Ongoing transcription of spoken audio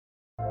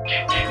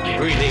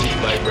Greetings,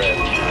 my friend.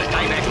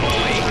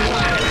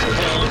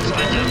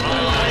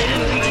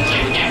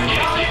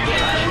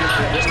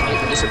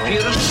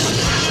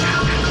 Disappearance.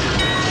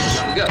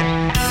 Go.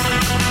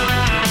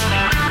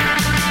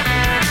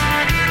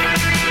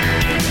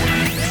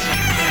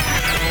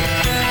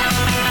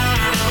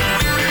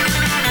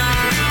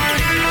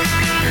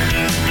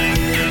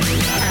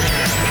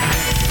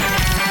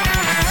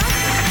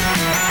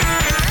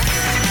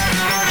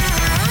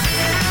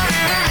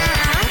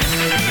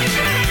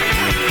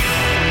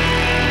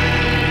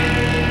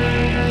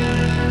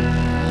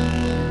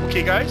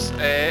 Okay, guys,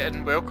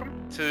 and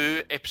welcome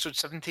to episode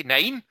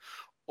 79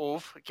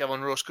 of Gil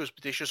and Roscoe's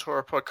Bodacious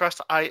Horror Podcast.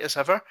 I, as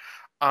ever,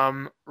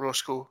 am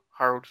Roscoe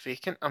Harold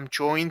Vacant. I'm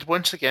joined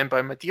once again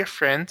by my dear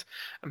friend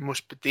and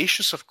most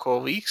bodacious of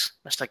colleagues,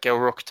 Mr. Gil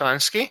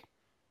Rokotansky.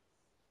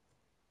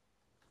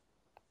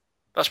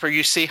 That's where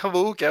you say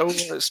hello, Gil.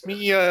 It's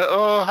me.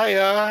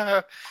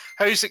 Hiya.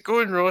 How's it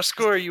going,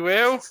 Roscoe? Are you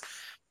well?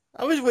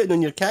 I was waiting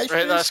on your catchphrase.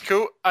 Right, that's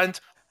cool. And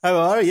how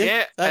are you?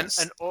 yeah, and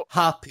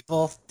happy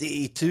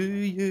birthday to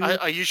you.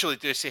 I usually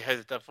do say how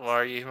the devil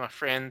are you, my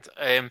friend.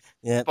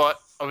 Yeah. But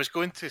I was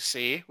going to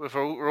say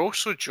we're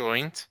also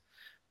joined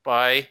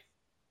by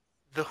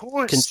the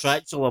host,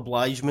 contractual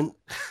obligement,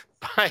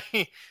 by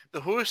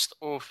the host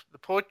of the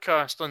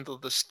podcast Under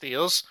the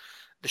Stairs,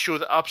 the show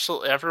that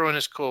absolutely everyone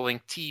is calling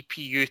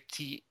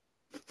TPUT.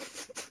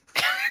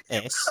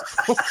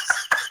 S.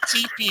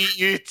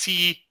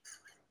 TPUT.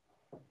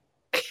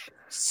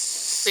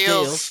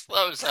 Stairs.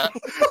 That was that.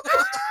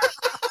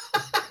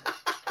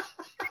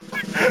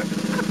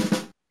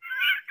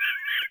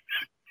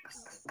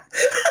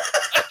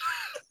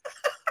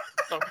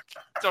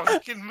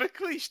 Duncan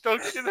McLeish.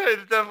 Duncan, how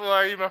the devil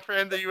are you, my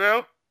friend? Are you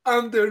well?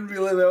 I'm doing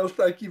really well.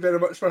 Thank you very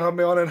much for having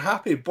me on, and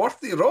happy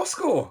birthday,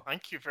 Roscoe.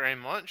 Thank you very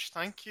much.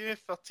 Thank you.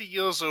 30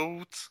 years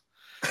old.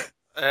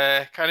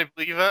 Can't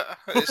believe it.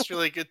 It's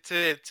really good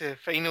to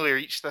finally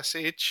reach this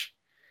age.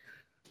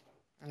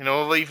 You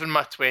know, leaving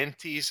my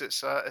 20s,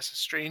 it's a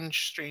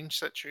strange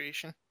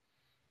situation.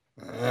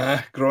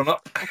 Grown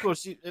up. Of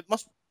course, it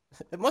must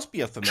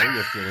be a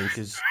familiar feeling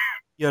because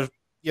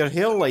your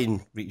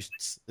hairline reached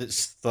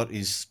its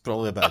 30s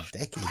probably about a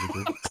decade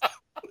ago.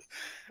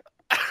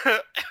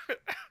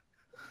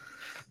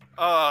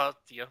 Oh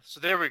dear. So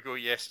there we go.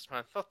 Yes, it's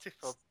my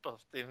 33rd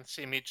birthday, and the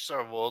same age as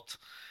our Lord.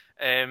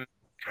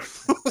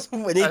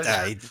 When he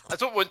died. I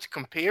don't want to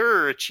compare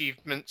our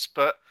achievements,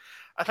 but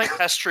I think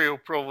history will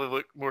probably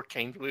look more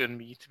kindly on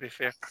me, to be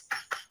fair.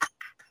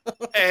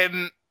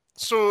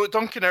 So,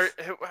 Duncan,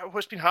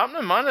 what's been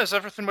happening, man? Is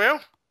everything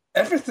well?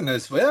 Everything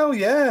is well,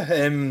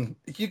 yeah.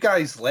 You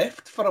guys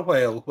left for a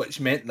while, which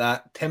meant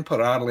that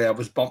temporarily I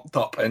was bumped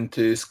up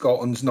into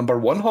Scotland's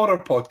 #1 horror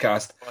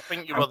podcast. Well, I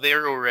think you were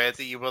there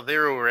already.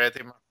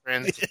 My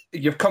friend.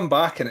 You've come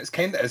back, and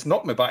it's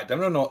knocked me back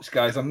down a notch,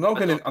 guys. I'm not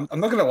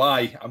gonna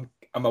lie.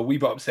 I'm a wee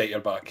bit upset you're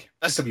back.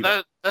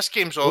 This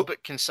game's all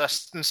about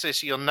consistency,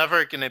 so you're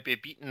never going to be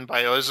beaten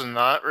by us in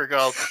that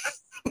regard.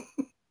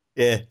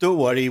 Yeah, don't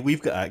worry.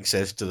 We've got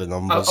access to the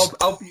numbers.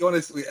 I'll be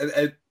honest.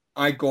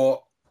 I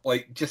got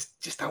like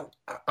just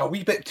a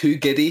wee bit too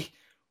giddy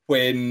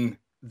when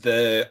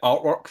the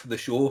artwork for the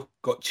show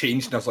got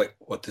changed, and I was like,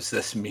 "What does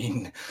this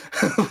mean?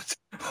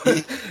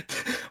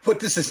 What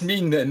does this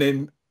mean?"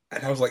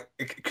 And I was like,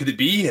 could it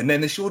be? And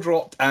then the show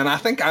dropped, and I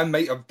think I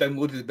might have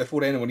downloaded it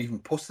before anyone even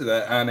posted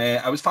it, and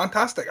it was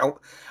fantastic.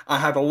 I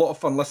had a lot of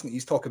fun listening to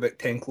you talk about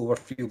 10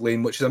 Cloverfield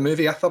Lane, which is a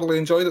movie I thoroughly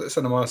enjoyed at the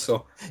cinema.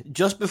 So,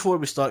 just before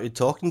we started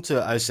talking to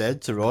it, I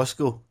said to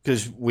Roscoe,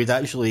 because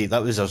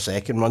that was our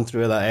second run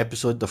through of that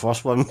episode. The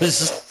first one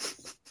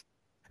was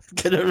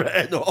kind of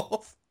written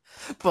off,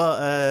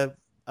 but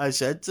I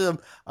said to him,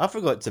 I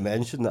forgot to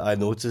mention that I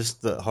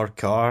noticed that her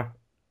car,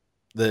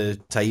 the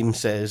time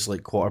says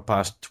like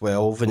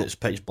 12:15 and it's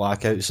pitch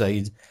black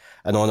outside,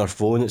 and on her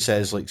phone it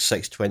says like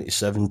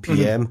 6:27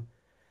 p.m. Mm-hmm.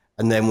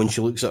 And then when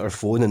she looks at her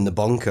phone in the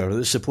bunker,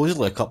 it's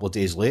supposedly a couple of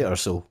days later,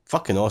 so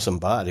fucking awesome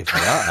battery for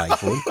that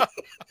iPhone.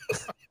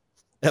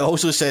 It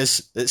also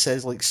says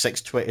like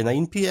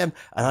 6:29 p.m.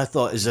 and I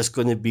thought, is this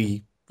going to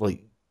be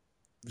like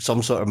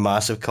some sort of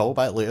massive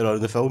callback later on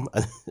in the film?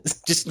 And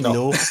just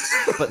no.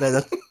 But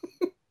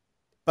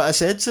I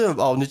said to him,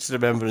 I'll need to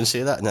remember and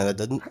say that, and then I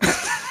didn't.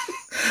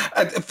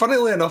 And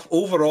funnily enough,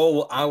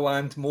 overall, I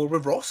land more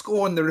with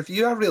Roscoe on the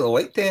review. I really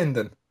liked the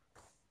ending.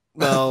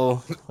 Well,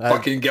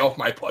 fucking get off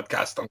my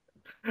podcast.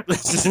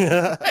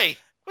 Hey,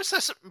 what's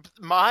this?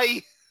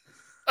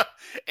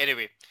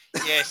 Anyway,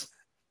 yes,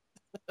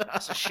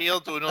 that's a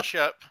shared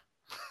ownership.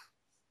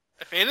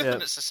 If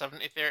anything, It's a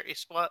 70-30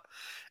 split.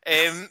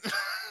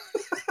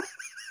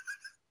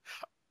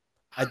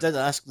 I did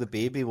ask the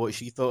baby what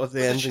she thought of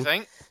the ending. Did she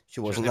think? She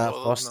wasn't that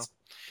fussed.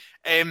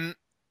 No.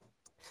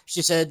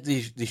 She said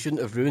they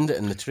shouldn't have ruined it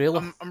in the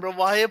trailer. I'm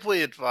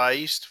reliably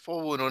advised,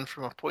 following on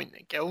from a point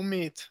that Gil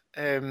made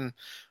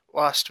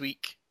last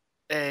week,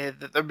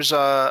 that there was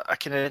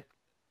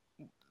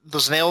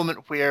there's an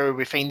element where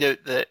we find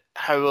out that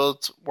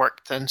Howard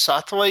worked in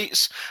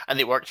satellites and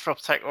he worked for a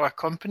particular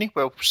company.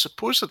 Well,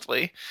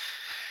 supposedly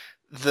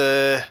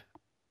the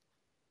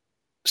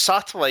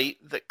satellite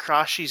that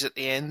crashes at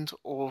the end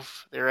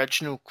of the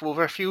original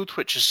Cloverfield,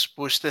 which is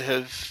supposed to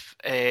have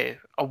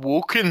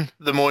awoken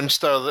the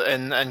monster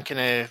and kind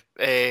of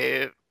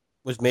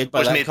Was made by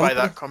was that made company.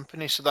 by that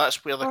company. So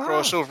that's where the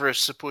crossover is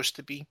supposed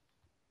to be.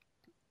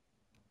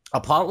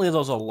 Apparently,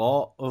 there's a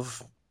lot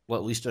of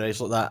little Easter eggs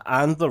like that,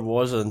 and there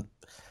was an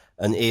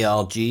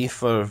ARG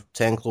for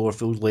 10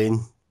 Cloverfield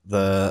Lane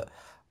that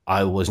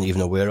I wasn't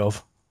even aware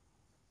of.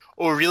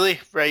 Oh, really?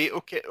 Right.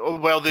 Okay. Oh,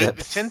 well, they Yep.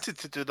 tended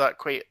to do that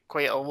quite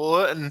a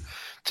lot, and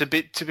to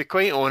be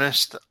quite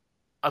honest,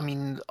 I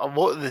mean, a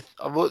lot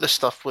of the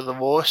stuff with the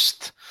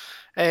Lost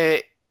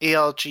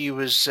ARG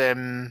was,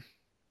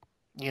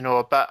 you know,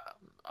 a bit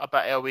of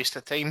a waste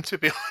of time, to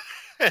be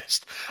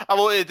honest. A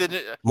lot of it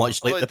didn't.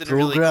 Much A lot like of the it didn't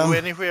really go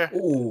program. anywhere.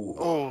 Oh,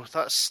 Oh,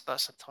 that's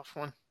a tough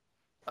one.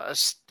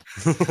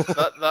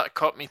 That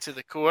caught me to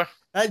the core.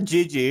 That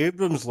J.J.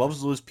 Abrams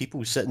loves those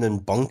people sitting in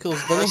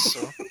bunkers, doesn't That's he?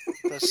 so.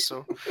 That's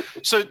so.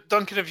 So,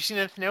 Duncan, have you seen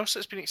anything else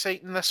that's been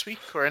exciting this week,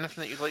 or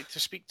anything that you'd like to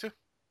speak to?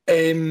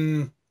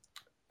 I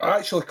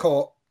actually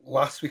caught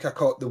last week. I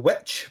caught The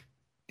Witch.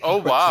 Oh,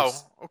 which wow.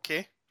 is-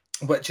 Okay.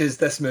 which is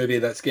this movie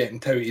that's getting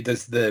touted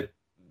as the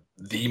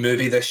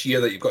movie this year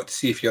that you've got to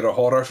see if you're a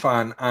horror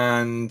fan.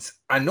 And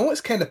I know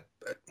it's kind of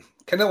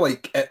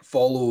like It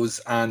Follows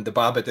and The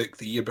Babadook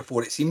the year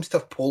before. It seems to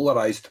have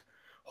polarized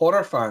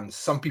horror fans.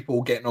 Some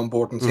people getting on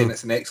board and saying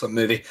it's an excellent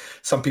movie.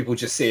 Some people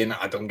just saying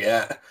I don't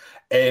get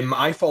it.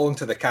 I fall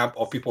into the camp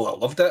of people that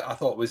loved it. I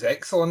thought it was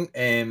excellent.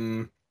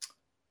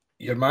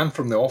 Your man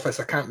from The Office,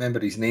 I can't remember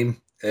his name.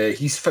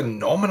 He's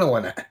phenomenal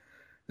in it.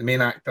 The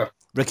main actor.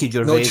 Ricky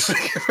No,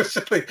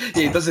 Gervais.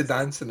 he does a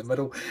dance in the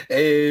middle.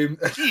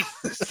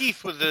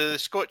 Keith with the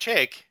Scotch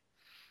egg.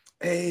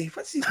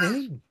 What's his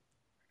name?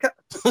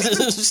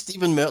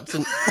 Stephen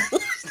Merchant.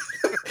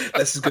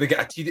 This is going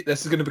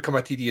to become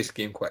a tedious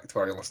game quick to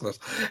our listeners.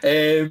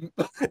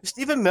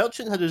 Stephen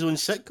Merchant had his own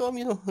sitcom,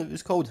 you know. It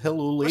was called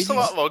Hello What's Ladies. the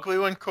little ugly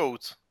one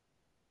called?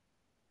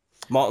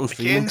 Martin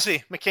Freeman.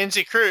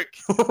 Mackenzie Crook.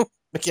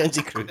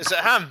 Mackenzie Crook. Is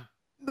it him?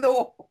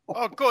 No,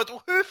 Oh God,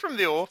 who from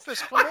The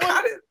Office? Come I on.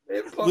 can't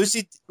remember.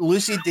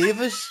 Lucy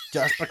Davis,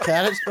 Jasper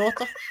Carrot's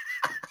daughter.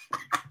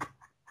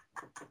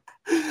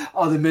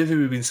 Oh, the movie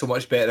would have been so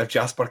much better if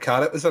Jasper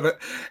Carrot was in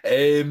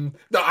it.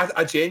 No,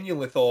 I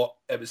genuinely thought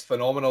it was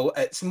phenomenal.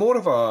 It's more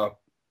of a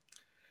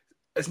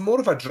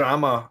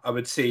drama, I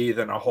would say,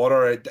 than a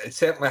horror. It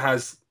certainly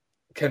has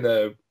kind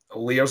of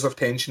layers of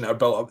tension that are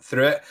built up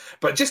through it,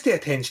 but just the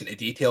attention to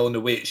detail and the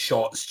way it's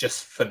shot is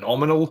just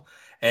phenomenal.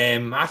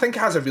 I think it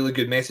has a really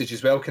good message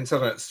as well,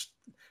 considering it's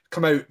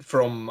come out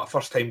from a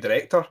first-time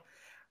director.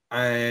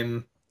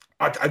 I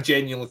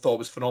genuinely thought it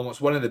was phenomenal.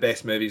 It's one of the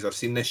best movies I've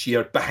seen this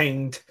year,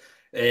 behind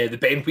the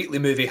Ben Wheatley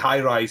movie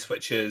High Rise,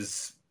 which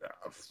is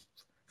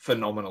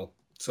phenomenal.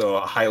 So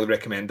I highly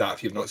recommend that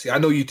if you've not seen it. I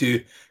know you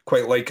do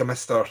quite like a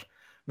Mr.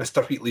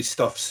 Wheatley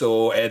stuff,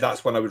 so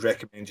that's one I would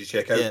recommend you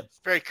check out. Yeah.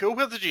 Very cool.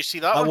 Where did you see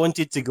that I one?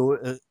 wanted to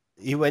go.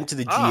 He went to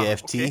the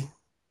GFT. Okay.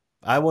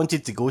 I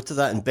wanted to go to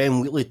that, and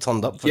Ben Wheatley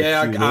turned up for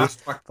Yeah, the I Q&A.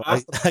 asked him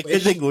I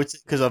couldn't go to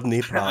because I've no I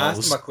asked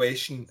pals. him a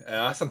question. I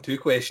asked him two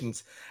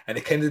questions, and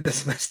he kind of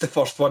dismissed the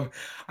first one.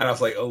 And I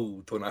was like,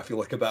 "Oh, don't I feel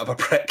like a bit of a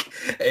prick?"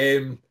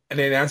 And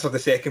then he answered the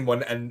second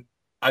one, and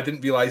I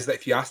didn't realise that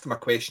if you asked him a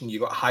question, you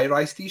got a High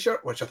Rise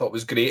T-shirt, which I thought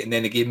was great. And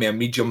then he gave me a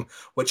medium,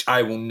 which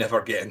I will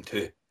never get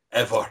into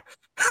ever.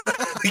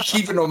 Like,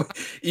 even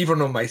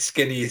on my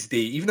skinniest day,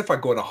 even if I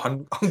go on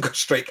a hunger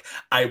strike,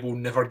 I will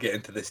never get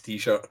into this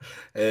T-shirt.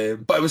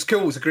 But it was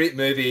cool. It was a great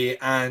movie,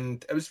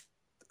 and it was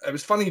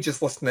funny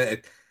just listening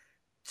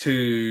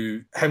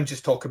to him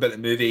just talk about the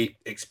movie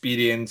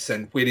experience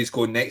and where he's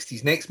going next.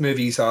 His next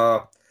movies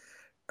are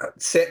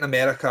set in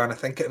America, and I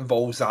think it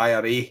involves the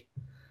IRA.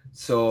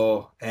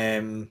 So,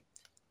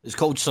 It's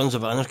called Sons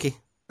of Anarchy.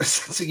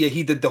 so yeah,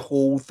 he did the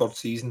whole third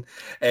season.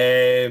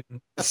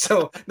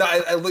 So no,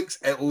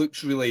 it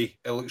looks really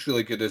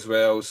good as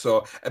well.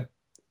 So,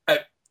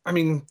 I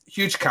mean,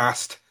 huge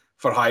cast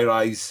for High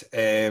Rise.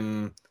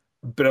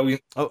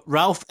 Brilliant Oh,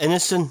 Ralph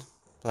Ineson.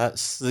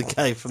 That's the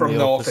guy from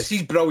The Office.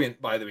 He's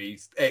brilliant, by the way.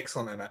 He's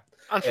excellent in it.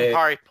 And from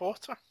Harry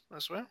Potter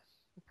as well,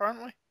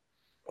 apparently.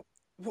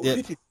 What Yeah.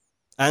 movie?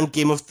 And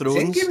Game of Is it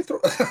Thrones. Game of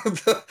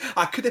Thrones?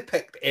 I could have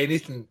picked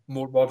anything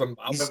more modern.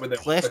 I He's went with The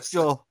Cleft Office.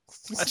 Jaw.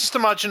 I just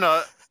imagine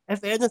a.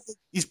 If anything,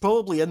 he's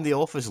probably in The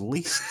Office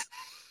least.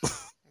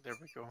 There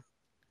we go.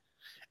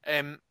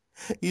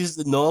 He's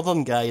the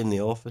northern guy in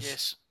The Office.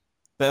 Yes.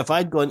 But if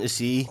I'd gone to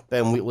see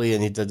Ben Wheatley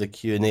and he did a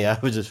Q&A, I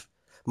would have.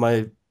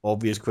 My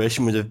obvious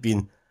question would have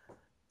been,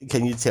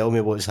 can you tell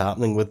me what's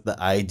happening with the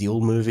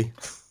Ideal movie?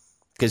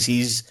 Because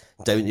he's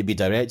down to be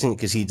directing it,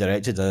 because he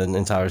directed an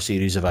entire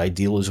series of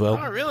Ideal as well.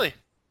 Oh, really?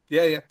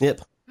 Yeah.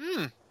 Yep.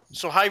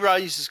 So High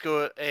Rise has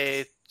got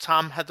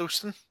Tam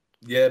Hiddleston,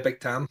 Yeah,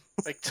 Big Tam.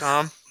 Big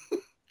Tam,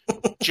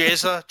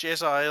 Jezza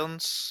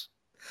Irons.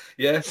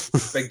 Yeah,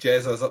 Big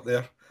Jezza's up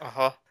there.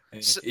 Uh-huh. I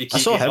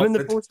saw him in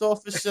the post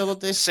office the other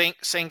day.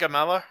 Senga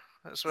Miller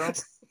as well.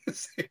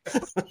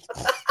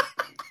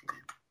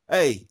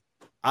 Hey,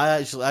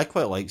 I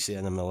quite like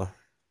Sienna Miller.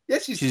 Yeah,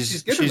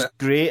 she's good in she's it.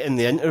 great in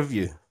the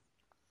interview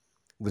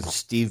with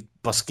Steve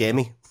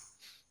Buscemi.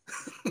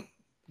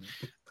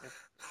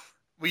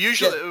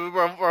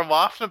 We're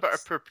laughing about our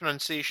poor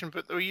pronunciation,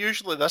 but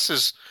this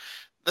is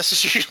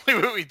usually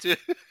what we do.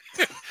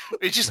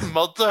 We just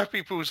murder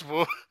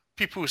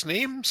people's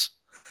names.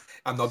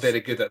 I'm not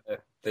very good at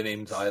the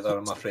names either,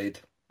 I'm afraid.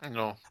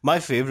 No. My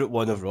favourite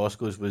one of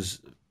Roscoe's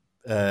was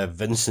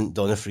Vincent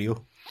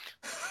D'Onofrio.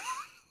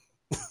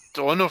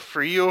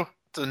 D'Onofrio.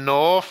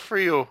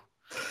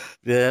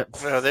 Yeah.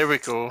 Well, there we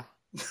go.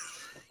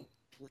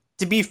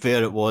 To be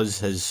fair, it was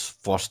his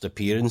first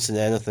appearance in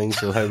anything,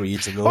 so how were you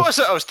to know? What was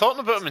it? I was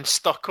talking about him in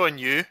Stuck on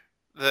You,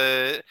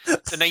 the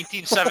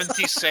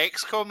 1970s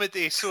sex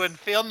comedy. So in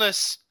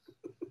fairness,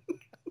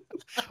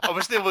 I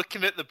wasn't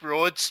looking at the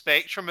broad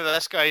spectrum of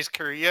this guy's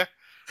career.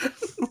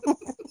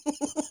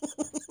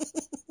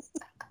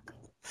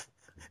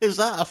 Is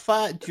that a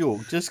fat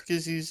joke just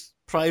because he's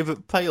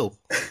Private Pile?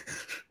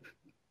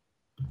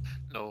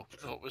 No,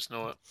 it was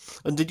not.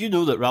 And did you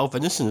know that Ralph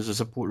Ineson is a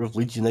supporter of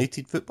Leeds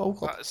United Football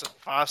Club? That is a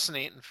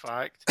fascinating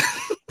fact.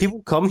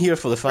 People come here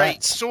for the Right,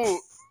 facts. so,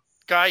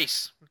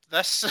 guys,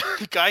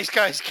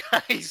 guys,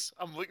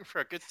 I'm looking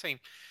for a good time.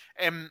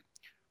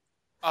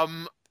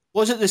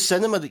 Was it the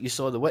cinema that you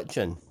saw The Witch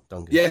in,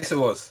 Duncan? Yes, it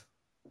was.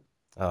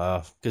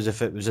 Because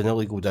if it was an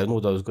illegal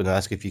download, I was going to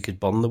ask if you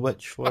could burn The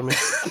Witch for me.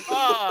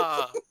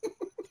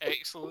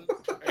 Excellent.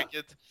 Very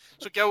good.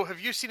 So, Gil, have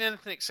you seen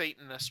anything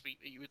exciting this week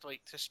that you would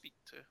like to speak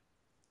to?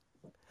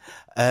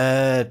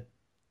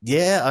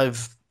 Yeah,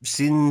 I've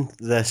seen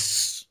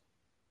this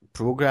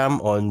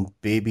program on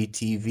Baby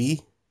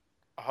TV.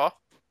 Uh-huh.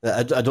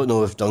 I don't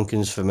know if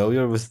Duncan's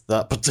familiar with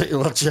that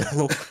particular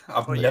channel.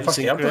 I've Oh, yeah, never it's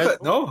heard of it,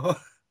 incredible.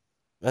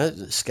 no.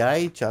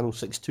 Sky, channel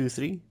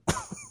 623.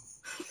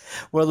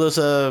 Where there's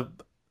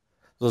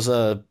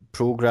a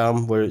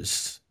program where it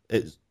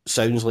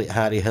sounds like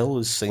Harry Hill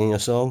is singing a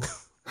song.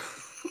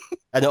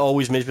 And it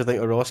always makes me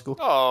think of Roscoe.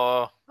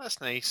 Oh,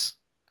 that's nice.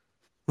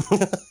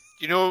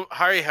 You know,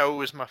 Harry Hill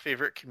was my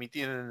favourite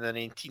comedian in the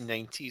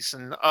 1990s,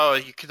 and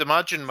you could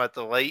imagine my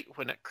delight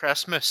when at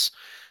Christmas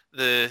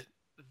the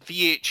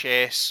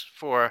VHS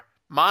for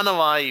Man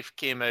Alive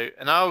came out,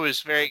 and I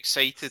was very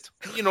excited.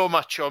 You know,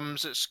 my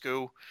chums at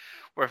school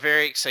were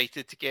very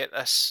excited to get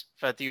this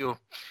video.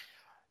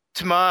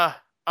 To my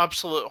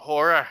absolute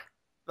horror,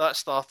 that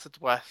started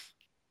with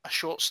a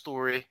short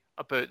story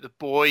about the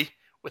boy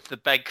with the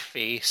big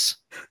face.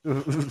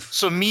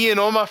 So me and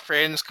all my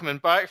friends coming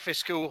back for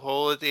school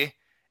holiday,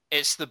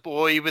 it's the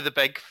boy with the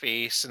big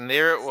face, and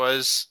there it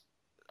was.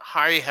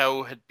 Harry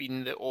Hill had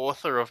been the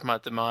author of my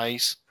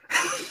demise.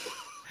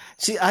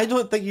 See, I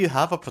don't think you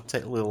have a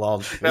particularly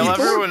large face.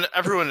 Well,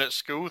 everyone at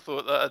school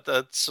thought that I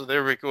did, so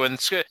there we go.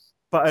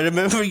 But I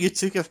remember you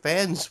took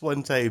offence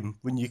one time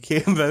when you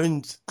came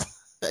round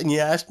and you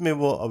asked me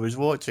what I was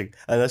watching,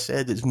 and I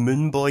said it's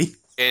Moon Boy.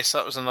 Yes,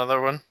 that was another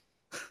one.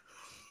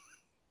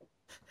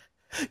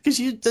 Because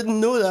you didn't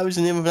know that was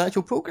the name of an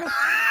actual programme.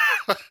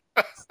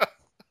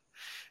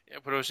 Yeah,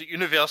 when I was at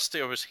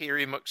university, I was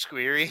Harry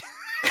McSquarey.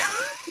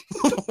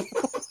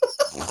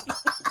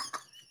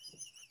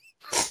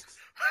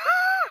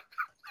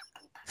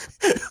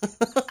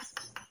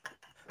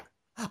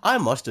 I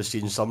must have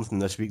seen something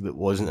this week that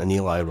wasn't an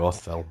Eli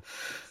Roth film.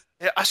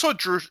 Yeah, I saw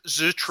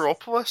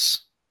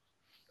Zootropolis.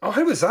 Oh,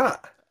 how was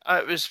that?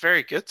 It was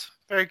very good.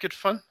 Very good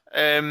fun.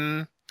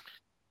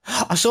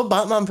 I saw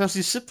Batman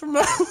vs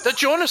Superman.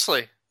 Did you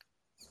honestly?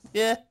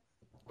 Yeah.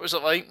 What was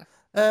it like?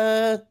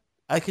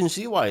 I can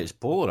see why it's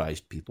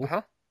polarised people.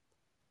 Uh-huh.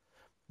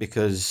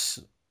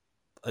 Because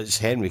it's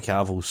Henry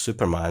Cavill's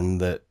Superman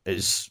that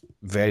it's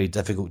very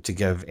difficult to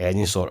give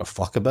any sort of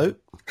fuck about.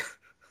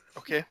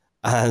 Okay.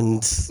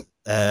 And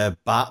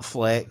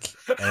Batfleck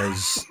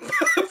is...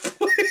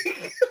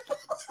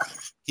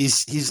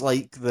 he's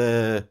like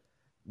the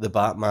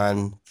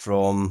Batman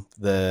from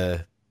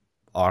the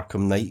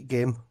Arkham Knight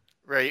game.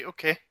 Right,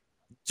 okay.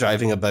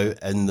 Driving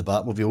about in the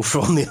Batmobile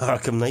from the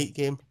Arkham Knight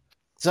game.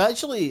 So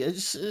actually,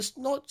 it's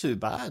not too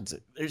bad.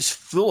 It's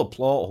full of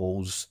plot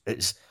holes.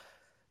 It's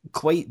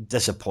quite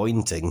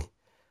disappointing.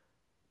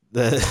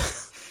 The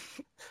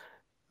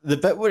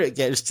bit where it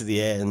gets to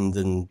the end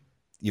and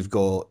you've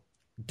got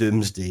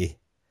Doomsday,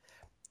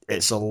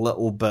 it's a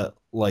little bit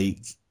like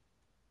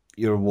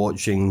you're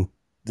watching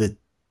the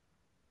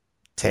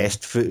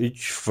test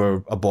footage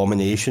for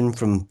Abomination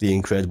from The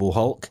Incredible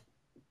Hulk,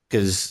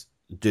 because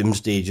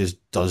Doomsday just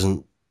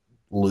doesn't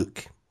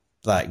look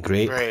that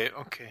great. Right,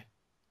 okay.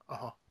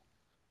 Uh-huh.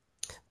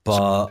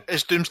 But So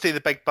is Doomsday the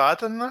big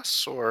bad in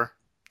this, or?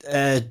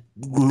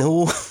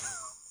 no.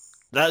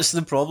 That's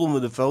the problem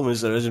with the film, is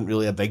there isn't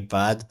really a big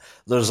bad.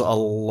 There's a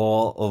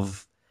lot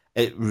of...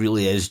 It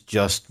really is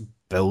just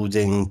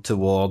building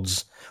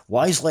towards...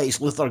 Why's Lex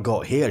Luthor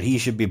got hair? He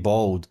should be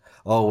bald.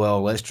 Oh,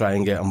 well, let's try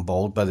and get him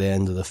bald by the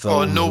end of the film.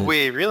 Oh, no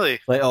way,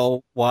 really? Like,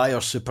 oh, why are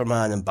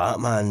Superman and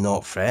Batman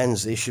not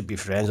friends? They should be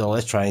friends. Oh,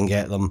 let's try and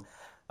get them.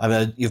 I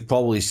mean, you've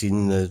probably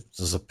seen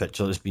there's a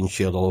picture that's been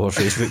shared all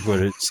over Facebook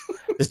where it's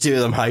the two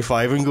of them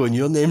high-fiving going,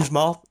 your name's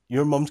Martha,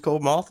 your mum's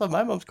called Martha,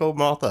 my mum's called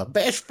Martha,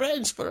 best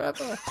friends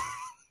forever.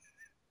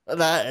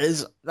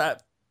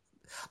 That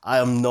I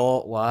am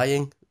not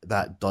lying,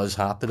 that does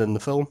happen in the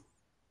film.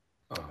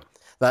 Oh.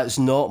 That's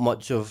not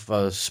much of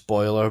a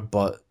spoiler,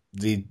 but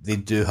they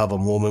do have a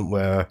moment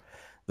where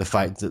the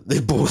fact that they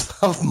both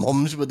have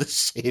mums with the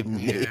same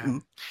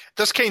name.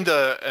 This kind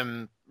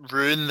of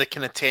ruin the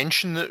kind of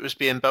tension that was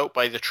being built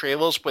by the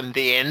trailers when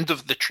the end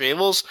of the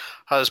trailers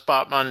has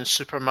Batman and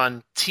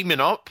Superman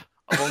teaming up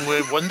along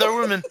with Wonder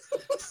Woman.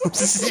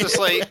 It's just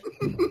like,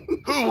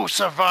 who will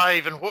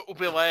survive and what will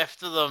be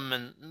left of them?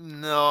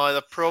 And no,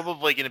 they're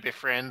probably going to be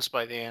friends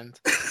by the end.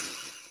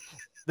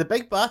 The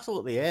big battle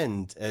at the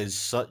end is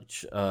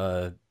such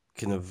a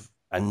kind of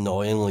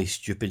annoyingly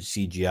stupid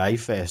CGI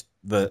fest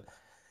that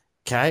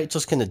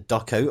characters kind of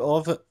duck out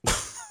of it.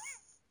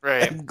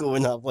 Right. And go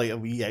and have like a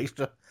wee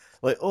extra.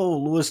 Like, oh,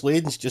 Lois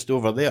Lane's just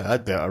over there.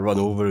 I'd better run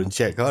over and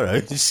check her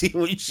out and see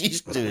what she's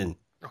doing.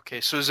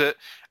 Okay, so is it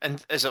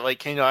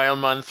like kind of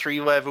Iron Man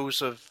 3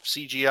 levels of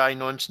CGI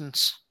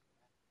nonsense?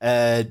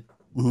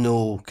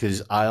 No,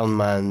 because Iron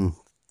Man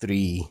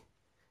 3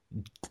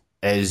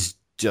 is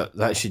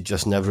that should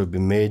just never have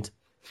been made.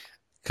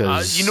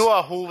 Cause... you know,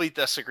 I wholly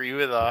disagree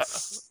with that.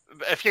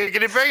 If you're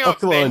going to bring up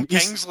Ben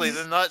Kingsley,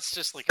 then that's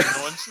just like a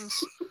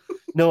nonsense.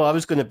 No, I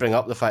was going to bring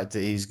up the fact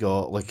that he's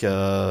got like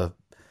a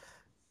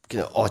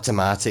kind of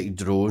automatic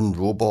drone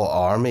robot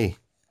army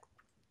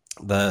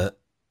that,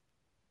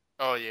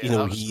 you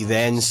know, he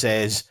then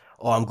says,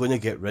 oh, I'm going to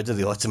get rid of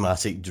the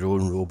automatic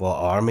drone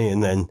robot army,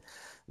 and then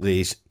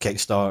they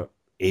kickstart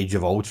Age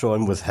of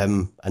Ultron with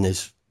him and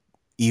his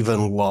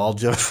even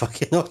larger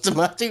fucking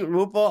automatic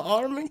robot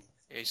army.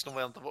 Yeah, he's not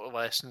learned a lot of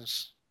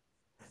lessons.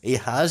 He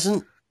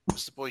hasn't.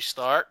 It's the boy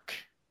Stark.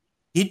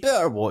 He'd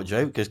better watch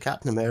out, because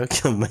Captain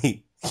America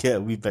might get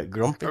a wee bit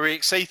grumpy. Are we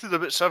excited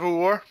about Civil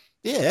War?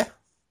 Yeah.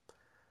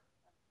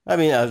 I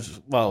mean,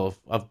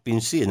 I've been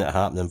seeing it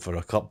happening for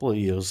a couple of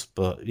years,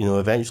 but, you know,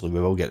 eventually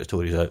we will get the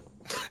Tories out.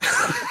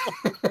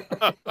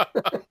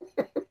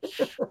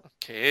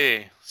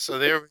 Okay, so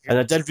there we go. And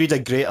I did read a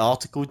great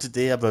article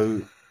today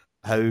about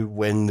how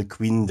when the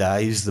Queen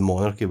dies, the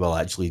monarchy will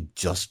actually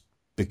just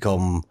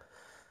become...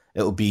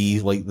 It'll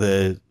be like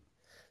the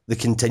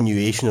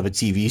continuation of a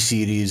TV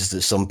series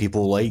that some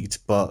people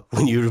liked, but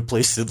when you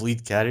replace the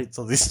lead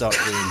character, they start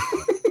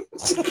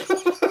going...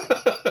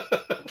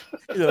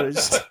 You know,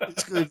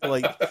 it's going to be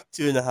like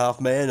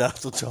 2.5 Men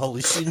after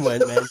Charlie Sheen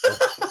went mental.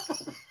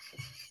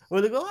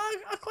 Where they go,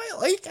 I quite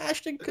like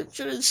Ashton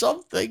Kutcher in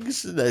some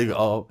things. And they go,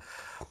 oh,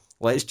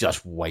 let's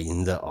just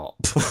wind it up.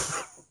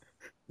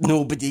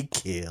 Nobody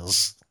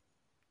cares.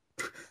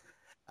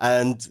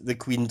 And the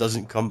Queen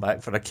doesn't come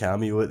back for a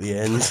cameo at the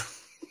end.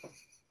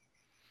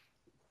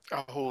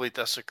 I wholly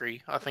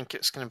disagree. I think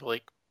it's going to be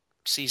like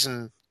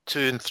season 2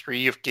 and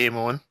 3 of Game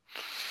On.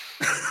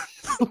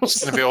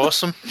 It's going to be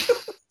awesome.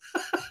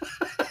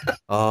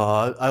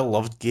 Oh, I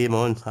loved Game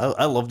On.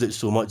 I loved it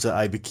so much that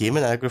I became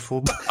an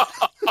agoraphobe.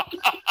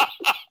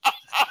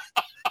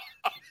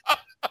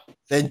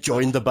 Then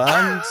joined the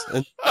band,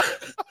 and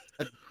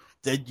I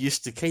did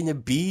used to kind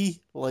of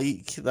be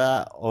like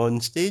that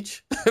on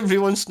stage. Every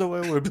once in a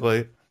while, we'd be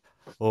like,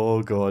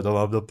 oh God, I'm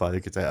having a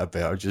panic attack, I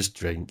better just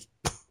drink.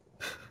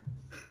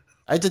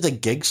 I did a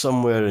gig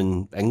somewhere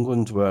in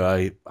England where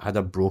I had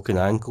a broken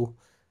ankle,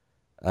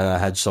 and I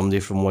had somebody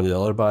from one of the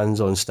other bands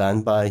on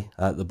standby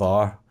at the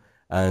bar.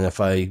 And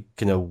if I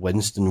kind of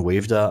winced and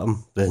waved at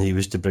him, then he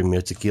was to bring me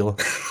a tequila.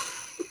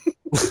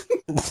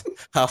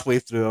 Halfway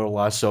through our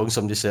last song,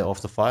 somebody set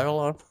off the fire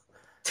alarm.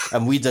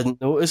 And we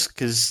didn't notice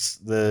because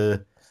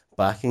the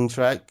backing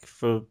track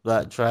for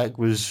that track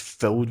was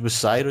filled with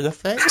siren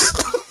effects.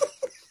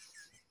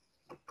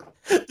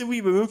 The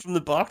wee woman from the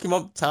bar came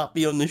up, tapped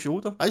me on the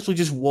shoulder. I actually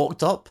just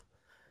walked up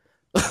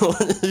on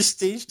the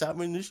stage, tapped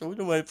me on the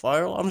shoulder, and went,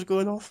 fire alarm's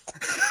going off.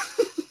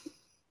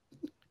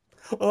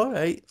 All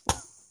right.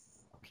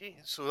 Okay,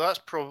 so that's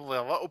probably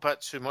a little bit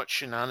too much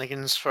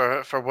shenanigans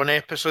for one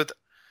episode.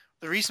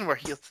 The reason we're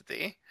here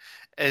today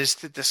is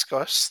to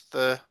discuss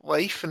the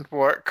life and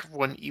work of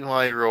one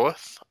Eli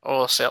Roth,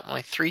 or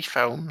certainly 3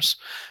 films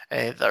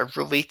that are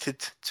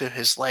related to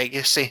his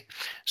legacy.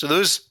 So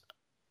those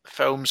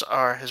films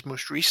are his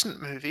most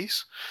recent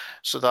movies.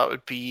 So that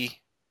would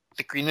be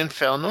The Green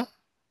Inferno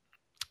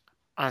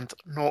and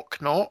Knock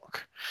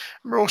Knock.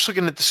 We're also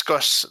going to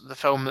discuss the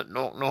film that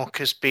Knock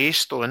Knock is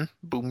based on,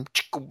 Boom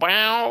Chicka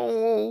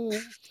Wow,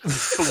 Boom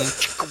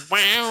Chicka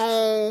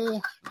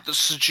Wow, The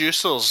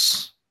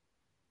Seducers.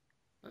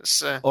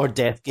 It's, or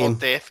Death Game. Or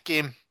Death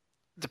Game,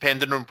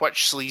 depending on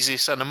which sleazy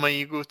cinema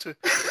you go to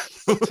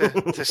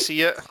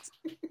see it.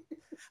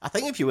 I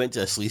think if you went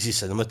to a sleazy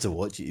cinema to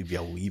watch it, you'd be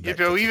a wee bit... You'd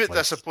be a wee bit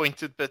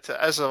disappointed, but it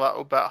is a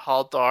little bit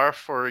harder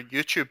for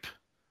YouTube,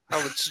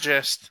 I would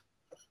suggest.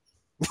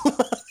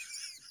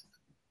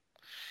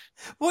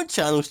 What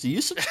channels do you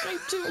subscribe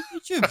to on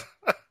YouTube?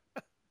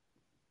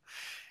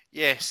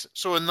 Yes,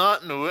 so on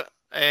that note,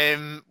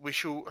 we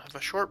shall have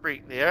a short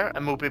break there,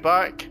 and we'll be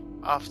back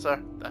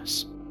after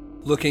this.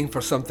 Looking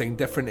for something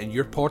different in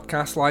your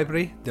podcast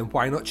library? Then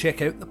why not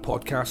check out the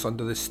podcast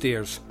Under the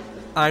Stairs?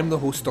 I'm the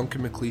host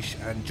Duncan McLeish,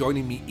 and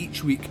joining me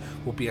each week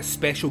will be a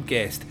special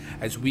guest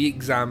as we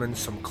examine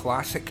some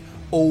classic,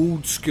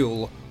 old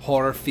school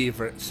horror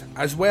favourites,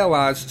 as well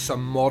as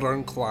some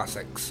modern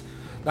classics.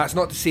 That's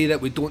not to say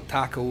that we don't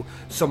tackle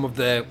some of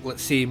the,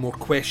 let's say, more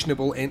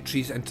questionable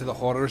entries into the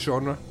horror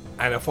genre.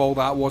 And if all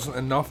that wasn't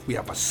enough, we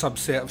have a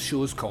subset of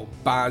shows called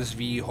Baz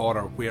v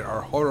Horror, where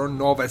our horror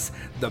novice,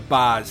 the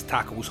Baz,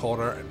 tackles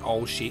horror in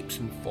all shapes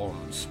and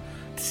forms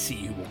to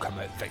see who will come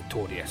out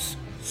victorious.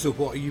 So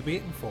what are you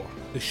waiting for?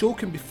 The show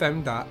can be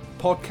found at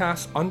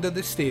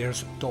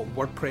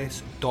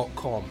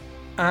podcastunderthestairs.wordpress.com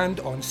and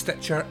on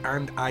Stitcher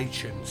and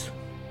iTunes.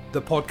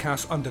 The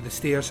Podcast Under the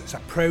Stairs is a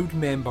proud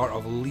member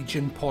of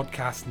Legion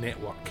Podcast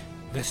Network.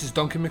 This is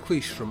Duncan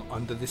McLeish from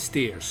Under the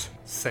Stairs,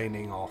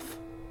 signing off.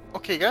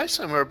 Okay, guys,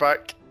 and we're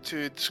back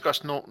to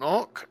discuss Knock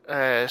Knock /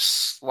 The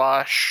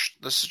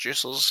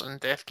Seducers and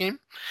Death Game.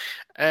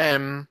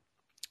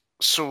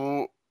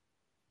 So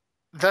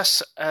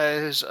this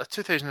is a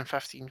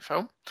 2015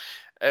 film.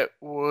 It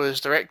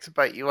was directed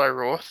by Eli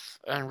Roth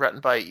and written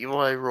by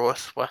Eli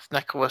Roth with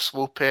Nicholas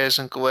Lopez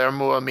and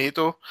Guillermo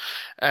Amado.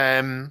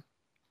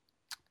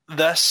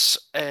 This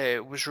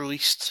was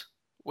released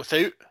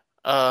without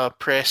a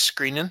press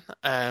screening,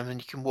 and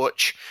you can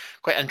watch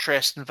quite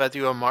interesting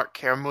video of Mark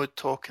Kermode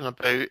talking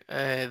about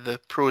the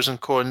pros and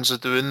cons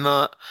of doing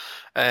that.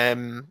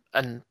 And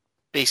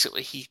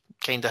basically, he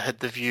kind of had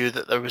the view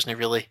that there wasn't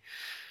really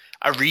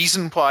a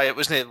reason why it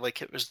wasn't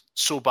like it was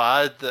so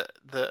bad that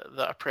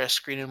a press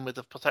screening would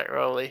have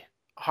particularly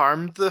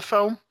harmed the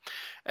film.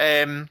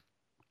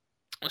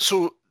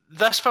 So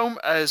this film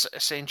is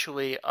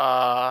essentially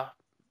a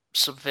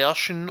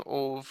subversion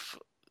of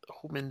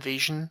home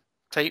invasion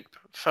type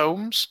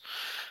films.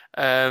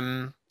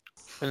 When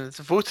the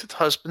devoted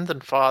husband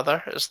and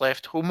father is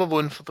left home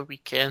alone for the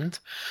weekend,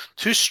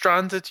 two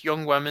stranded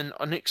young women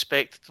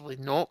unexpectedly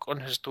knock on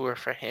his door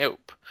for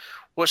help.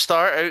 What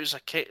starts out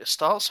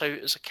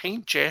as a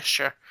kind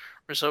gesture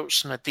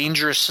results in a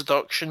dangerous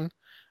seduction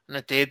and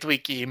a deadly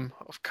game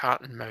of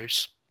cat and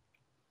mouse.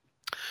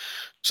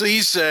 So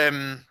these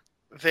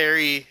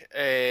very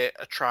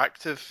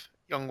attractive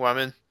young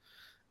women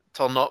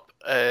turn up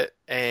at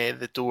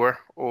the door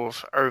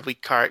of our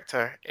lead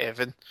character,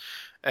 Evan.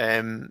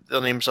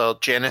 Their names are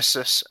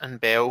Genesis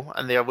and Belle,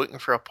 and they are looking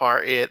for a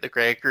party at the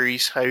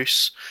Gregory's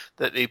house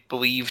that they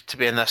believe to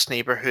be in this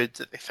neighbourhood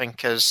that they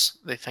think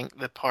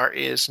the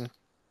party is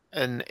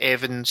in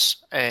Evan's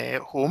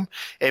home.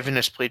 Evan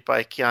is played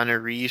by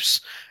Keanu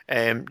Reeves.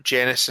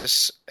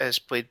 Genesis is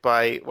played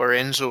by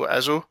Lorenzo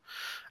Izzo,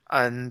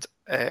 and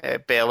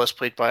Belle is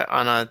played by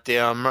Ana de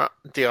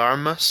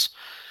Armas.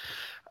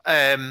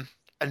 And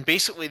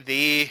basically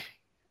they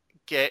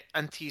get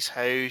into his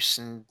house,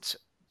 and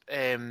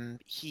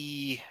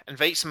he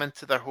invites them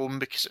into their home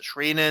because it's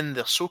raining,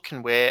 they're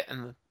soaking wet,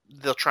 and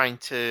they're trying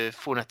to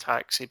phone a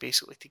taxi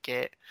basically to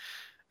get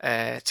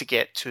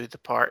to the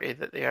party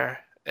that they are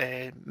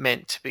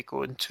meant to be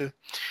going to.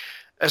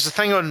 As the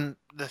thing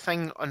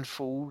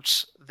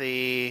unfolds,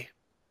 they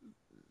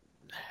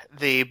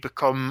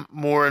become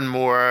more and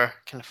more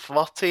kind of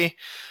flirty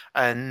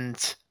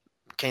and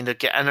kind of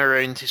get in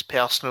around his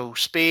personal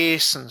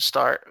space and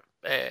start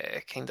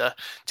kind of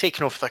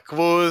taking off their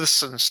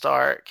clothes and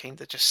start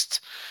kind of just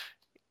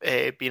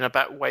being a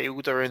bit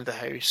wild around the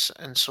house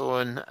and so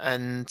on.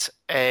 And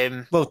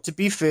well, to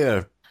be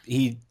fair,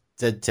 he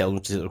did tell them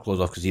to take their clothes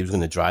off because he was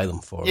going to dry them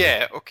for them.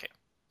 Yeah, okay.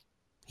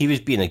 He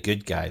was being a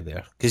good guy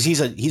there because he's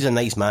a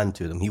nice man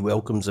to them. He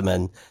welcomes them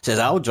in, says,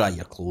 "I'll dry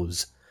your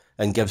clothes,"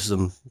 and gives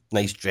them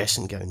nice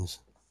dressing gowns.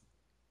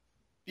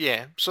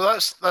 Yeah, so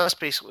that's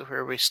basically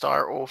where we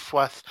start off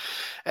with,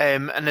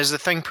 and as the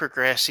thing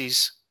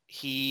progresses,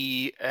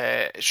 he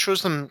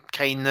shows them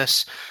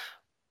kindness,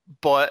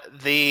 but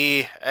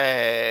these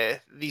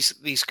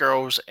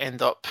girls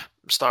end up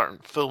starting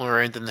fooling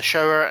around in the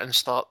shower and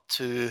start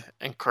to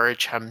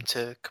encourage him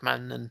to come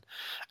in and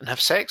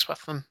have sex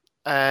with them.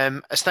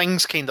 As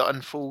things kind of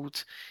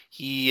unfold,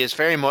 he is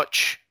very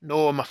much,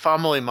 no, I'm a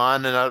family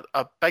man, and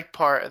a big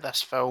part of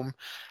this film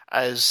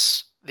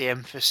is the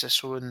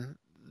emphasis on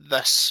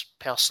this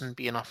person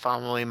being a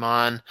family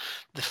man.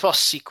 The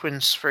first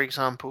sequence, for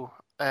example,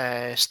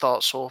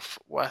 starts off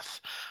with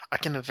a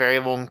kind of very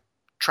long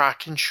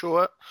tracking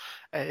shot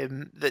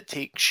that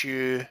takes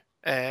you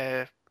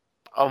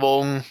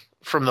along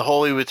from the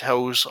Hollywood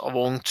Hills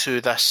along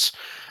to this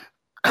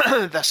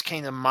this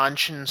kind of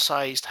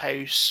mansion-sized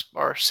house,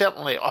 or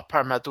certainly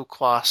upper middle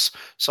class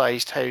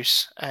sized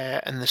house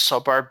in the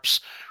suburbs,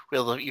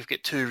 where you've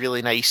got two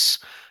really nice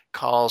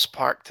cars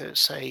parked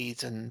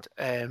outside, and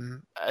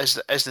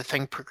as the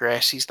thing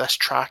progresses, this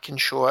tracking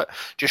shot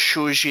just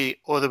shows you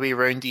all the way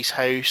around his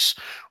house.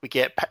 We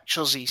get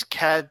pictures of his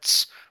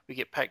kids, we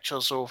get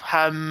pictures of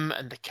him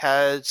and the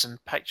kids,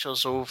 and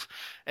pictures of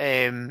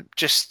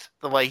just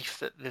the life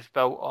that they've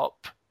built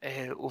up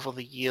over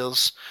the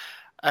years,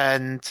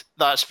 and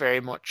that's very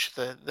much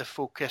the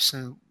focus.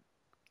 And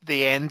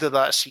the end of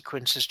that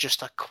sequence is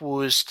just a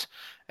closed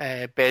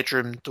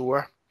bedroom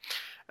door.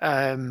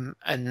 And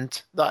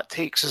that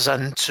takes us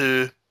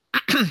into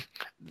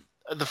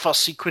the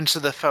first sequence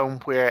of the film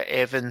where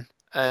Evan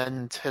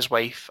and his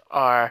wife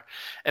are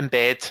in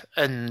bed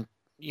and,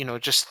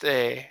 just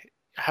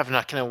having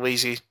a kind of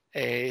lazy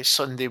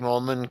Sunday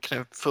morning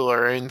kind of fool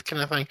around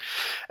kind of thing.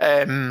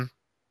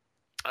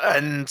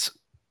 And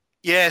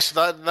yeah,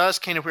 so that's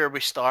kind of where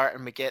we start,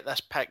 and we get this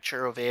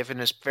picture of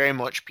Evan as very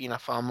much being a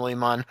family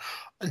man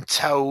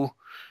until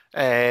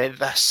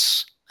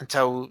this kind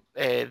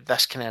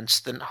of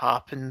incident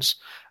happens.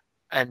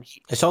 And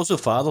it's also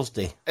Father's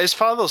Day. It's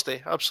Father's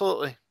Day,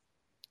 absolutely.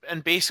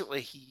 And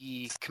basically,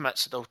 he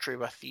commits adultery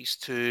with these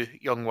two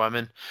young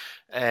women.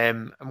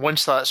 And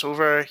once that's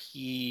over,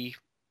 he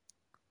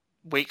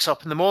wakes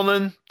up in the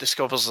morning,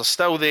 discovers they're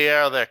still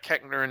there, they're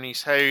kicking around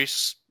his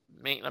house,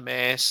 making a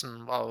mess,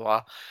 and blah, blah,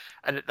 blah.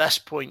 And at this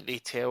point, they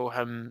tell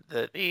him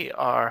that they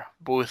are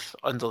both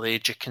under the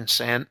age of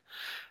consent,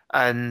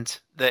 and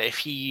that if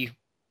he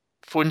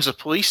phones the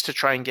police to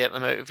try and get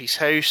them out of his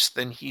house,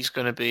 then he's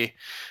going to be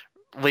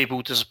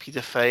labelled as a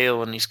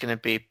paedophile, and he's going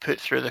to be put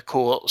through the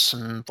courts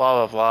and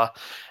blah blah blah.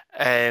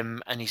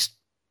 And he's,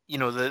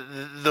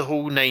 the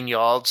whole 9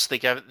 yards. They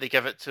give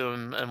it to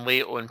him and lay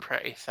it on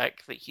pretty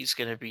thick that he's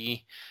going to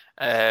be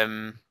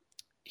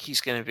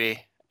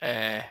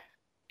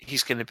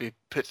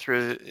put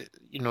through.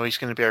 He's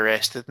going to be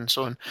arrested and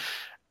so on.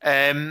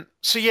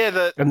 So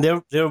yeah, and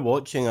they're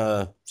watching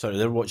a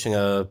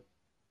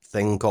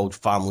thing called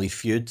Family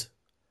Feud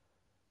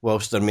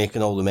whilst they're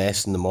making all the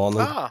mess in the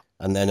morning.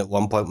 And then at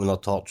one point when they're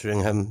torturing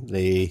him,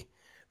 they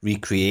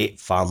recreate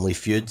Family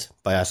Feud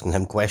by asking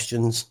him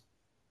questions.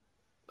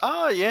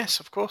 Yes,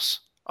 of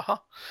course.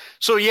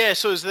 So yeah,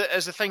 so as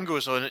the thing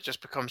goes on, it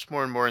just becomes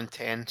more and more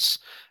intense.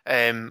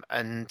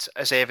 And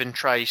as Evan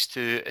tries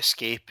to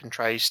escape and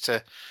tries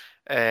to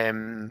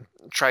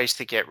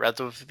get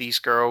rid of these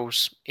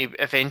girls, he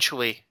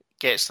eventually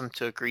gets them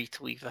to agree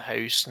to leave the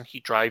house, and he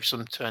drives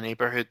them to a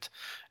neighbourhood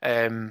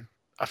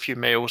a few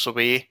miles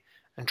away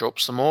and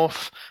drops them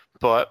off.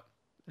 But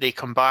they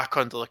come back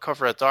under the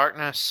cover of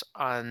darkness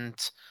and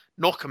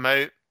knock him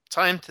out,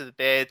 tie him to the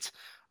bed,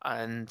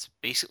 and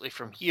basically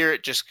from here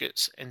it just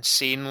gets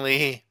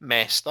insanely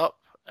messed up,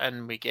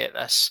 and we get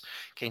this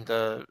kind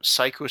of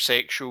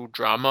psychosexual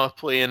drama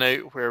playing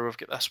out where we've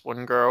got this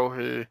one girl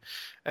who,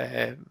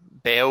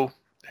 Belle,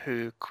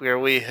 who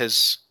clearly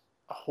has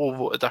a whole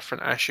lot of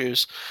different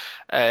issues.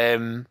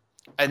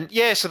 And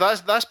yeah, so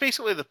that's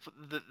basically the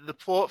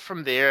plot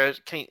from there.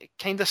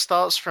 Kind of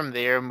starts from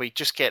there, and we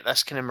just get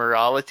this kind of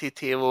morality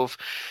tale of,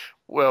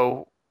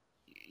 well,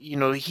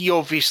 he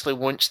obviously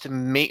wants to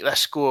make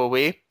this go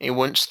away. He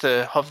wants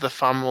to have the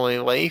family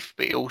life,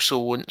 but he also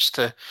wants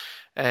to,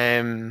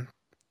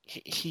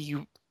 he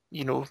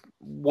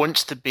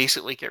wants to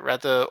basically get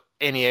rid of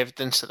any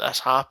evidence that this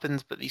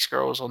happened. But these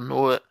girls are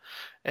not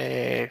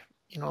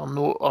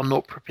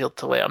prepared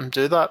to let him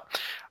do that.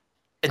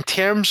 In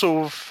terms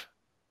of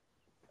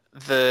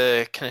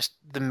the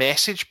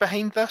message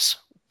behind this,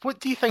 what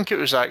do you think it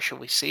was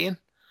actually saying?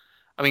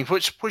 I mean,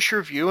 what's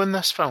your view on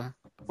this film?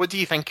 What do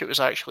you think it was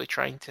actually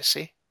trying to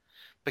say?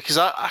 Because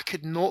I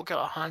could not get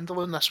a handle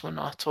on this one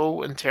at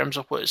all in terms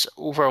of what its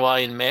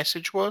overlying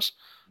message was.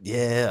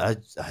 Yeah,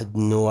 I had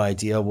no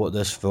idea what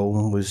this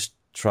film was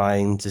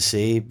trying to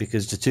say,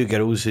 because the two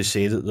girls who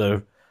say that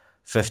they're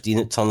 15,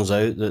 it turns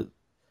out that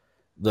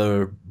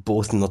they're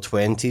both in their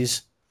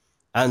 20s.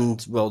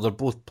 And, well, they're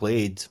both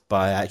played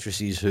by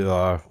actresses who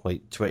are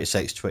like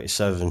 26,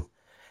 27.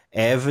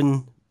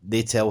 Evan,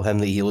 they tell him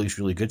that he looks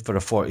really good for a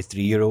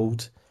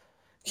 43-year-old.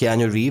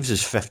 Keanu Reeves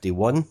is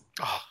 51.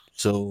 Oh.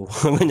 So,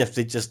 I mean, if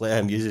they just let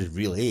him use his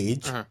real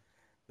age,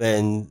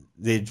 then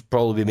they'd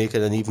probably be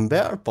making an even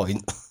better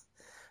point.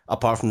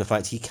 Apart from the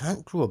fact he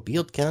can't grow a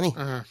beard, can he?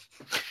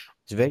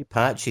 He's very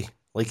patchy,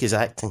 like his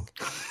acting.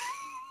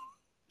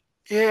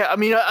 Yeah, I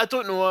mean, I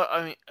don't know.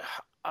 I mean,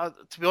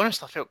 to be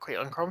honest, I felt quite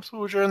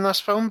uncomfortable during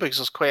this film because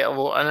there's quite a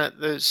lot in it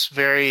that's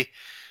very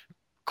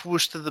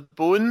close to the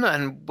bone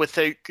and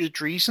without good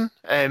reason.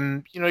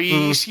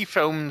 You see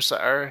films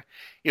that are,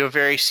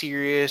 very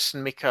serious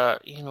and make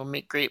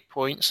great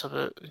points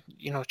about,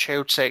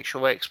 child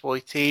sexual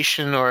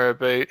exploitation, or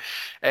about,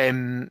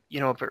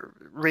 about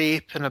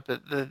rape and about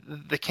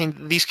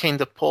these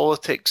kind of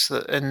politics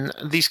and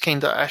these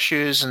kind of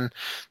issues and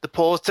the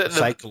politics,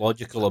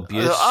 psychological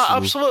abuse.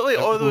 Absolutely,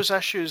 all those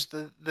issues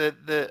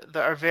that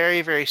are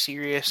very, very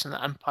serious and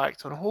that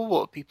impact on a whole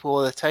lot of people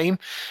all the time.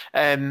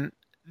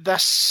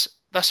 This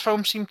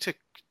film seemed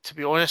to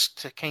be honest,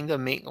 to kind of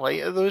make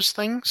light of those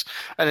things,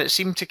 and it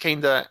seemed to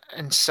kind of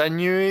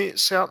insinuate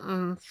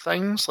certain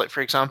things, like,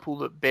 for example,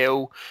 that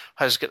Belle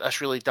has got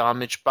this really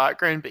damaged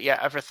background, but yet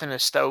everything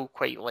is still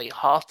quite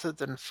light-hearted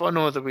and fun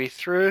all the way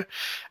through.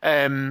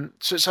 So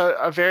it's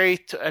a very,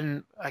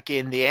 and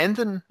again, the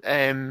ending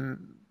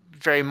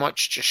very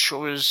much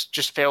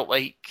just felt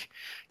like,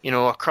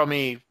 a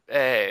crummy,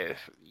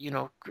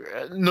 not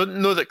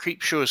that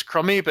Creepshow is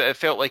crummy, but it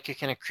felt like a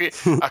kind of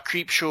a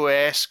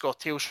Creepshow-esque or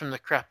Tales from the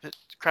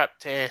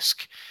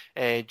Crypt-esque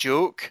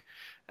joke.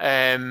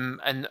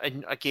 And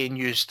again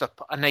used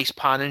a nice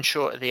panning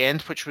shot at the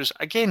end, which was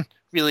again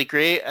really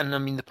great. And I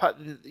mean,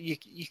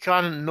 you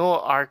can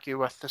not argue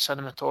with the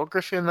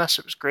cinematography in this;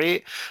 it was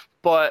great,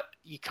 but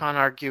you can't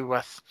argue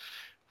with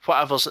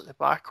whatever's at the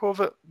back of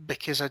it,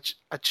 because I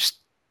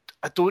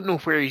don't know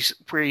where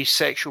his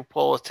sexual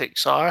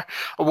politics are.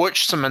 I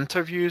watched some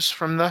interviews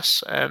from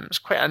this. It's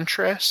quite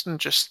interesting,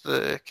 just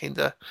the kind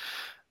of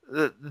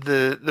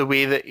the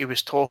way that he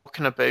was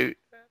talking about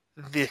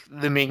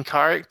the main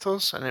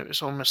characters, and it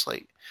was almost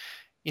like,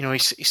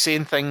 he's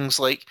saying things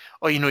like,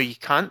 oh, you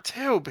can't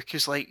tell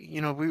because, like,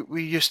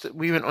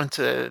 we went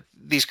onto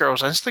these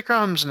girls'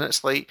 Instagrams, and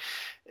it's like,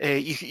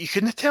 you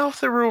couldn't tell if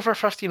they were over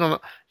 15 or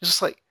not. It's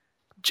just like,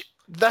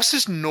 this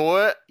is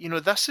not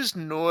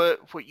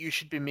what you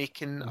should be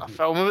making a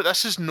film about.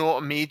 This is not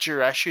a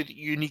major issue that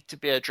you need to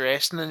be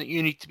addressing, and that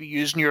you need to be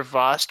using your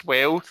vast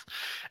wealth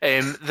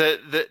to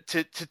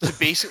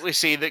basically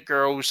say that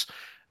girls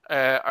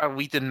are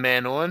leading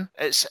men on.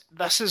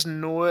 This is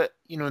not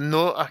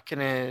a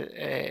kind of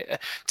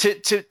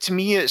to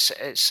me it's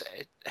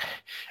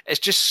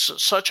just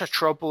such a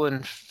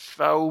troubling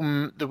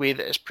film. The way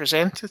that it's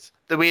presented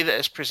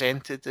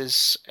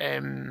is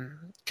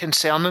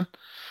concerning.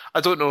 I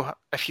don't know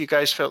if you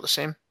guys felt the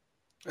same.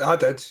 I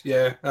did,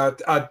 yeah.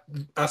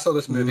 I saw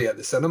this movie at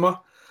the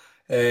cinema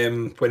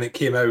when it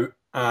came out,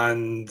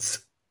 and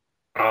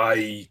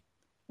I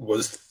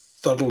was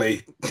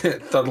thoroughly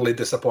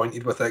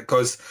disappointed with it,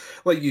 because,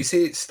 like you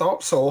say, it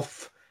starts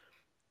off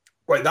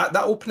like that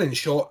opening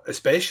shot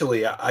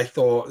especially. I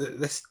thought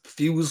this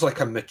feels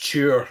like a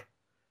mature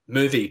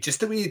movie,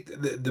 just the way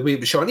it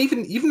was shot. And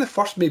even the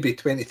first maybe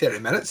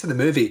 20-30 minutes of the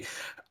movie,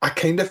 I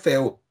kind of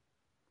felt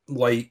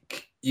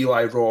like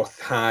Eli Roth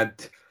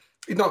had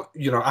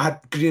I had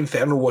Green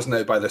Inferno wasn't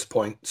out by this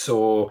point,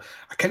 so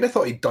I kind of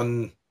thought he'd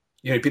done,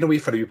 he'd been away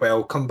for a wee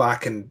while, come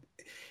back, and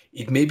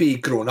he'd maybe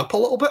grown up a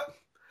little bit.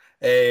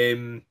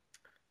 And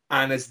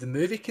as the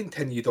movie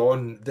continued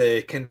on,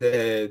 the kind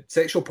of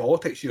sexual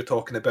politics you're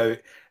talking about,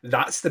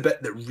 that's the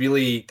bit that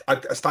really, I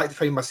started to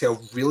find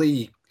myself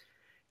really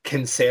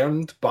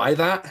concerned by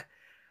that.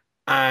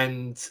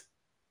 And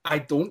I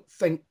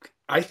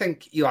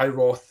think Eli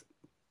Roth,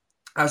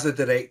 as a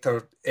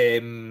director,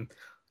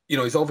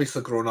 he's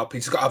obviously grown up.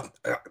 He's got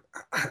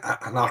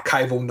an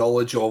archival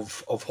knowledge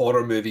of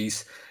horror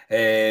movies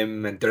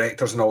and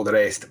directors and all the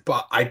rest.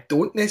 But I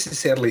don't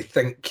necessarily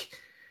think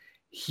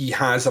he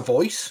has a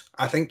voice.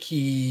 I think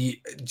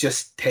he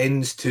just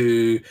tends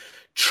to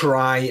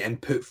try and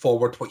put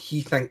forward what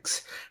he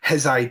thinks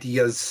his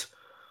ideas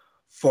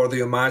for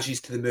the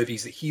homages to the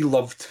movies that he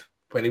loved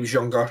when he was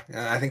younger.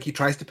 I think he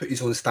tries to put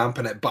his own stamp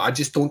on it, but I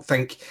just don't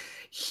think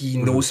he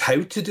knows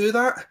how to do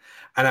that.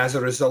 And as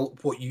a result,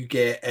 what you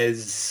get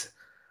is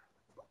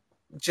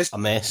just a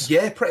mess.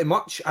 Yeah, pretty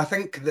much. I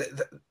think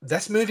that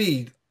this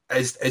movie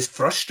is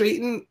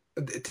frustrating,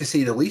 to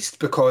say the least,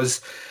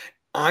 because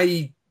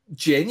I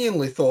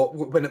genuinely thought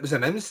when it was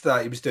announced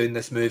that he was doing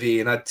this movie,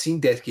 and I'd seen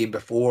Death Game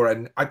before,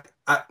 and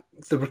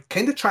they were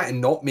kind of trying to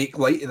not make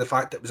light of the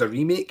fact that it was a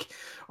remake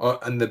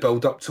and the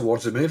build up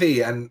towards the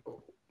movie, and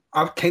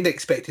I kind of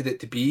expected it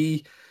to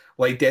be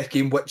like Death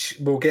Game, which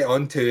we'll get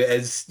onto,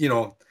 is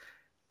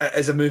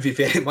as a movie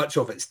very much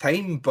of its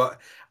time. But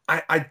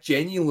I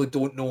genuinely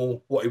don't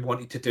know what he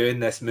wanted to do in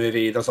this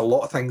movie. There's a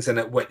lot of things in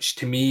it which,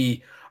 to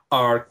me,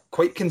 are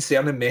quite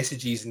concerning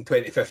messages in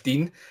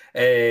 2015.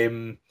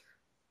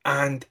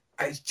 And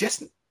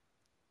it's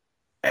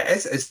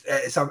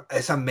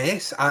a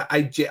mess.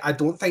 I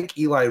don't think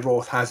Eli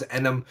Roth has it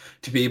in him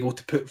to be able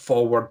to put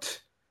forward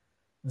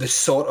the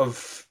sort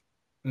of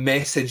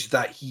message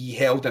that he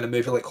held in a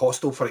movie like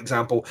Hostel, for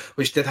example,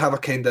 which did have a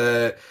kind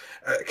of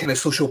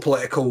social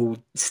political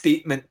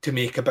statement to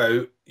make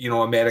about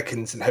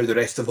Americans and how the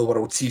rest of the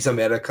world sees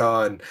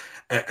America,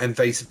 and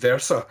vice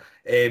versa.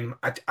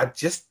 I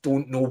just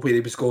don't know where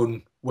he was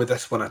going with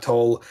this one at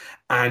all,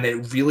 and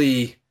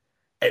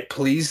it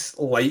plays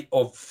light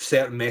of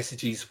certain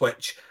messages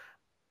which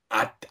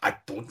I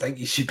don't think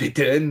you should be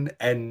doing,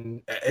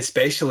 and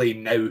especially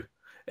now.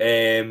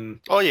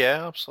 Oh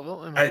yeah,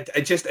 absolutely.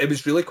 It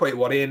was really quite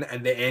worrying,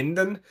 and the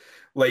ending,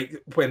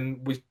 like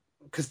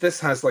because this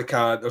has like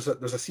there's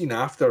a scene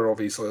after,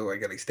 obviously,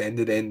 like an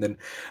extended ending,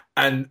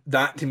 and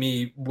that to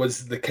me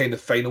was the kind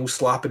of final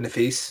slap in the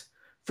face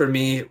for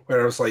me,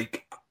 where I was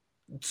like,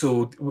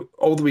 so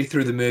all the way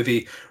through the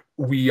movie,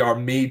 we are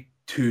made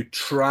to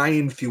try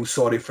and feel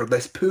sorry for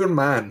this poor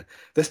man,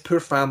 this poor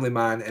family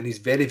man in his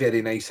very,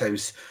 very nice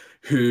house,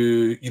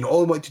 who,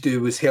 all he wanted to do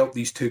was help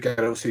these two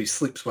girls who he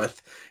sleeps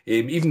with,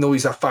 even though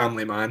he's a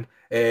family man.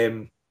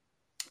 And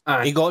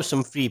he got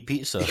some free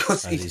pizza,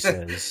 as he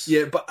says.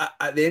 Yeah, but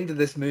at the end of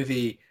this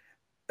movie,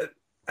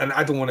 and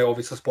I don't want to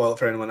obviously spoil it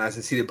for anyone who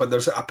hasn't seen it, but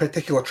there's a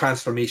particular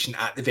transformation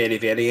at the very,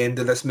 very end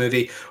of this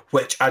movie,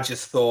 which I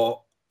just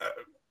thought,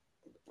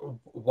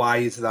 why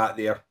is that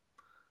there?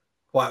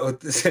 Why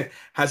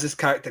has this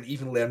character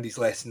even learned his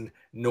lesson?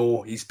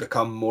 No, he's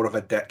become more of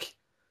a dick.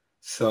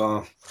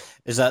 So,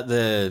 is that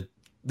the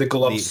The the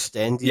gloves.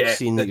 extended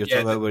scene that you're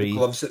talking about, where the he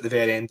gloves at the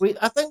very end.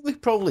 I think we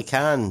probably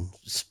can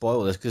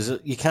spoil this because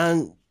you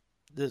can't.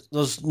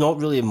 There's not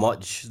really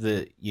much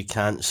that you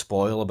can't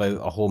spoil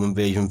about a home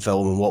invasion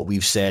film and what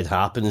we've said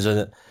happens in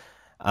it.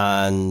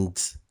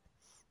 And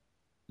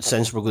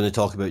since we're going to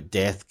talk about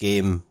Death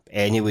Game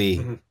anyway,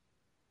 Mhm.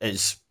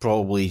 it's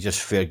probably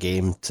just fair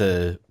game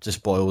to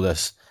spoil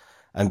this.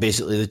 And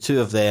basically, the two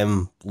of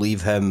them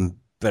leave him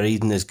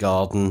buried in his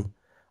garden,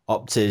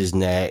 up to his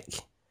neck,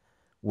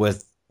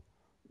 with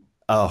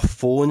a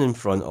phone in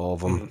front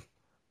of him, Mhm.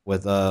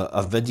 with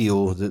a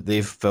video that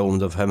they've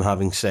filmed of him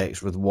having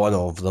sex with one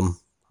of them.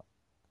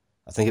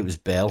 I think it was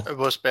Belle. It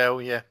was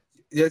Belle, yeah.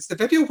 Yeah, it's the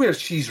video where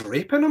she's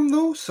raping him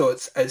though, so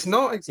it's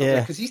not exactly Yeah.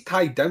 because he's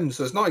tied down,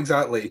 so it's not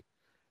exactly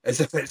as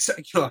if it's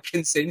a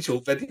consensual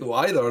video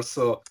either.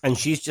 So And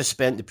she's just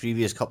spent the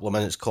previous couple of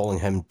minutes calling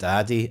him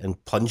daddy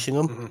and punching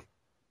him. Mhm.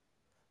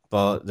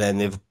 But then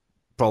they've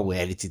probably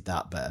edited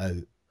that bit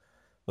out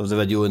of the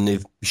video and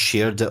they've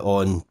shared it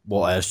on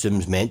what I assume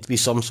is meant to be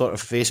some sort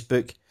of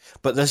Facebook.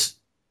 But this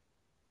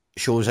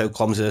shows how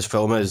clumsy this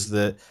film is,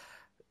 that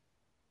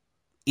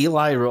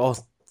Eli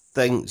Roth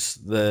thinks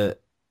that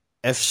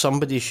if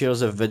somebody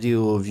shares a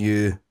video of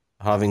you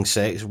having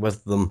sex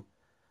with them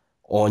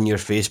on your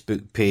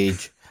Facebook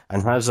page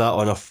and has that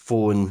on a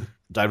phone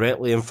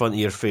directly in front of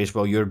your face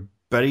while you're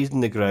buried in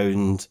the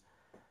ground,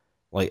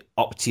 like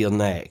up to your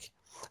neck,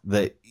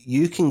 that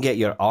you can get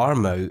your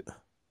arm out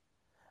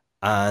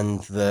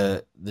and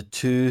the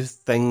two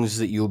things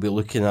that you'll be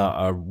looking at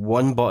are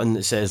one button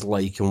that says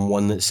like and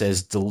one that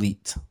says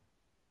delete.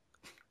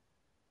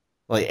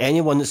 Like,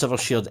 anyone that's ever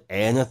shared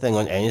anything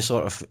on any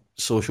sort of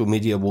social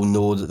media will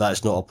know that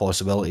that's not a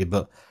possibility,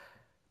 but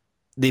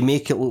they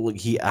make it look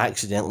like he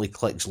accidentally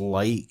clicks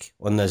like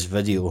on this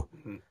video,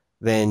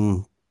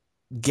 then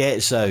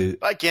gets out.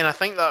 But again, I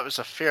think that was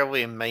a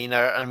fairly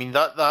minor. I mean,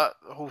 that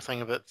whole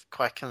thing about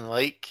clicking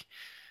like.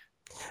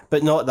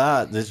 But not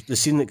that. The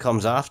scene that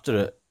comes after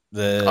it.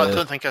 I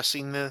don't think I've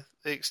seen the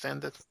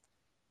extended.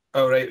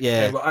 Oh right,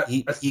 Yeah, well,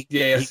 he goes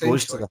to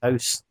essentially. the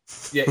house.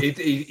 Yeah,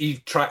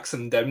 he tracks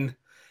them down,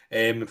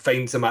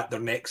 finds them at their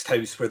next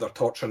house where they're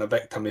torturing a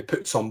victim. He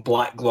puts on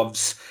black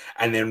gloves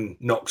and then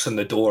knocks on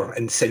the door,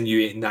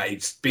 insinuating that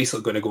he's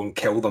basically going to go and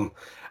kill them.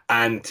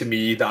 And to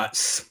me,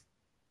 that's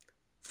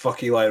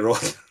fuck Eli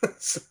Roth.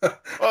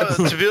 Well,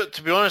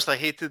 to be honest, I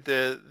hated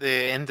the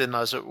ending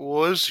as it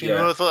was. You Yeah.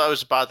 know, I thought that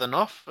was bad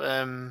enough.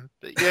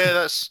 But yeah,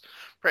 that's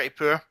pretty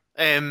poor.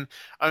 I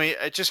mean,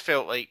 it just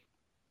felt like,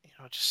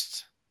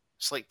 just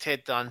it's like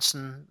Ted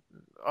Danson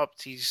up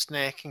to his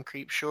neck in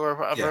Creepshow or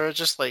whatever. Yeah.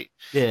 Just like,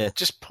 Yeah.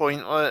 just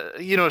pointless.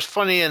 It's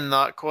funny in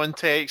that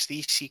context,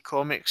 EC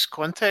Comics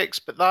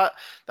context, but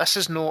this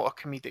is not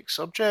a comedic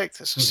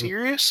subject. It's a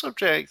serious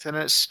subject, and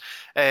it's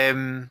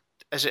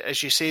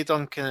as you say,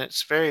 Duncan,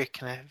 it's very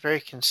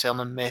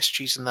concerning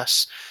messages in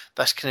this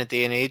kind of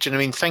day and age. And I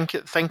mean,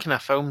 thinking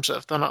of films that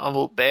have done it a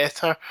lot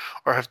better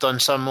or have done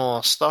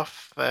similar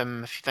stuff.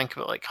 If you think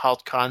about like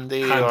Hard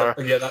Candy or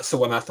yeah, that's the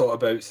one I thought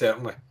about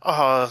certainly.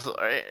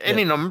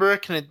 any number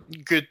of kind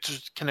of good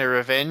kind of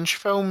revenge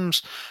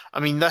films. I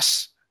mean,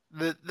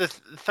 the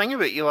thing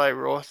about Eli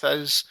Roth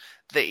is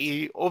that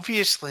he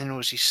obviously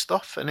knows his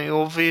stuff, and he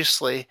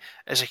obviously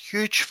is a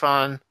huge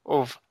fan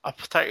of a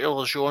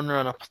particular genre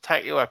and a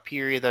particular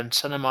period in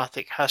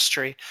cinematic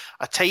history,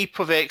 a type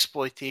of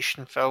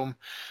exploitation film,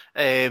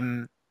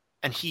 and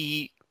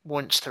he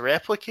wants to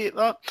replicate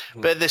that.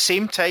 But at the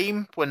same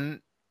time,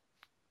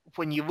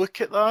 when you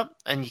look at that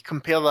and you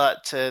compare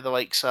that to the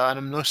likes of, and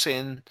I'm not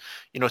saying,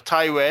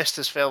 Ty West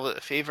has fell out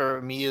of favour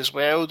of me as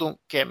well, don't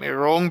get me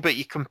wrong, but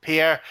you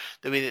compare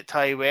the way that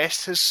Ty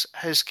West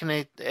has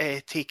kind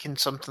of taken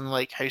something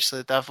like House of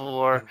the Devil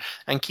or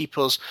and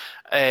Keepers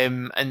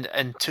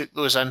and took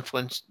those took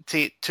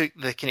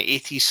the kind of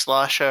 80s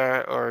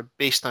slasher or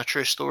based on a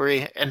true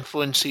story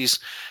influences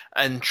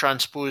and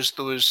transposed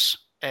those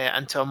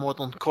into a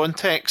modern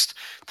context.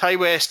 Ty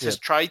West has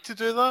tried to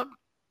do that.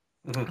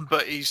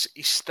 But he's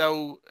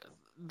still,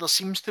 there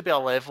seems to be a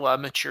level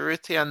of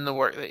maturity in the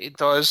work that he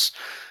does.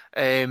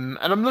 And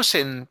I'm not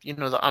saying,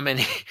 that I'm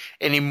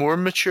any more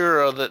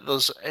mature or that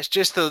it's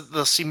just that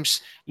there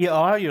seems...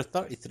 You're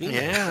 33.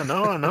 Yeah,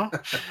 I know.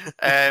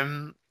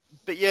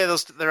 But yeah,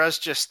 there is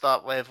just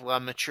that level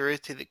of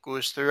maturity that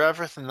goes through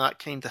everything, that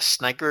kind of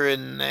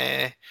sniggering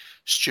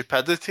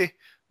stupidity.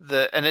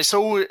 And it's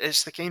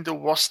the kind of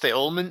worst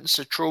elements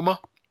of trauma.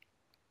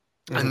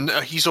 And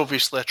he's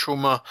obviously a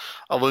trauma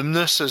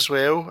alumnus as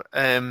well,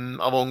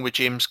 along with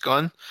James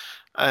Gunn.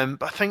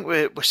 But I think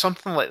with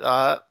something like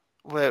that,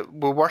 we're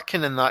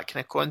working in that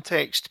kind of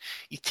context.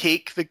 You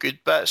take the good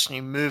bits and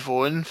you move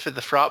on for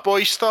the frat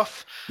boy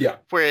stuff. Yeah.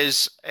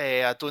 Whereas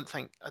I don't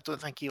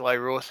think Eli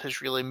Roth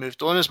has really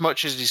moved on as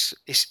much as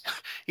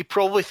he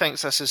probably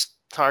thinks this is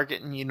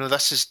targeting.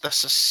 This is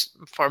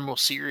a far more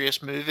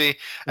serious movie.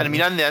 And I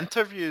mean, in the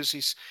interviews,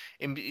 he's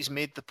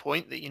made the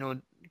point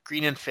that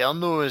Green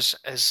Inferno is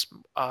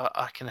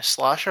a kind of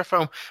slasher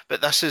film, but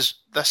this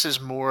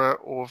is more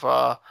of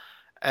a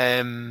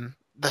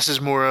this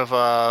is more of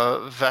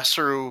a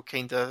visceral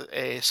kind of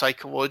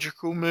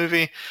psychological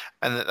movie,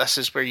 and that this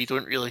is where you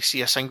don't really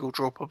see a single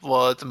drop of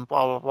blood and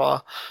blah blah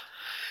blah.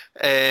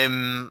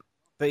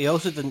 But he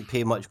also didn't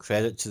pay much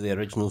credit to the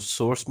original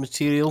source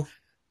material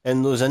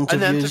in those In the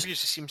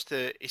interviews.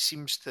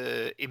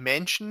 interviews, he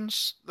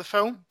mentions the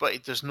film, but he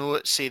does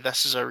not say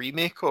this is a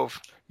remake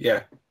of.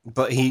 Yeah.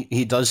 But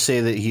he does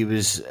say that he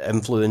was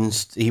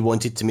influenced. He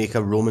wanted to make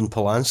a Roman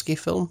Polanski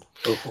film.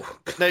 Oh.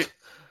 Now,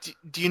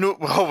 do you know?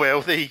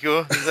 Well, there you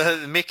go.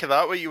 Make of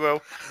that what you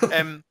will.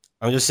 I'm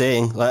just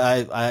saying.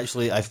 Like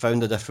I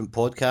found a different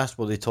podcast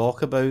where they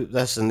talk about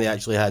this, and they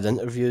actually had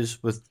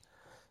interviews with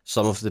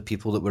some of the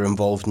people that were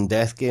involved in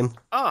Death Game.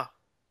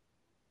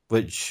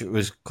 Which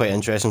was quite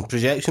interesting.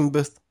 Projection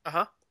Booth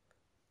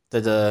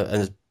did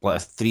a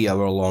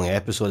 3-hour long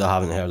episode. I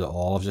haven't heard it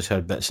all. I've just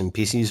heard bits and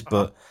pieces,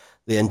 but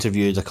they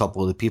interviewed a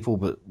couple of the people.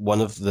 But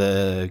one of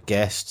the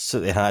guests that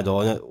they had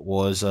on it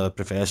was a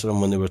professor, and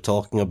when they were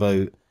talking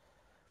about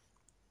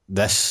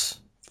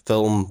this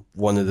film,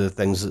 one of the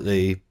things that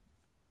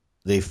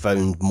they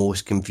found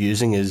most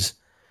confusing is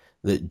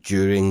that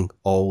during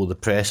all the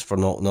press for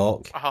Knock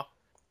Knock,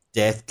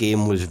 Death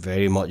Game was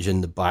very much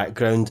in the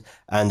background,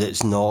 and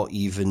it's not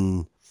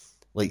even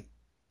like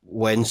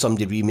when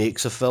somebody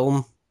remakes a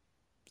film,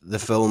 the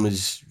film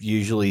is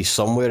usually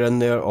somewhere in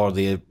there, or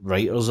the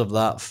writers of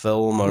that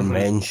film are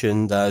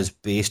mentioned as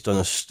based on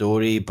a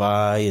story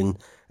by and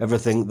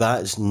everything.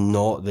 That's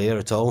not there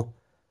at all.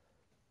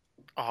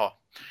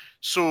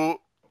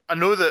 So I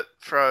know that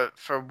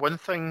for one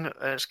thing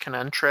that's kind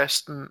of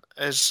interesting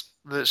is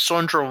that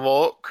Sandra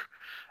Locke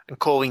and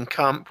Colleen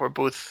Camp were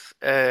both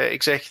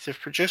executive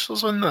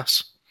producers on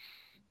this.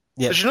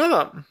 Yeah. Did you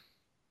know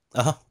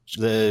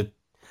that?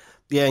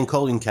 And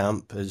Colleen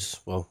Camp is,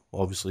 well,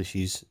 obviously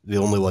she's the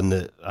only one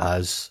that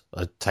has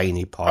a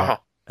tiny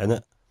part in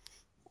it.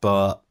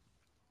 But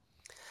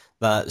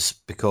that's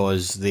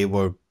because they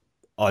were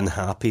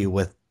unhappy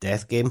with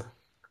Death Game.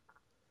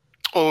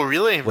 Oh,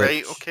 really?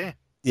 Right, okay.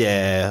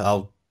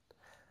 Yeah,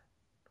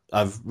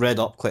 I've read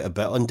up quite a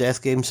bit on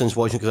Death Game since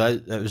watching,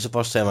 because it was the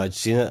first time I'd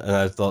seen it, and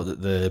I thought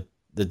that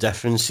the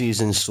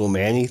differences in so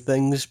many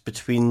things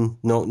between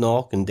Knock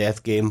Knock and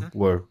Death Game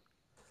were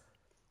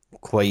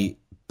quite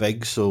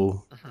big.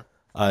 So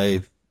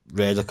I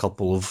read a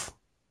couple of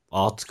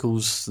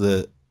articles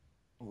that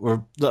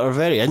are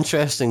very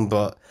interesting,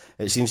 but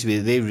it seems to be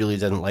that they really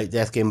didn't like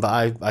Death Game.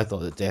 But I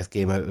thought that Death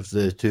Game out of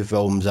the two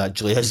films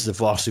actually is the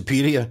far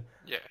superior.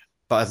 Yeah.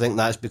 But I think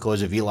that's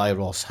because of Eli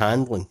Roth's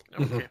handling.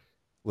 Okay.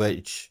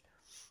 Which,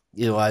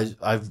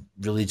 I've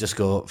really just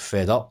got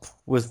fed up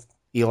with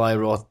Eli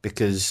Roth,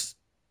 because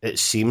it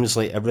seems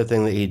like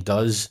everything that he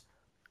does,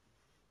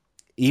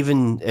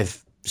 even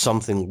if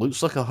something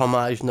looks like a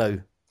homage now,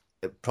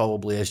 it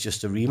probably is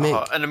just a remake.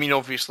 And I mean,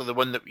 obviously, the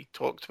one that we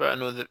talked about, I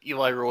know that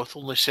Eli Roth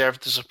only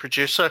served as a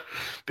producer,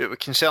 but we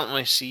can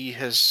certainly see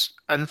his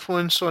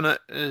influence on it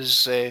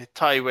is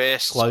Ty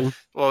West. Clown.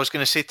 Well, I was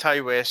going to say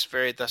Ty West,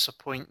 very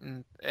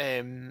disappointing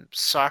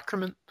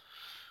Sacrament.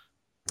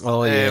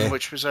 Oh, yeah.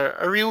 Which was a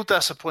real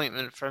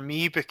disappointment for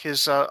me,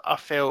 because I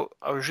felt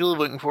I was really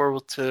looking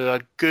forward to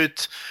a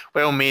good,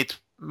 well-made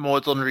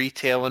modern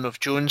retelling of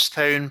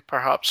Jonestown,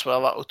 perhaps with a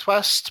little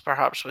twist,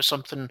 perhaps with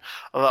something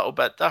a little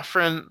bit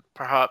different,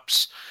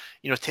 perhaps,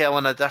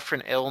 telling a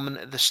different element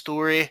of the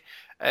story.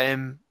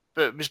 But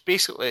it was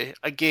basically,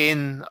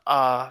 again,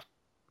 a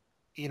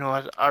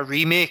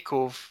remake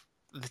of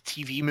the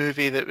TV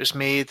movie that was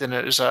made, and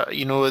it was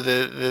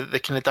the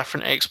kind of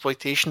different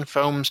exploitation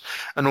films,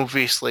 and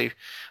obviously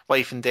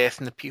Life and Death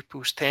in the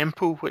People's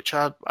Temple, which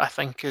I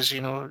think is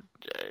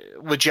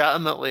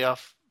legitimately a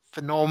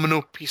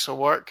phenomenal piece of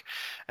work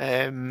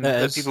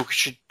that people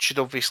should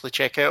obviously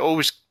check out.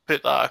 Always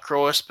put that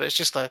across, but it's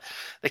just the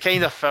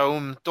kind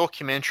of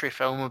documentary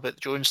film about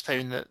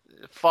Jonestown that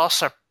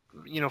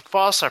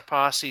far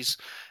surpasses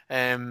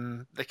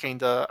the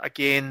kind of,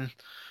 again,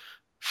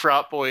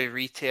 frat boy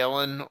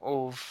retelling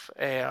of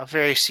a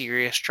very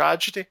serious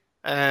tragedy.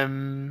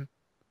 But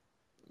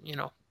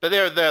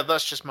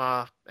that's just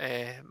my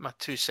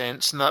 2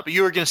 cents in that. But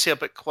you were going to say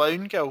about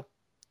Clown, Gil?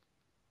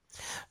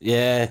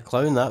 Yeah,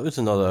 Clown, that was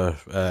another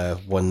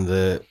one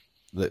that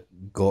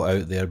got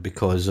out there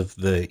because of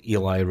the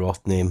Eli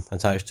Roth name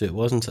attached to it,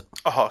 wasn't it?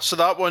 So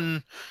that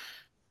one...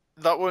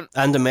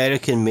 And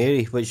American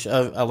Mary, which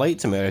I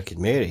liked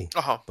American Mary.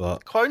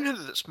 But Clown had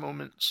its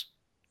moments.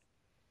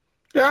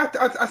 Yeah,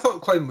 I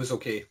thought Clown was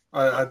okay.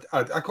 I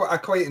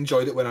quite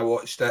enjoyed it when I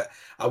watched it.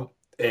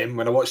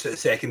 When I watched it the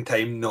second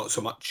time, not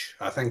so much.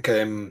 I think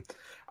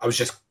I was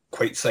just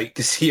quite psyched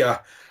to see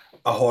a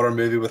horror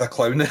movie with a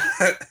clown.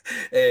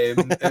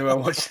 And when I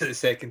watched it the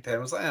second time, I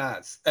was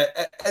like,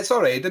 it's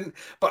all right.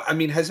 But I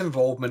mean, his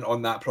involvement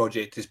on that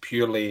project is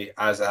purely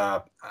as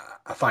a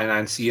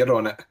financier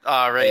on it.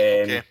 Right.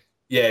 Okay.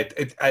 Yeah,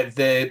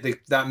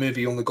 that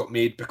movie only got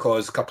made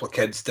because a couple of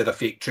kids did a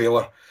fake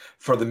trailer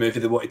for the movie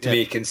they wanted to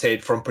make and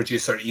said from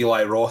producer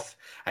Eli Roth,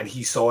 and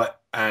he saw it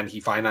and he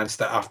financed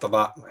it after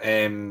that.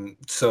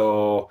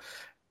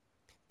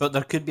 But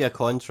there could be a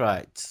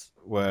contract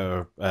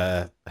where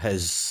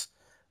his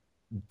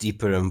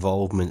deeper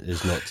involvement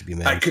is not to be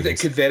mentioned. It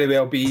could very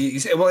well be.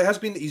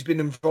 He's been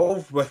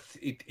involved with.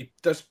 He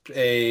does.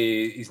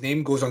 His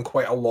name goes on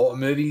quite a lot of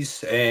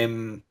movies,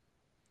 and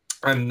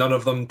none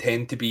of them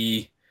tend to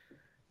be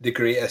the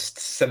greatest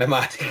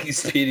cinematic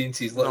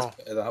experiences. Let's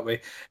put it that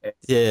way.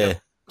 Yeah.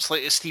 It's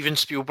like a Steven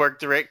Spielberg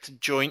directed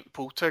joint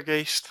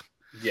Poltergeist.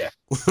 Yeah.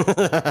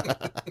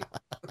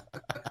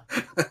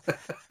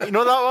 You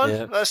know that one?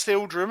 Yeah. That's the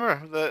old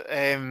rumor that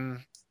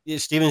Yeah,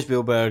 Steven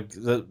Spielberg.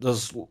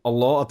 There's a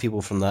lot of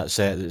people from that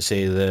set that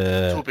say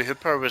Toby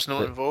Hooper was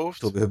not involved.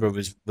 Toby Hooper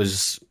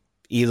was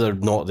either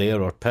not there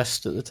or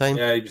pissed at the time.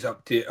 Yeah, he was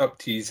up to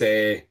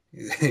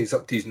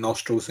his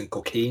nostrils in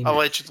cocaine.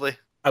 Allegedly.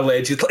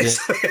 Allegedly.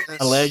 Yeah.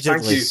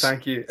 Allegedly.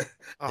 Thank you.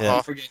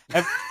 Yeah.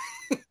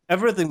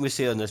 Everything we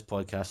say on this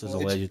podcast is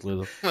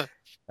allegedly, though.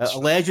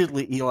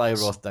 Allegedly, Eli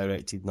Roth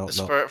directed Knock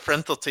Knock. For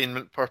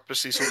entertainment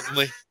purposes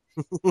only.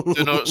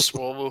 Do not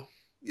swallow.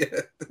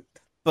 Yeah.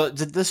 But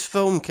did this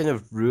film kind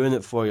of ruin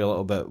it for you a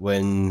little bit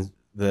when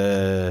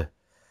the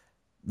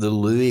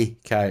Louis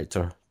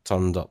character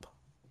turned up?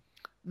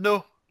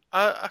 No,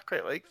 I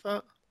quite like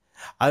that.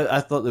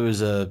 I thought there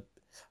was a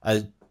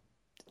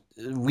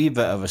wee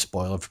bit of a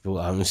spoiler for people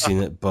that haven't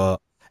seen it, but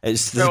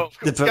it's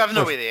giving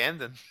away the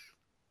ending.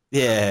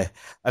 Yeah,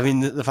 I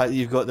mean the fact that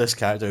you've got this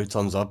character who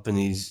turns up and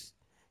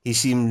he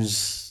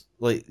seems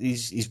like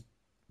he's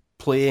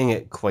playing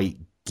it quite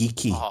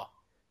geeky. Uh-huh.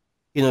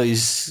 You know,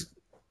 he's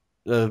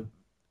a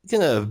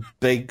kind of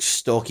big,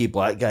 stocky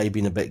black guy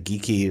being a bit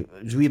geeky.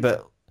 He's a wee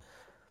bit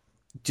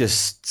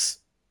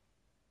just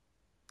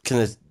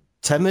kind of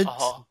timid.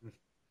 Uh-huh.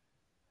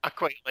 I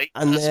quite like.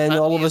 And then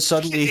all of a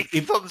sudden he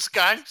becomes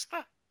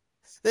gangster.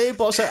 Then he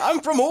pops out,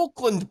 "I'm from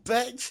Oakland,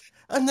 bitch!"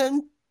 And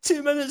then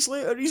 2 minutes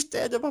later, he's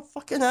dead of a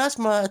fucking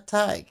asthma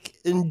attack,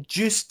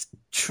 induced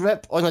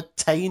trip on a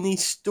tiny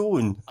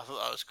stone. I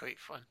thought that was quite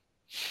fun.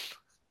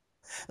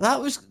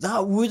 That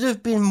would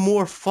have been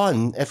more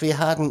fun if he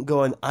hadn't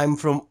gone, "I'm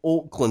from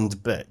Oakland,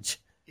 bitch."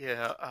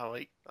 Yeah, I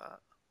like that.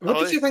 What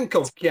did you think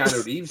of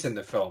Keanu Reeves in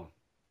the film?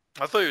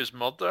 I thought he was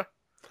murder.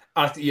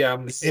 I'm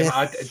the same.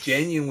 I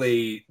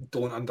genuinely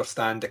don't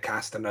understand the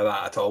casting of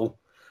that at all,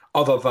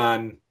 other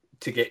than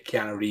to get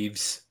Keanu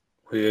Reeves,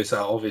 who is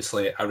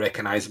obviously a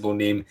recognisable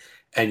name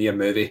in your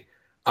movie.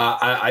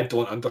 I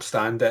don't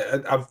understand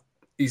it.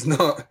 He's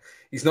not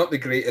the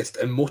greatest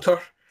emoter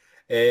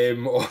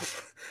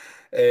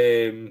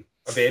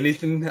of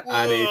anything.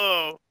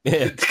 Whoa.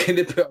 And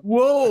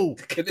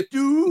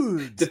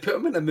Dude! To put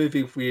him in a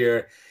movie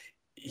where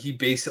he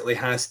basically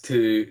has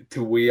to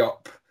weigh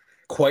up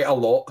quite a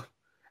lot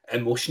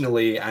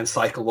emotionally and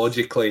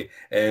psychologically,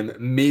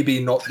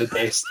 maybe not the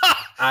best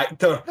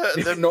actor,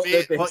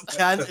 but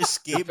can't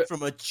escape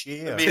from a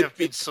chair. There may have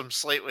been some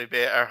slightly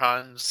better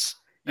hands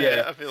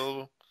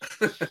available.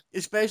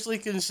 Especially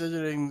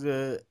considering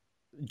the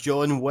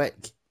John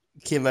Wick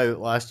came out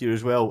last year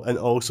as well, and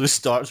also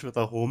starts with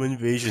a home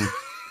invasion,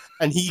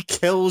 and he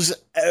kills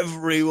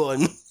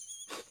everyone.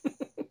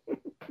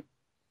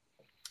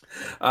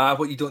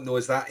 What you don't know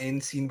is that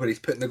end scene where he's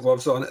putting the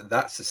gloves on.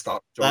 That's the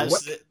start of John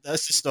Wick.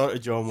 That's the start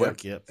of John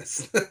Wick. Yep.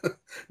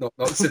 not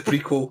the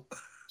prequel.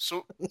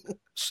 So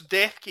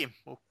Death Game.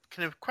 We'll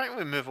kind of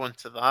quickly move on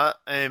to that.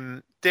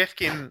 Death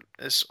Game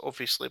is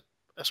obviously,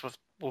 as we've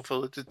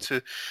alluded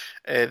to,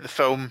 the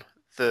film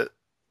that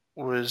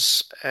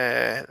was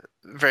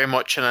very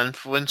much an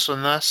influence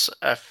on this.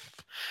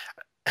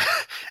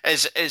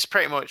 It's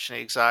pretty much an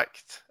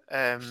exact.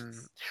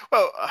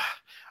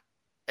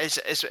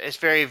 It's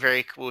very,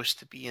 very close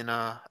to being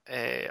a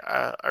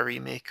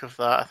remake of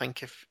that. I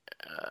think if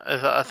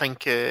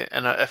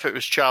it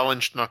was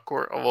challenged in a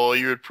court of law,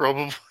 you would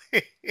probably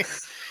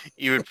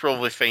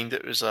find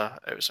it was a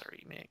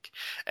remake.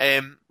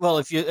 Well,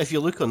 if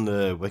you look on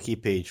the wiki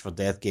page for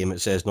Death Game,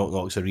 it says Knock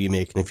Knock's a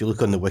remake, and if you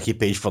look on the wiki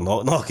page for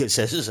Knock Knock, it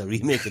says it's a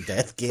remake of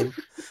Death Game.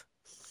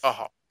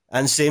 Uh-huh.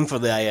 And same for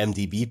the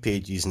IMDb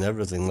pages and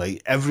everything.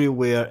 Like,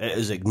 everywhere it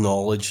is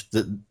acknowledged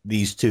that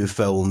these two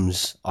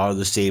films are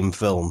the same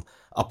film,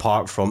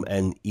 apart from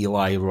in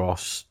Eli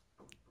Roth's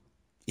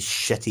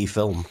shitty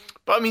film.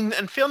 But I mean,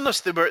 in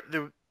fairness,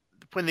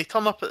 when they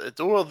turn up at the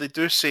door, they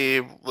do say,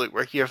 "Look,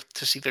 we're here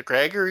to see the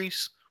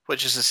Gregories,"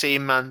 which is the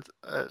same as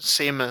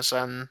in Knock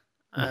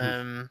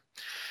Knock.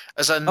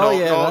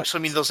 So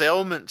I mean, there's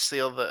elements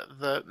there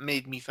that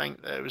made me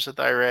think that it was a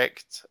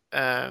direct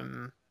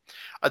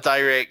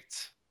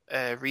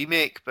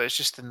remake, but it's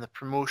just in the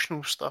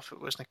promotional stuff, it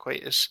wasn't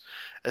quite as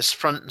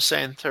front and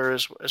center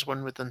as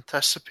one would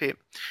anticipate.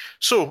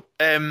 So,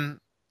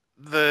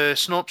 the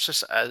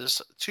synopsis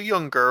is: two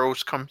young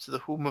girls come to the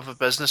home of a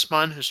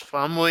businessman whose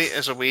family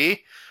is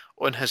away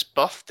on his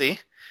birthday.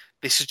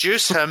 They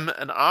seduce him,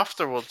 and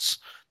afterwards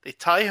they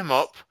tie him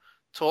up,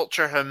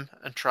 torture him,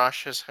 and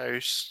trash his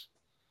house.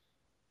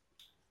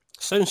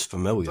 Sounds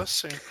familiar. Does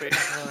sound quite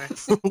familiar.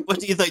 What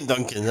do you think,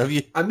 Duncan?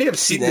 I may have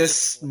seen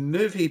this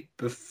movie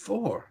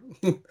before.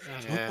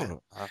 Yeah.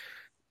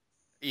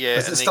 Yeah,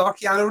 Is it star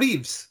Keanu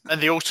Reeves? and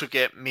they also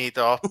get made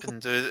up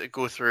and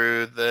go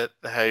through the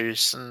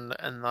house and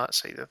that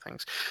side of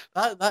things.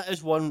 That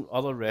is one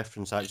other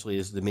reference actually,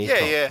 is the makeup.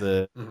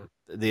 Yeah.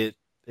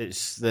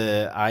 It's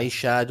the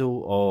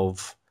eyeshadow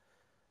of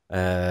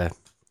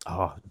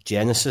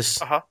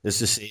Genesis. Uh-huh. It's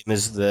the same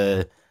as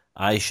the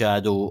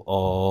eyeshadow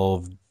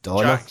of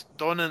Donna.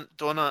 Donna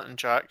and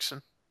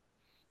Jackson,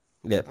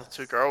 Yep. the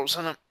two girls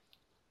in it.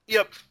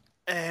 Yep.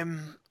 I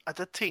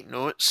did take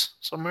notes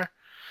somewhere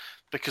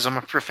because I'm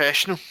a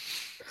professional.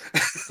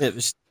 It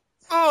was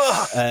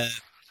Ugh.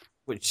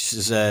 which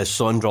is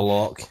Sondra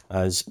Locke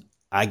as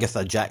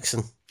Agatha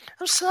Jackson.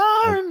 I'm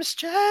sorry, Miss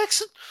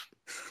Jackson,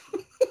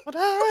 but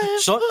I am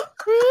So-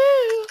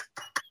 cruel.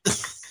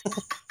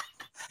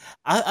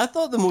 I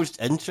thought the most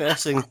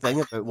interesting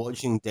thing about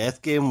watching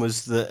Death Game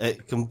was that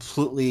it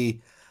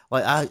completely,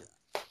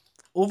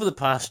 over the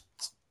past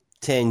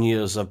 10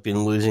 years, I've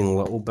been losing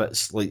little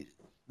bits. Like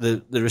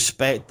the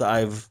respect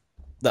that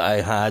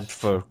I had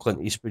for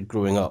Clint Eastwood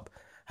growing up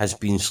has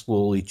been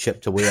slowly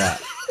chipped away at.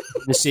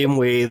 In the same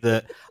way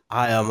that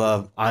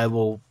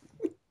I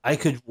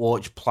could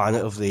watch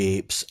Planet of the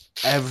Apes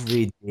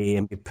every day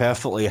and be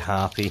perfectly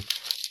happy,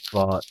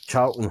 but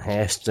Charlton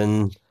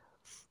Heston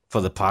for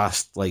the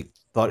past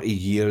 30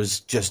 years,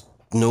 just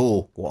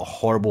know what a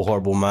horrible,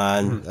 horrible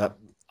man.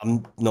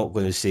 I'm not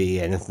going to say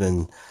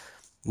anything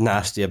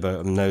nasty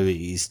about him now that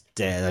he's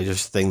dead. I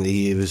just think that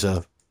he was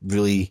a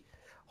really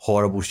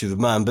horrible, stupid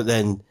man. But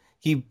then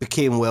he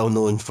became well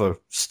known for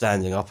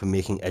standing up and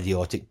making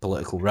idiotic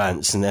political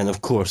rants. And then,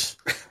 of course,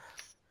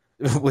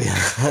 we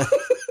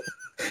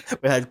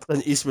had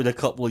Clint Eastwood a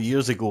couple of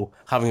years ago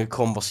having a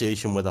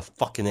conversation with a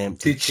fucking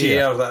empty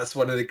chair. That's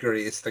one of the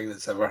greatest things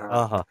that's ever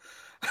happened.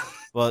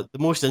 But the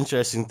most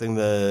interesting thing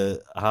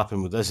that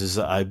happened with this is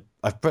that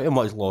I've pretty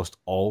much lost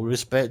all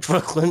respect for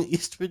Clint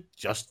Eastwood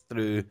just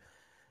through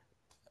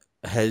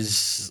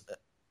his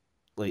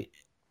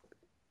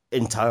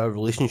entire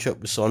relationship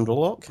with Sondra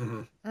Locke.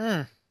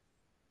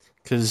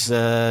 Because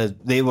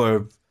they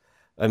were,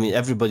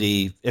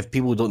 everybody, if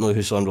people don't know who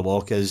Sondra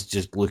Locke is,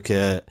 just look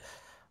at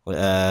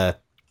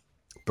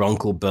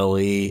Bronco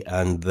Billy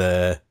and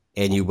the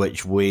Any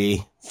Which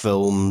Way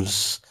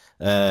films,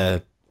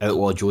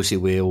 Outlaw Josie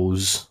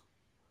Wales,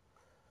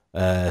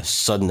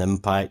 Sudden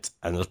Impact,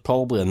 and there's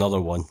probably another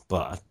one,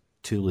 but I'm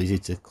too lazy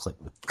to click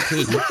the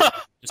page.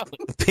 Just click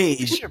the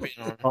page.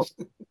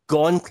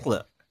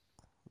 Gauntlet.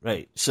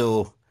 Right,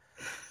 so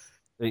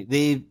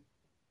they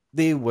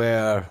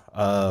were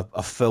a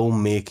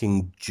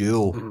filmmaking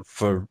duo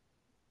for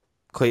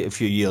quite a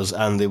few years,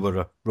 and they were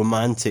a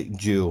romantic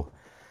duo,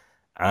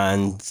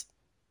 and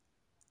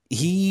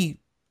he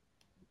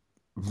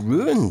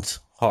ruined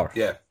her.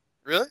 Yeah.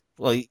 Really?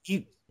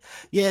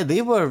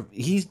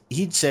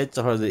 He'd said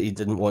to her that he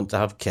didn't want to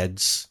have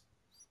kids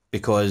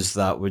because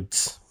that would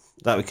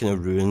kind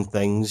of ruin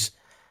things.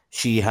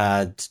 She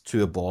had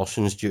 2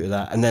 abortions due to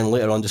that, and then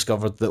later on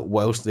discovered that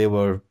whilst they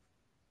were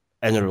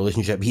in a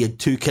relationship, he had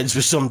 2 kids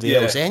with somebody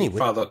else anyway.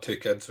 Fathered 2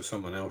 kids with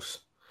someone else.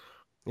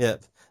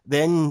 Yep.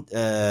 Then,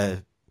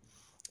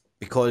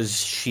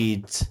 because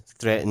she'd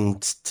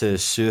threatened to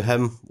sue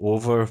him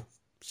over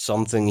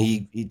something,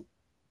 he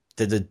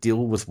did a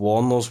deal with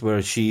Warner's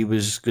where she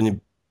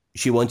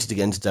wanted to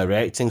get into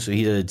directing, so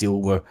he did a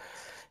deal where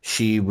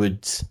she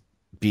would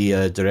be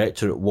a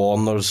director at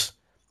Warner's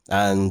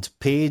and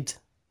paid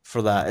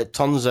for that. It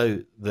turns out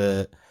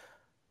that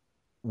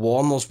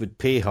Warner's would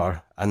pay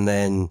her, and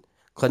then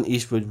Clint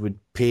Eastwood would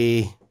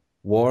pay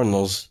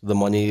Warner's the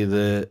money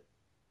that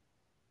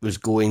was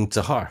going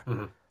to her.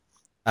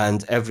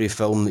 And every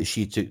film that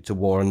she took to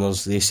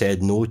Warner's, they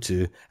said no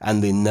to,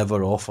 and they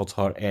never offered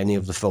her any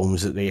of the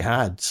films that they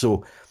had.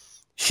 So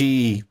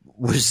she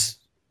was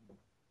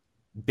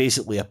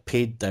basically a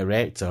paid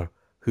director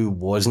who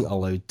wasn't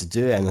allowed to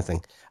do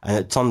anything. And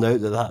it turned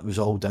out that was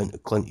all down to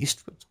Clint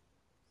Eastwood.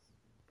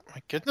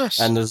 My goodness.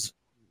 And there's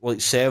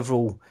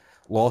several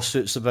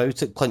lawsuits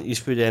about it. Clint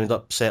Eastwood ended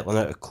up settling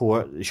out of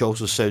court. She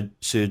also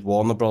sued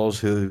Warner Bros.,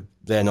 who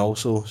then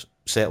also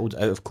settled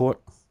out of court.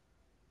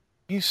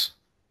 Yes.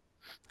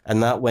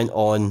 And that went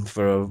on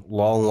for a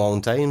long,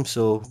 long time.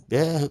 So,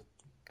 yeah.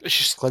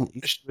 Clint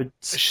Eastwood.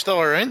 Is she still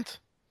around?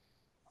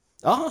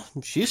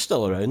 She's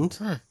still around.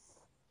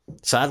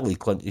 Sadly,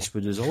 Clint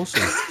Eastwood is also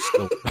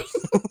still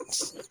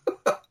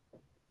around.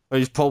 Or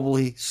he's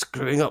probably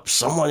screwing up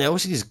someone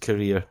else's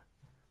career.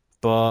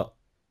 But,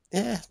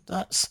 yeah,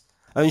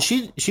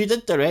 she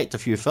did direct a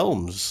few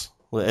films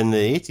in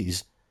the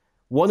 80s.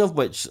 One of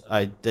which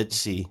I did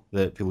see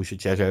that people should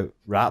check out,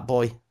 Rat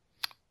Boy.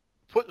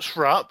 What's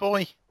Rat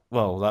Boy?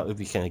 Well, that would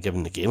be kind of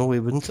giving the game away,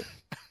 wouldn't it?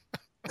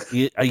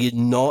 Are you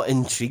not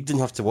intrigued and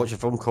have to watch a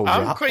film called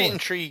Rat Boy? I'm quite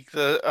intrigued.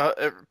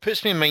 It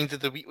puts me in mind of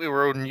the Weekly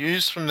World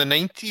News from the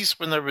 90s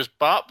when there was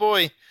Bat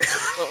Boy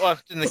that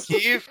lived in the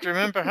cave. Do you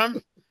remember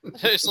him?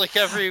 It's like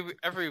every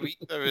week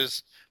there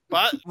was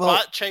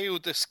Bat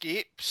Child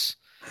escapes.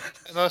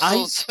 And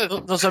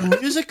there's a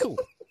musical.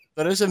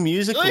 There is a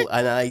musical, really?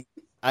 and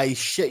I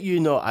shit you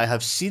not, I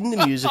have seen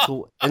the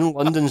musical in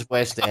London's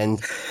West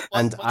End,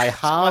 and I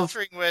have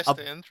Smattering West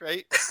End,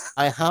 right?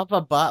 I have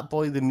a Bat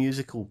Boy the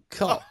Musical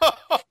cup.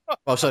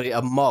 Oh, sorry,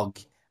 a mug.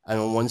 And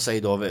on one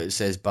side of it, it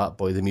says Bat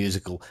Boy the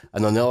Musical.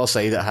 And on the other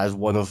side, it has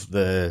one of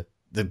the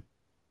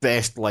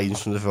best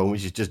lines from the film,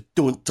 which is just,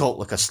 "Don't talk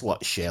like a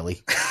slut,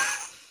 Shelley."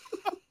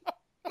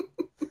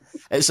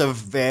 It's a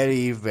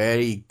very,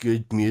 very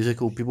good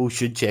musical. People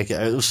should check it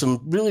out. There's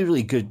some really,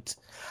 really good...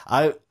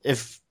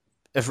 If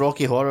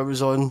Rocky Horror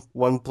was on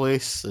one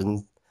place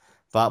and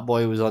Bat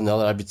Boy was on the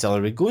other, I'd be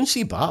telling her, go and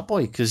see Bat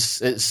Boy,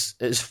 because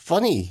it's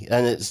funny,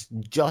 and it's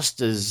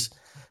just as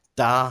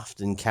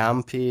daft and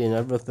campy and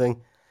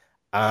everything.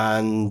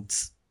 And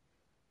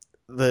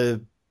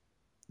the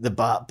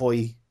Bat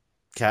Boy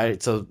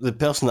character, the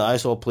person that I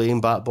saw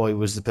playing Bat Boy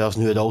was the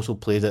person who had also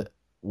played it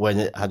when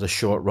it had a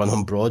short run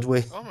on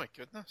Broadway. Oh my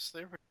goodness,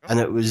 there we go. And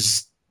it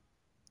was,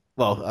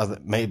 well,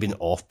 it might have been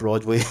off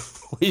Broadway,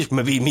 which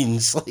maybe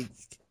means like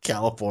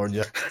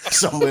California,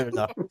 somewhere in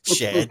a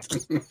shed.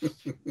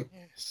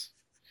 Yes.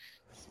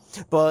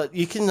 But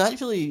you can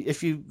actually,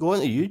 if you go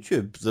onto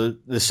YouTube, the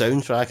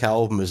soundtrack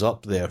album is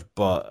up there,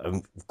 but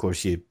of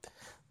course you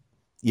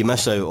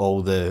miss out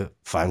all the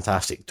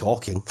fantastic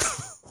talking.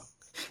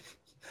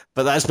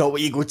 But that's not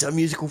what you go to a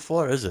musical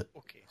for, is it?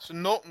 Okay, so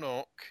Knock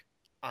Knock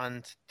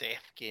and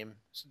Death Game.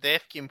 So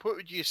Death Game, what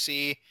would you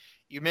say?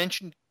 You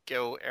mentioned,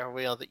 Gil,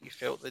 earlier that you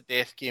felt that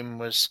Death Game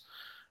was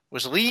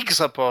leagues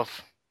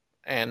above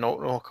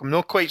Knock Knock. I'm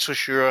not quite so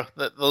sure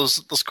that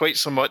there's quite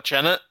so much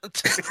in it,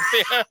 to be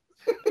fair.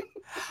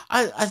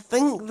 I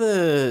think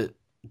the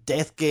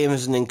Death Game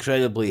is an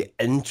incredibly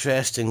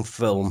interesting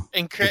film.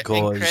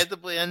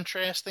 Incredibly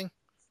interesting.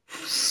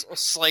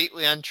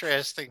 Slightly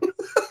interesting.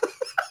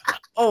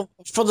 Oh,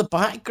 for the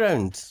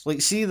background.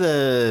 Like, see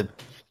the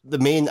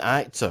main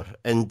actor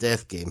in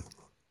Death Game.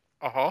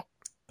 Uh-huh.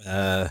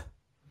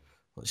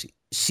 Let's see,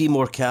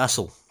 Seymour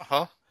Castle.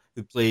 Uh-huh.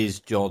 Who plays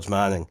George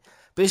Manning.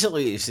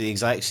 Basically, it's the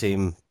exact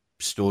same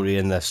story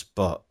in this,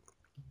 but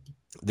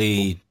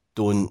they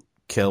don't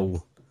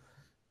kill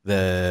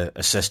the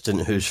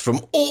assistant who's from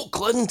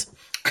Oakland.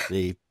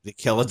 They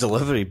kill a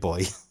delivery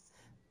boy.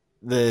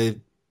 The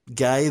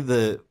guy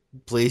that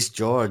plays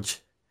George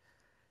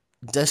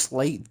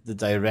disliked the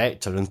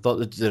director and thought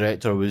the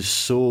director was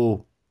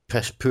so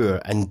piss poor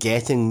and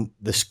getting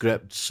the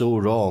script so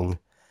wrong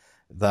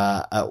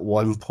that at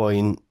one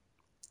point,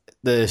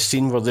 the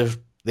scene where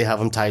they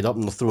have him tied up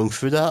and they're throwing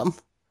food at him,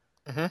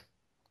 mm-hmm.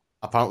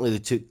 Apparently they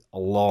took a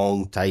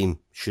long time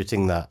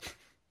shooting that.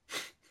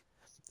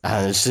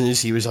 And as soon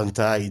as he was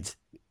untied,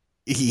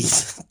 he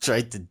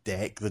tried to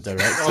deck the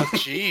director. Oh,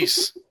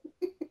 jeez.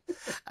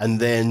 And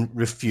then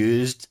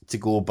refused to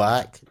go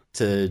back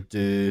to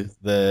do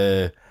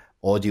the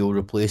audio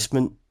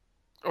replacement.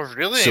 Oh,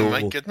 really? So,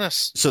 my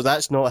goodness. So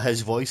that's not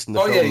his voice in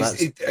the film.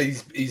 Yeah,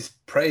 he's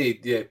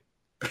pretty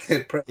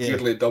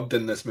weirdly dubbed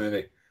in this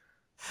movie.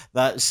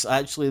 That's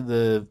actually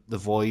the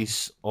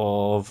voice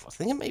of, I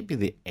think it might be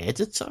the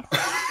editor,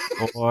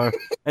 or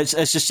it's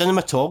the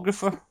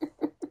cinematographer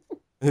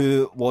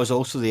who was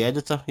also the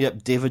editor.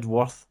 Yep, David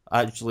Worth.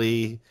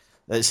 Actually,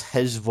 it's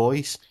his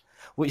voice,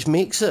 which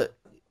makes it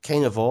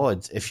kind of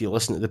odd if you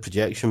listen to the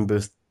Projection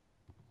Booth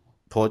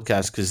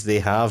podcast, because they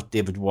have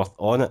David Worth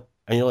on it,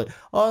 and you're like,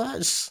 oh,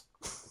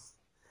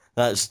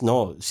 that's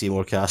not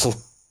Seymour Castle.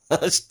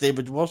 That's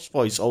David Worth's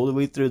voice all the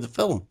way through the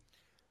film.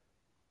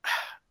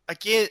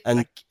 Again,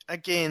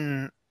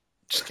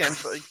 just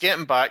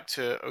getting back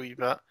to it a wee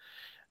bit,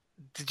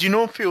 did you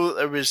not feel that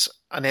there was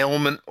an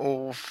element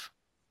of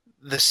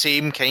the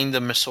same kind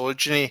of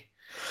misogyny,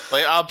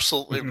 like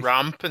absolutely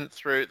rampant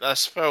throughout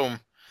this film?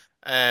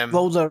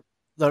 Well,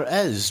 there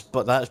is,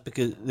 but that's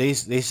because they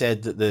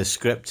said that the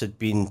script had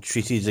been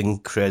treated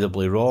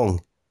incredibly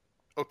wrong.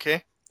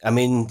 Okay. I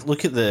mean,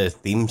 look at the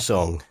theme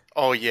song.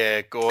 Oh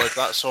yeah, God,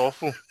 that's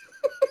awful.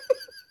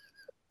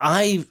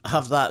 I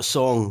have that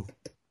song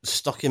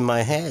stuck in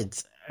my head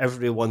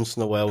every once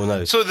in a while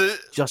now.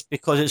 Just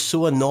because it's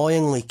so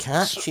annoyingly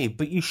catchy,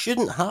 but you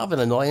shouldn't have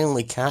an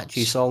annoyingly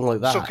catchy song like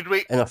that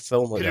in a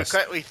film like this. Could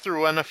you quickly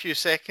throw in a few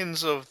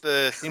seconds of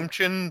the theme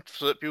tune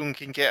so that people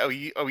can get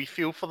a wee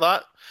feel for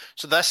that?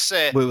 So this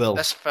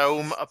this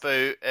film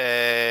about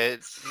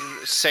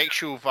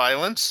sexual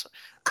violence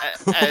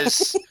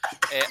is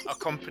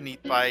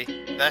accompanied by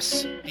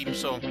this theme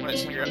song.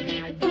 Let's hear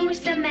it. Who's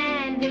the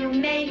man who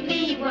made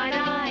me what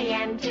I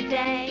am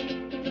today?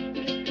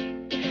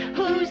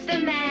 Who's the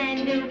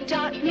man who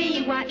taught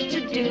me what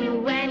to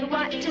do and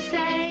what to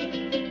say?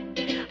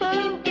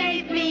 Who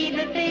gave me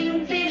the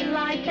things in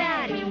life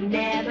that he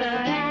never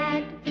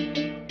had?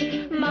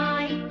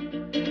 My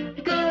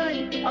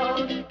good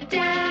old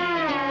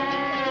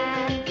dad.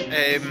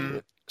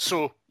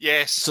 So,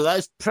 yes. So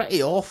that's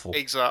pretty awful.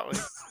 Exactly.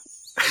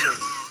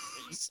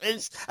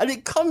 And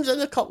it comes in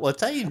a couple of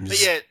times.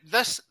 But yeah,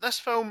 this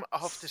film, I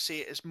have to say,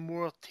 is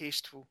more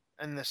tasteful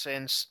in the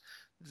sense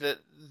that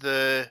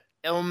the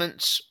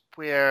elements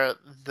where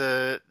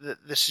the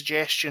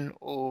suggestion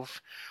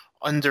of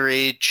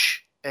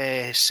underage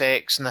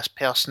sex and this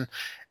person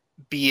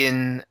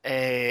being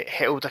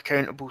held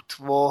accountable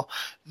to law.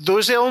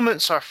 Those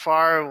elements are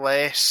far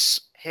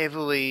less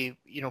heavily,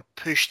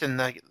 pushed in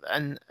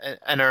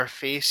our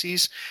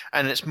faces,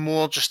 and it's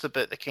more just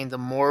about the kind of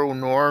moral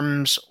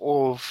norms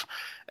of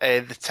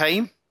the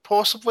time.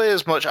 Possibly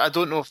as much. I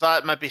don't know if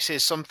that maybe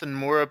says something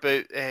more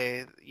about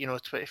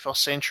 21st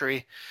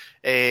century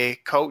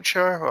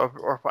culture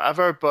or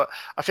whatever, but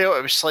I felt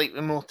it was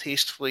slightly more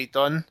tastefully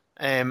done,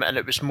 and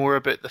it was more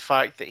about the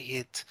fact that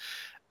he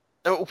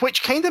had,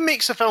 which kind of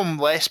makes the film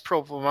less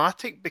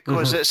problematic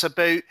because it's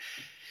about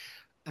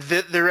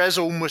there is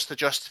almost a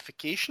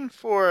justification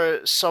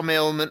for some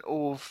element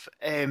of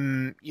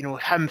him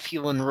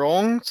feeling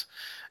wronged.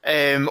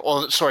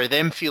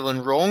 Them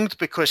feeling wronged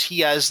because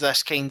he is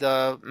this kind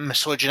of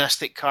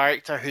misogynistic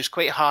character who's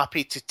quite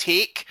happy to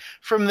take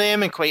from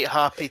them and quite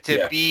happy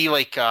to be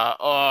like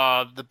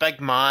the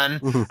big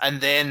man, and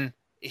then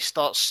he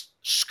starts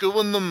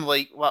schooling them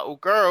like little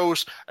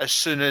girls as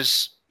soon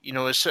as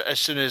that's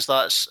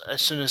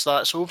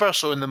over.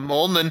 So in the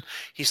morning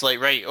he's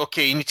like, right,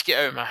 okay, you need to get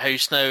out of my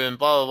house now and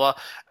blah blah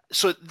blah.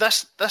 So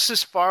this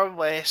is far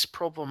less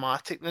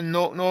problematic than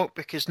Knock Knock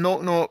because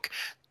Knock Knock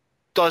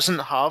doesn't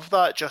have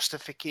that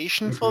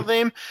justification for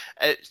them.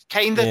 It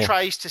kind of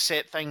tries to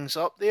set things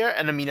up there,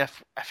 and I mean,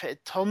 if it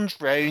had turned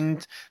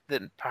round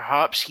that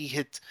perhaps he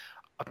had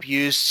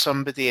abused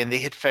somebody and they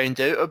had found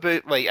out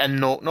about, like in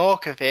Knock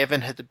Knock, if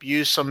Evan had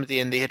abused somebody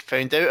and they had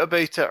found out about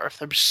it, or if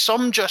there was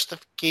some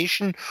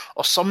justification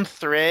or some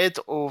thread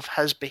of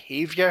his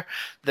behaviour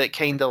that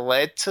kind of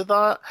led to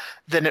that,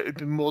 then it would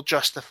be more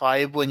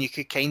justifiable and you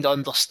could kind of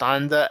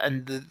understand it,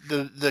 and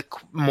the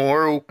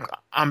moral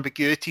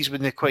ambiguities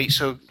wouldn't be quite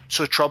so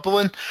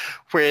troubling.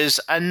 Whereas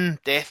in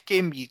Death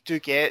Game, you do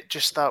get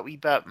just that wee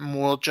bit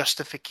more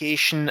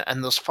justification,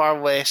 and there's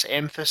far less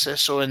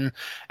emphasis on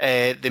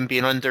them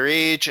being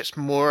underage. It's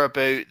more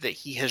about that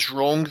he has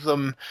wronged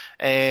them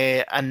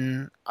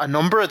in a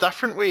number of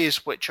different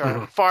ways, which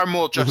are far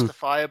more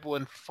justifiable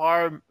and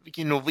far,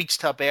 leads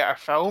to a better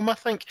film, I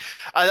think.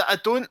 I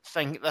don't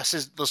think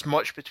there's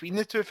much between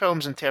the two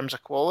films in terms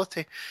of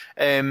quality,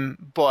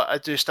 but I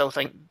do still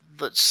think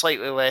that's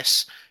slightly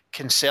less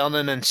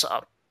concerning and sort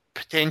of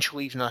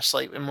potentially even a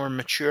slightly more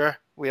mature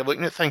way of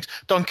looking at things.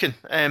 Duncan,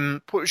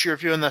 what was your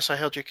view on this? I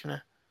heard you kind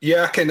of...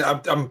 Yeah,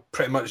 I'm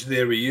pretty much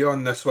there with you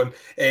on this one.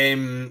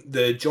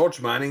 The George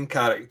Manning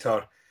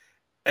character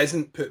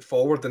isn't put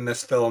forward in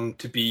this film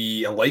to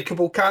be a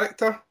likable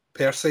character,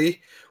 per se,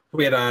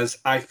 whereas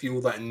I feel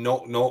that in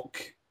Knock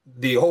Knock,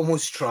 they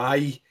almost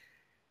try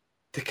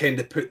to kind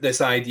of put this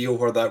idea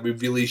over that we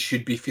really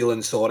should be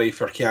feeling sorry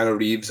for Keanu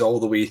Reeves all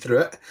the way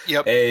through it.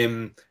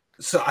 Yep.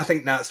 So I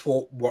think that's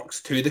what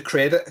works to the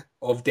credit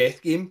of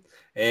Death Game.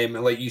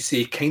 And like you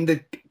say, kind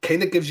of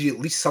gives you at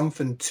least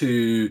something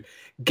to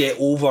get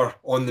over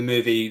on the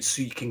movie,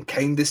 so you can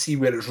kind of see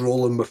where it's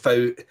rolling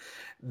without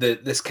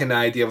this kind of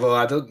idea of,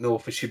 I don't know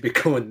if we should be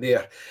going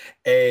there.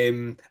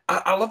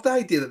 I love the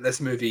idea that this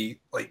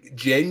movie like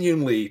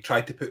genuinely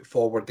tried to put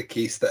forward the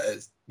case that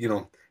it's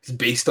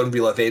based on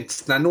real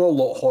events. And I know a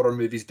lot of horror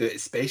movies do it,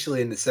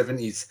 especially in the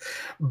 70s,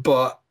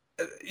 but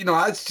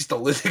that's just a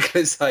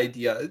ludicrous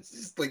idea. It's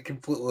just like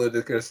completely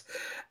ludicrous.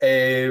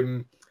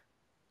 I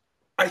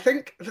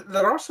think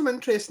there are some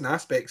interesting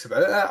aspects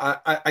about it.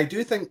 I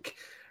do think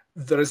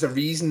there is a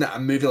reason that a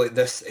movie like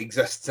this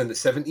exists in the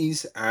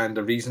 70s, and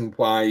a reason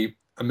why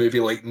a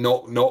movie like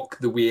Knock Knock,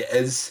 the way it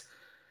is,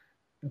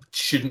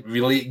 shouldn't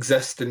really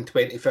exist in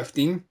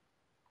 2015.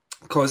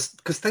 Because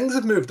things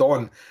have moved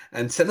on,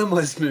 and cinema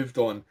has moved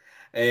on.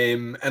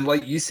 And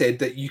like you said,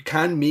 that you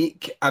can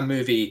make a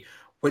movie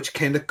which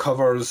kind of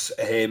covers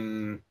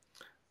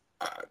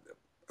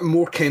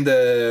more kind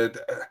of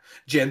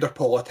gender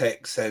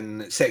politics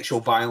and sexual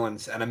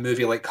violence in a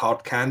movie like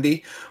Hard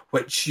Candy,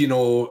 which,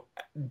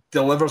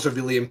 delivers a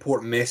really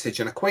important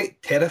message in a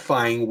quite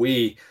terrifying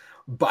way,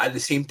 but at the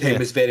same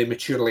time is very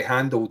maturely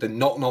handled, and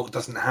Knock Knock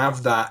doesn't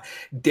have that.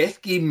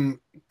 Death Game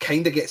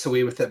kind of gets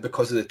away with it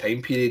because of the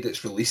time period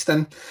it's released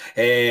in.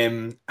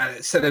 And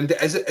is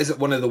it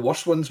one of the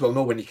worst ones? Well,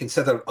 no, when you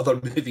consider other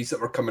movies that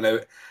were coming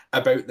out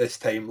about this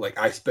time, like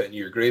I Spit in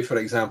Your Grave, for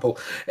example,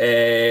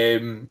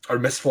 or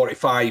Miss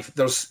 45.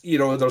 There's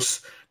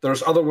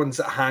other ones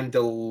that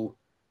handle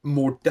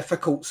more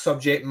difficult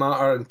subject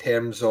matter in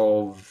terms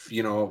of,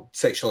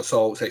 sexual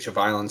assault, sexual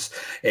violence,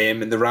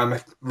 and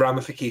the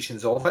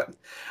ramifications of it.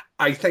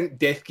 I think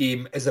Death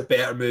Game is a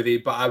better movie,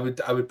 but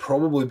I would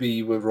probably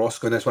be with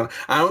Roscoe on this one.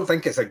 I don't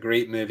think it's a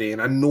great movie,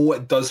 and I know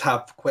it does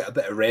have quite a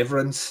bit of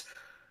reverence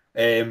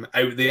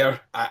out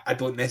there. I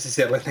don't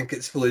necessarily think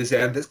it's fully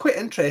deserved. It's quite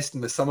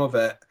interesting with some of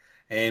it,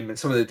 and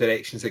some of the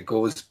directions it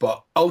goes,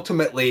 but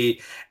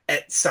ultimately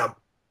it's a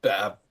bit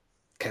of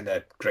kind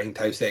of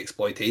grindhouse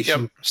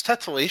exploitation. Yeah, it's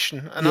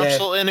titillation, and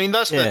absolutely. I mean,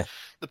 that's the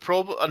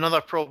problem. Another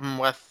problem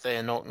with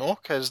Knock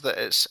Knock is that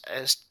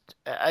it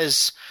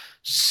is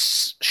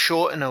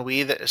shot in a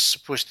way that is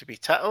supposed to be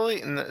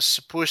titillating, that it's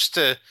supposed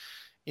to,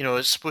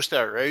 it's supposed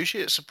to arouse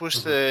you. It's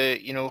supposed to,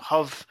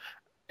 have,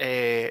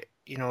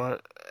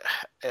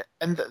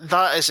 and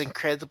that is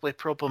incredibly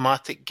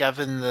problematic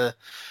given the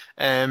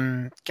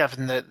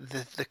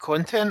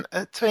content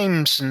at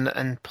times,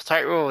 and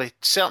particularly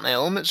certain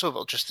elements of it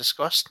are just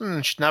disgusting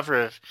and should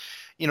never have.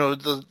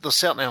 There's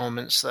certain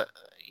elements that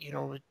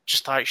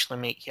just actually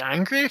make you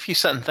angry if you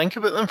sit and think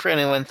about them for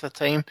any length of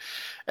time.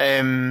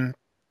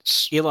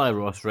 Eli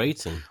Roth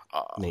writing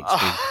makes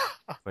me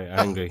quite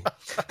angry.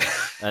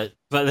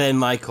 But then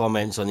my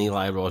comments on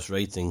Eli Roth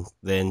writing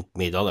then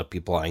made other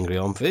people angry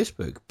on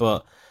Facebook.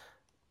 But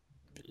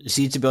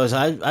see, to be honest,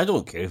 I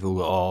don't care if we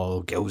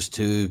go, Gil's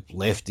too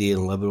lefty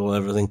and liberal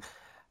and everything.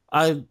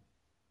 I'm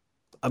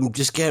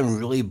just getting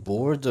really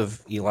bored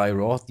of Eli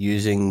Roth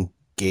using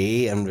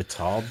gay and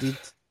retarded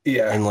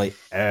in like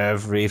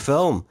every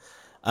film.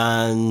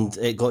 And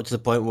it got to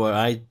the point where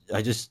I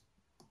just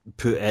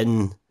put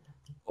in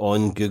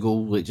on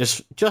Google like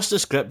just the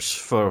scripts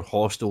for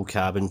Hostel,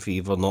 Cabin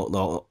Fever, Knock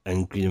Knock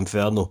and Green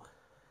Inferno.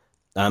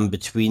 And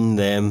between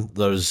them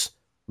there's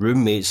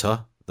Roommates,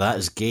 that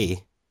is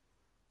gay.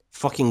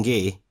 Fucking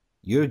gay.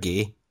 You're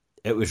gay.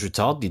 It was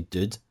retarded,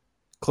 dude.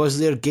 'Cause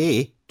they're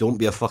gay, don't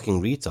be a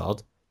fucking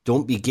retard.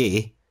 Don't be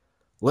gay.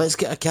 Let's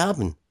get a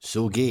cabin.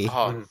 So gay.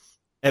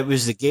 It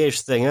was the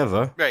gayest thing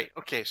ever. Right,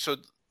 okay, so,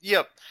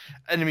 yeah.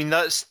 And I mean,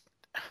 that's,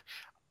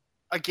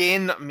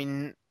 again, I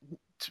mean,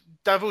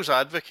 devil's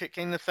advocate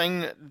kind of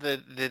thing,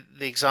 the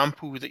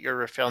example that you're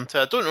referring to.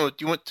 I don't know, do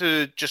you want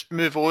to just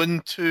move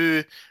on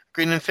to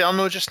Green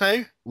Inferno just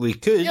now? We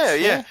could.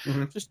 Yeah.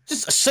 Mm-hmm.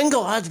 Just a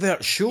single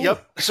advert show.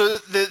 Yep. So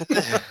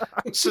that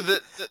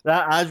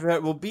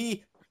advert will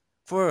be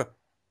for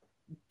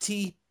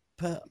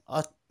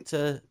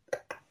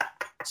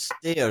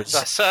stairs.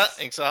 That's it,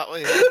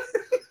 exactly.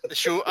 The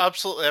show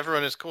absolutely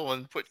everyone is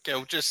calling what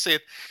Gil just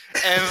said.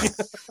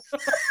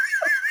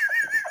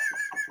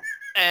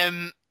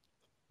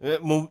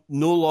 We'll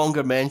no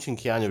longer mention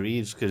Keanu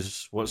Reeves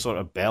because what sort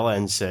of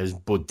bellend says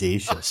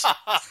bodacious.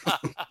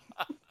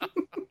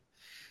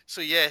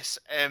 So yes,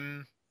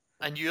 and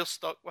you're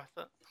stuck with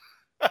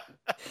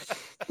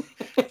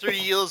it. 3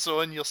 years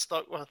on, you're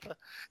stuck with it.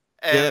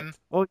 Yep.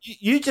 Well,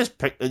 you just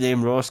picked the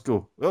name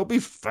Roscoe. It'll be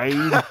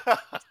fine.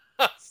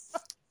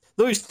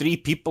 Those 3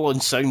 people on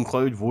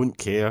SoundCloud won't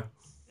care.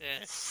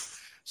 Yeah.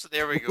 So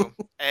there we go.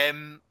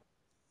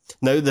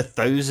 Now the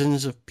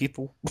thousands of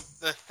people.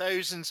 The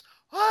thousands.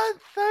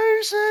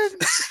 1,000!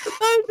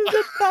 Thousands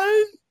of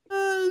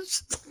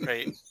thousands!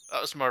 Right,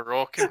 that was my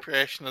rock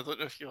impression. I don't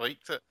know if you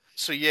liked it.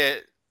 So yeah,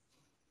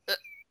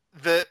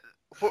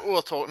 what we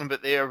were talking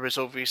about there was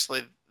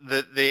obviously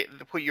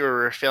what you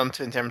were referring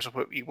to in terms of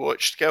what we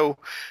watched, Gil,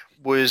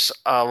 was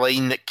a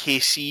line that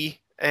KC,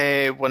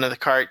 one of the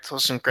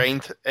characters in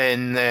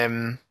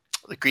the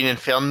Green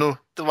Inferno,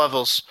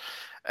 delivers,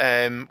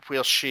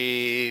 where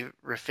she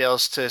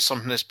refers to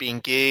something as being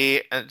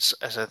gay as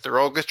a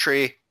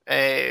derogatory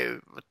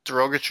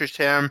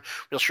term,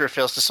 where she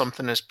refers to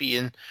something as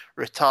being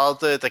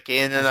retarded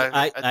again.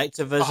 And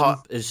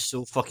activism is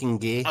so fucking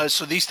gay.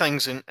 So these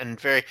things in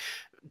very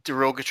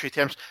derogatory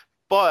terms,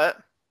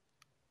 but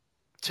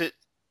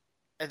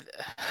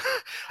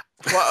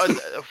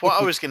what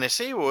I was going to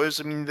say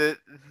was, I mean,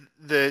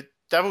 the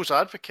devil's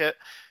advocate,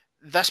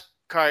 this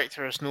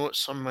character is not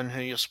someone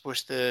who you're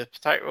supposed to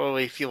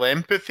particularly feel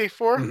empathy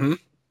for. Mm-hmm.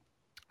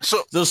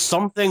 So there's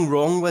something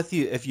wrong with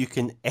you if you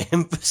can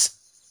empathize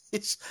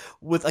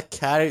with a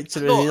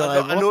character in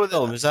I know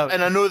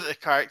that the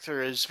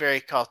character is very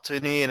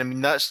cartoony, and I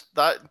mean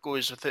that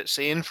goes without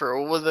saying for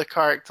all of the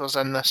characters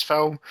in this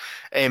film.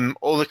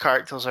 All the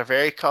characters are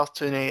very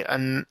cartoony,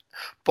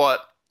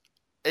 but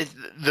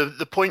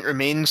the point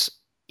remains.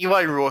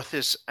 Eli Roth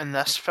is in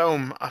this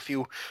film, I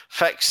feel,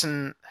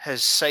 fixing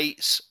his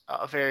sights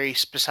at a very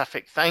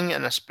specific thing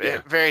and a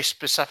very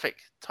specific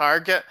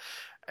target,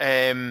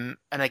 and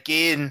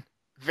again,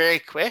 very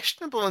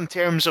questionable in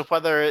terms of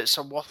whether it's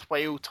a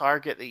worthwhile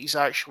target that he's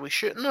actually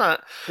shooting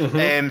at.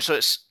 Mm-hmm. So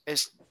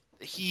it's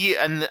he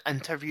in the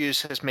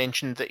interviews has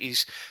mentioned that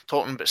he's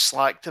talking about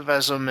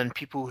slacktivism and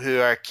people who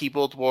are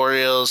keyboard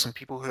warriors and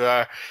people who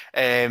are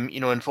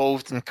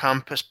involved in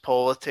campus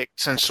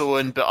politics and so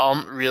on, but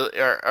aren't really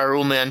are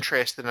only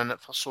interested in it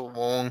for so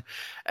long,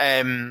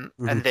 and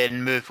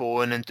then move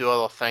on and do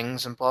other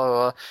things and blah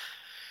blah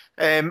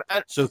blah.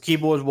 So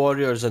keyboard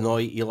warriors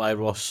annoy Eli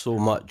Roth so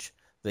much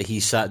that he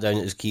sat down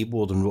at his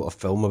keyboard and wrote a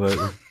film about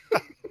them.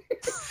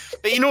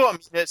 But you know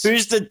what I mean?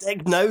 Who's the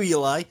dick now,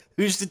 Eli?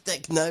 Who's the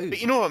dick now?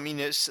 But you know what I mean?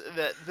 It's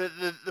that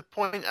the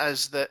point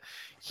is that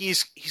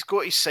he's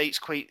got his sights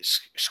quite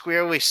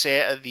squarely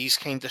set at these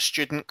kind of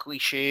student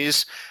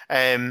cliches,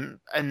 and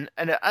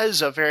it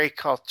is a very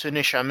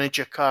cartoonish image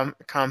of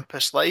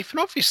campus life, and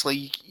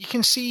obviously you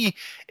can see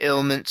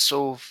elements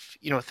of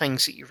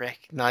things that you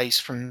recognise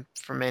from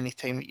any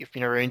time that you've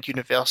been around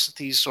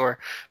universities or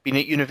been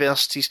at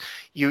universities.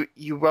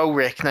 You will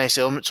recognise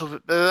elements of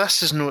it, but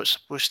this is not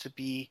supposed to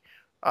be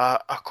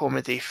a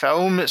comedy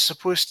film. It's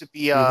supposed to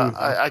be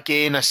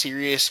again a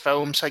serious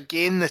film. So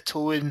again, the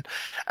tone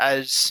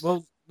is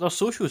they're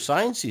social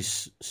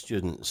sciences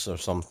students or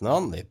something,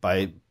 aren't they?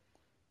 By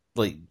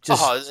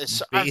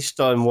just based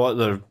on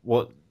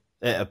what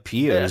it It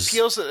appears.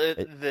 appears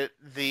that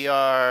they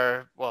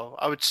are, well,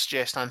 I would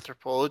suggest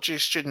anthropology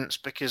students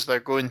because they're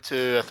going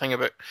to a thing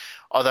about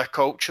other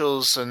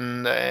cultures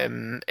and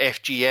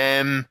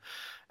FGM.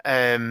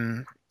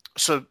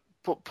 So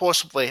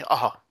possibly,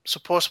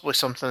 possibly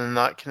something in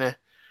that kind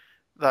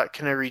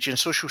of region,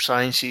 social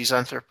sciences,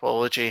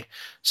 anthropology,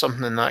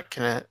 something in that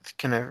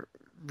kind of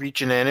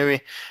region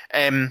anyway.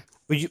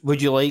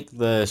 Would you like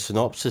the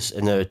synopsis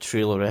in a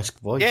trailer-esque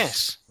voice?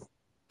 Yes.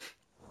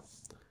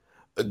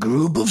 A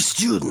group of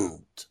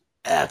student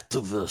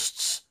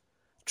activists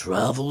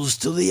travels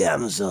to the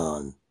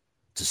Amazon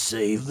to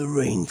save the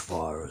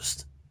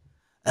rainforest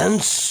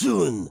and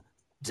soon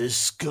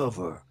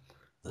discover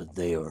that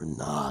they are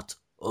not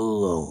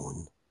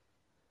alone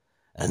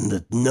and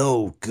that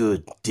no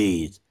good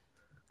deed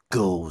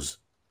goes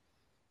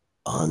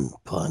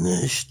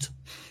unpunished.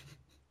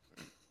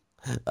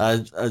 I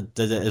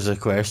did it as a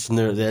question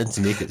there at the end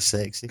to make it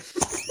sexy.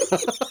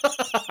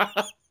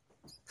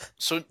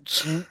 So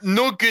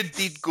no good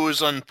deed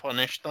goes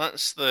unpunished.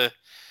 That's the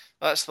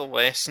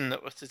lesson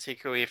that we're to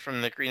take away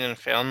from the Green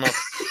Inferno.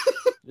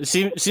 It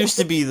seems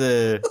to be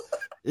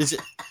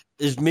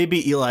is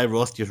maybe Eli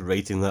Roth just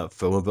writing that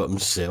film about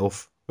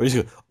himself? Where he's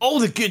going, all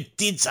the good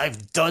deeds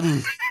I've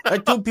done. I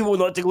told people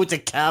not to go to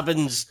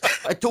cabins.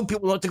 I told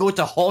people not to go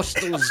to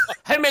hostels.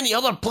 How many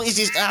other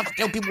places do I have to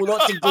tell people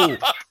not to go?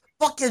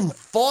 Fucking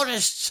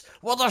forests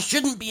where there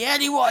shouldn't be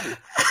anyone.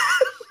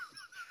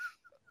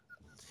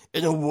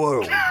 In a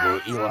world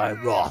where Eli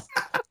Roth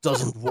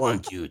doesn't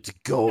want you to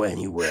go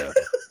anywhere.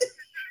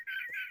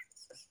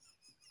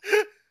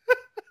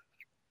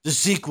 The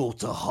sequel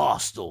to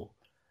Hostel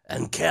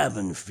and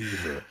Cabin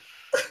Fever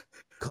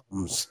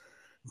comes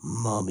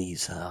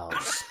Mummy's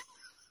House.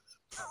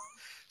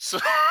 So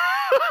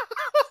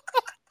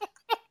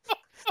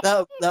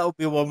That'll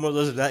be one where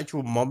there's an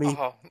actual mummy.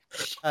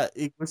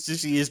 He goes to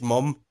see his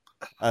mum,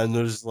 and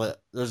there's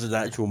an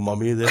actual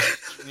mummy there.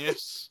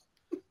 yes.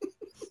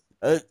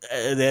 At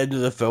the end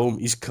of the film,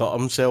 he's cut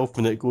himself,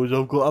 and it goes,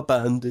 "I've got a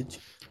bandage."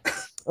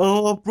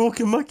 Oh, I've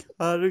broken my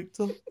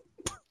character.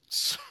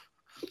 So,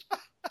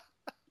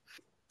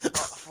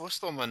 I've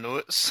lost all my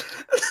notes.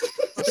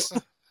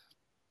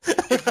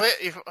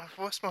 I've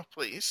lost my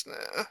place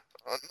now.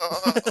 Oh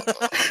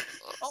no!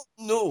 Oh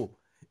no!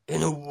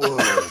 In a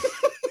world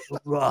where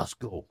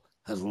Roscoe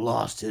has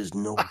lost his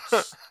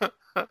notes,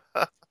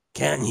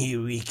 can he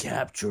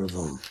recapture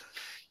them?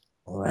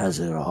 Or has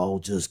it all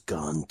just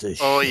gone to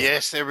shit? Oh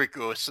yes, there we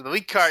go. So the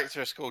lead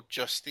character is called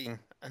Justine,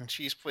 and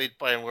she's played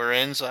by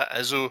Lorenza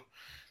Izzo.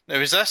 Now,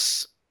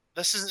 this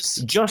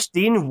is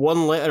Justine,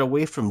 one letter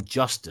away from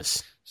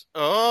justice.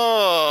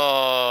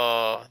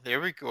 Oh, there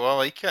we go. I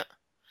like it.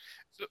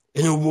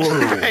 In a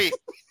world Right,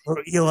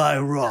 where Eli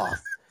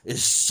Roth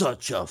is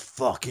such a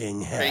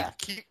fucking hack.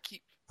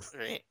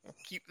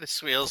 keep the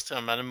swears to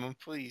a minimum,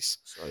 please.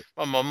 Sorry.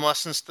 My mum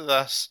listens to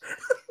this.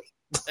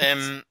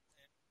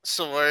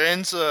 So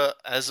Lorenzo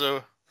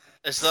Izzo,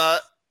 is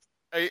that?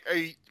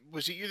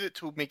 Was it you that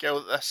told me, Gil,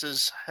 that this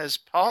is his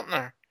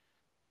partner?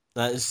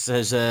 That's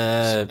his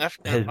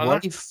Significant other?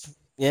 wife.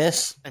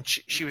 Yes. And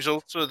she was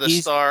also the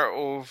star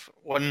of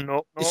One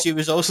Knock Knock. She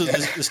was also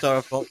the star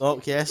of Knock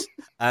Knock, yes.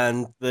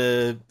 And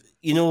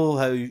you know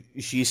how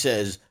she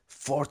says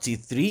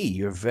 43,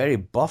 you're very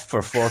buff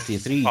for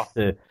 43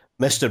 to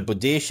Mr.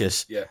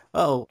 Bodacious. Yeah.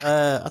 Well,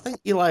 I think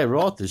Eli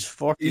Roth is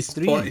 43. He's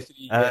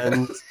 43,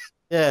 and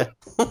yeah.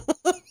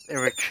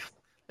 There we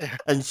go.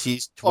 And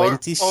she's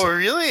 26. Oh,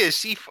 really?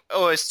 Is he?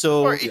 Oh, it's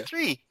So-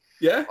 43.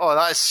 Yeah. Oh,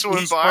 that is so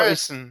He's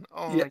embarrassing.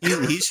 Oh my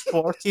He's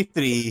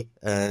 43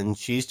 and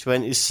she's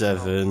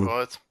 27.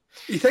 God.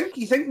 You think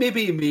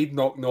maybe he made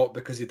Knock Knock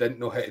because he didn't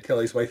know how to tell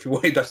his wife he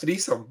wanted a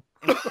threesome?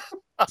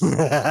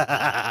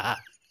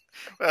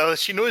 Well,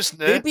 she knows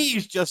now. Maybe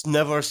he's just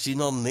never seen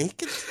her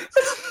naked. It's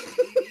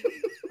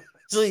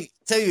like,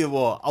 tell you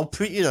what, I'll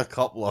put you in a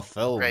couple of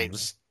films.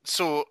 Right.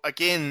 So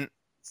again,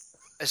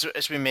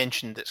 as we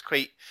mentioned, it's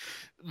quite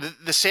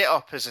the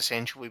setup is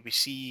essentially we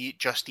see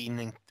Justine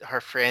and her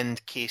friend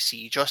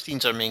Casey.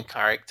 Justine's our main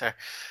character,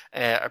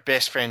 our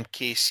best friend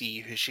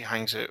Casey, who she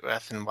hangs out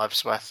with and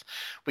lives with.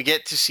 We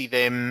get to see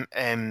them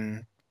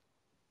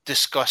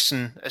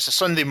discussing. It's a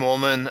Sunday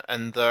morning,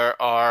 and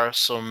there are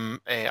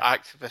some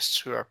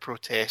activists who are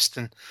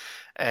protesting.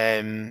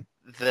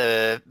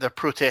 They're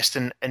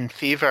protesting in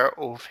favour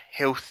of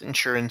health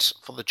insurance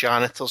for the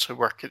janitors who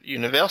work at the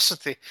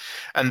university,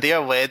 and they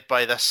are led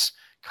by this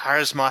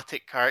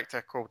charismatic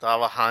character called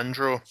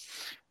Alejandro.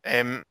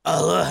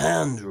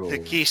 Alejandro. The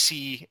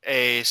Casey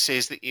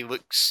says that he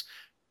looks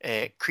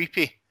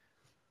creepy,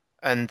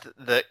 and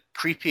that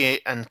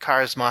creepy and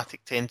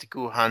charismatic tend to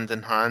go hand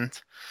in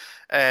hand.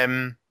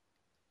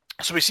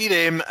 So we see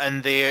them,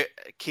 and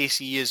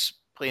Casey is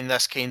playing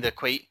this kind of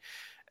quite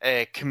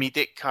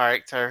comedic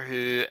character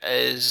who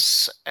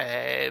is,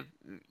 they're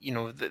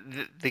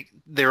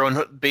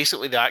on,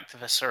 basically the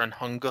activists are on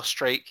hunger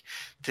strike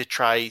to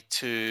try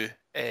to,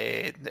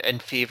 in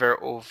favour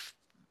of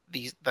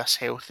this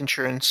health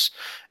insurance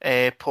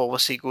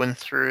policy going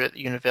through at the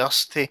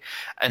university,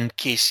 and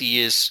Casey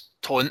is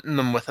taunting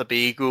them with a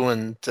bagel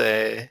and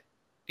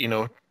you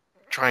know,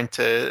 trying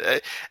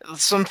to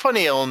some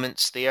funny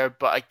elements there,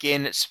 but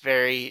again, it's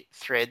very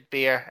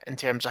threadbare in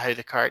terms of how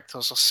the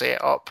characters are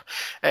set up.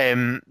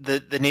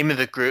 The name of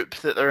the group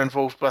that they're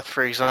involved with,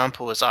 for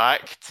example, is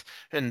ACT,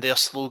 and their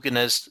slogan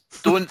is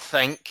 "Don't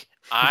think,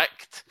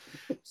 act."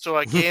 So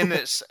again,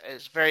 it's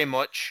very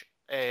much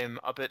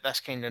about this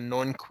kind of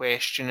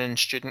non-questioning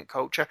student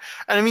culture.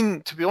 And I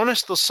mean, to be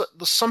honest, there's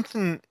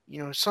something,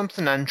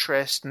 something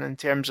interesting in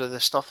terms of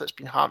the stuff that's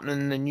been happening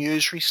in the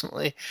news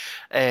recently.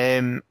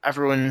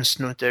 Everyone's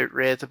no doubt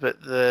read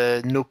about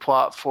the no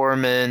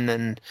platforming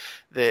and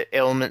the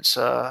elements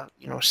of,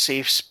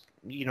 safe,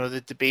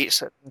 the debates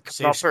that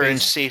come up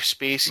around safe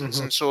spaces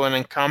and so on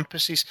in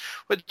campuses,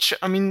 which,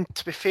 I mean,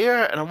 to be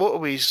fair, in a lot of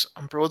ways,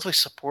 I'm broadly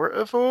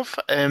supportive of.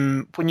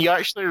 When you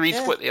actually read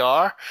what they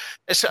are,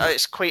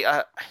 it's quite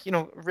a,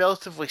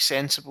 relatively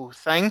sensible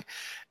thing.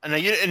 And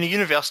in a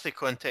university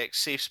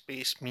context, safe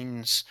space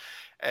means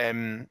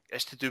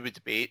it's to do with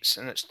debates,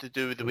 and it's to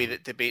do with the way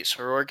that debates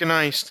are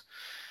organised.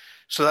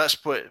 So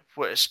that's what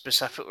it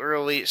specifically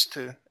relates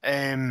to.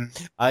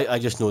 I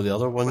just know the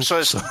other one. So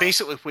it's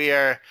basically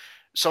where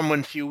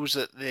someone feels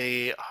that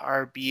they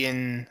are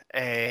being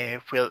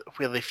where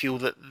they feel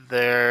that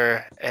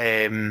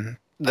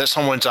that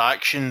someone's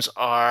actions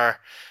are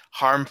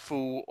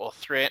harmful or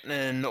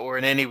threatening or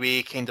in any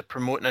way kind of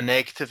promoting a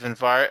negative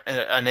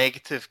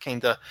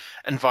kind of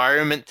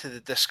environment to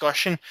the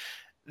discussion,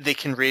 they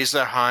can raise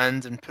their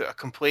hand and put a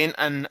complaint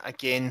in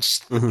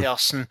against the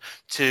person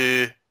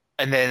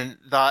and then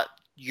that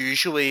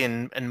usually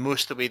in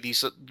most of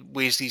the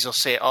ways these are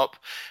set up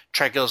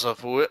triggers a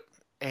vote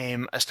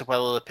as to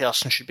whether the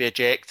person should be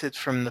ejected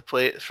from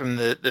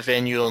the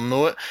venue or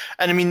not.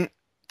 And I mean,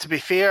 to be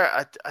fair,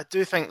 I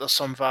do think there's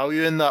some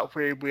value in that,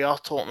 where we are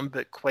talking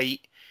about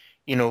quite,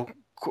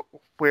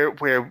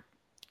 where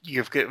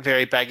you've got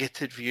very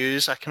bigoted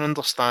views. I can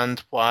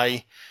understand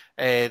why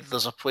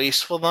there's a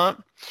place for that.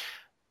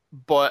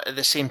 But at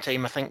the same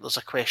time, I think there's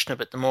a question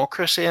about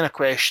democracy and a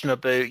question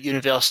about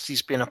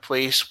universities being a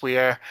place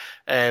where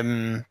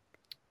echo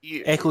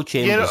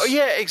chambers.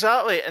 Yeah,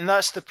 exactly, and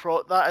that's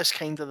that is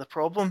kind of the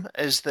problem,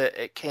 is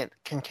that it can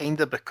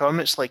kind of become.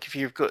 It's like if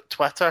you've got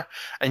Twitter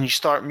and you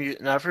start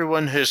muting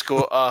everyone who's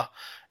got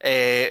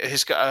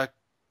a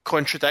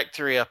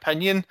contradictory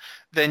opinion,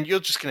 then you're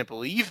just going to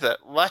believe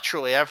that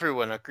literally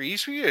everyone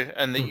agrees with you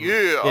and that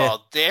you are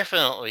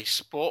definitely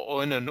spot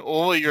on in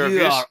all of your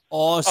views. You are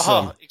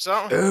awesome.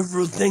 Exactly.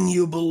 Everything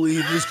you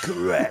believe is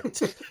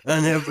correct,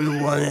 and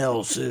everyone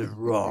else is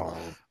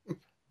wrong.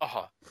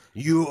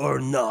 You are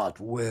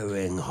not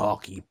wearing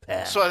hockey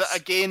pads. So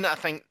again, I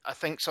think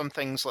some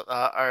things like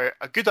that are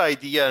a good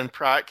idea in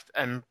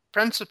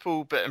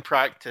principle, but in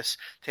practice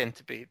tend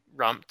to be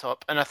ramped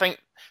up. And I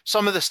think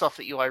some of the stuff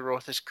that Eli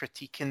Roth is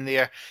critiquing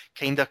there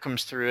kind of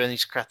comes through in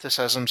his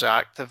criticisms of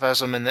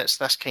activism, and it's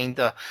this kind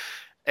of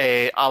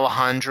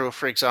Alejandro,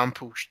 for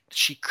example,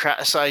 she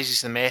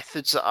criticises the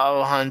methods that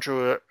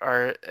Alejandro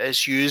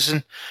is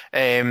using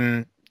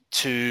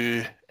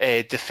to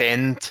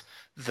defend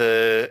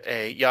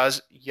the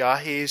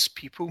Yahes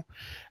people,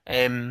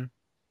 and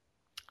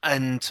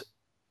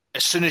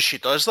as soon as she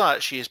does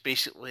that, she is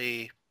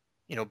basically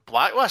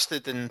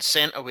blacklisted and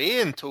sent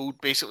away and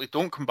told basically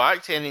don't come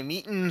back to any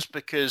meetings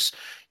because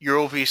you're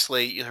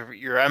obviously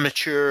you're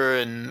immature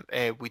and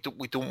we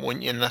don't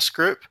want you in this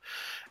group.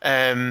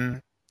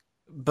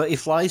 But he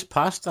flies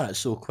past that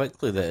so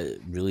quickly that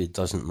it really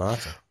doesn't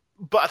matter.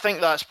 But I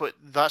think that's what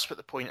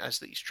the point is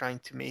that he's trying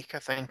to make. I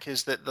think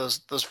is that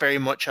there's very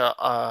much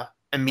a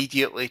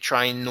immediately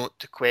trying not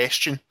to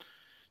question.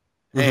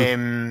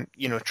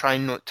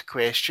 Trying not to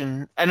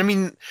question. And I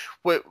mean,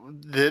 what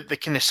the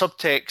kind of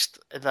subtext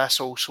of this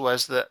also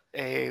is that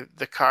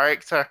the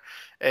character,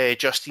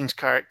 Justine's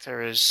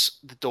character, is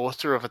the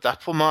daughter of a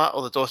diplomat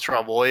or the daughter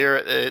of a lawyer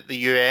at the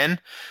UN,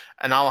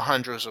 and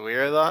Alejandro's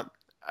aware of that.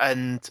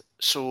 And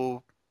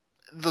so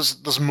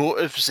there's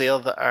motives there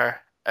that are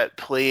at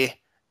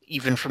play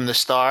even from the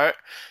start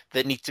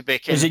that need to be.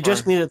 Is it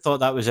just me that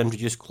thought that was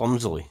introduced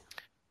clumsily?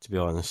 To be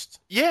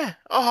honest. Yeah.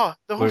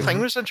 The whole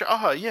thing was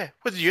interesting. Yeah.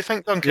 What did you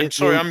think, Duncan?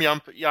 Sorry, I'm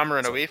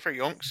yammering away for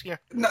yonks here.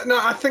 No,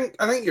 I think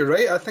you're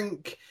right. I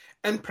think,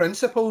 in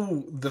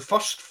principle, the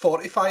first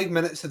 45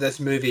 minutes of this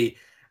movie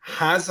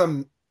has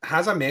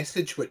a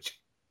message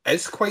which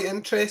is quite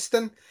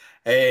interesting.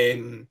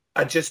 I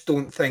just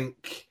don't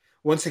think,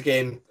 once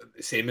again,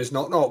 same as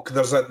Knock Knock,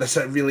 there's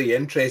a really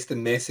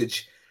interesting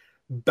message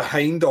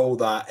behind all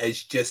that.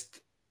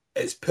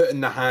 It's put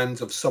in the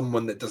hands of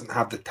someone that doesn't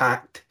have the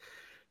tact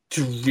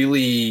to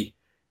really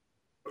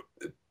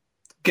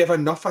give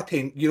enough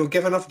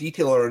give enough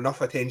detail or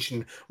enough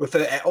attention with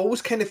it. It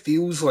always kind of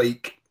feels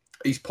like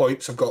these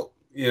points have got,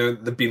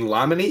 they've been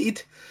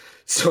laminated.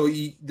 So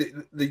you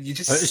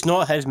just... It's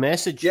not his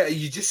message. Yeah,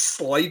 you just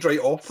slide right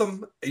off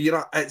them.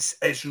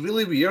 It's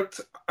really weird.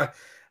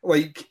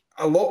 Like,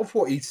 a lot of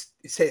what he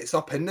sets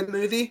up in the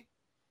movie,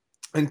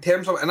 in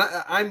terms of...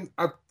 And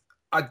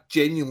I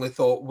genuinely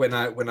thought when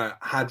I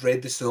had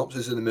read the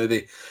synopsis of the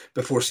movie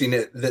before seeing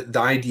it, that the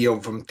idea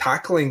of him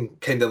tackling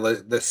kind of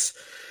like this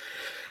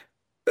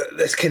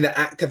kind of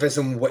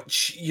activism,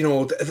 which, you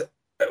know,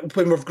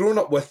 when we've grown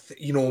up with,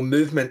 you know,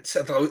 movements,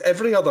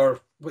 every other,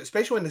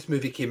 especially when this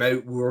movie came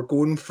out, we were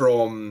going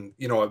from,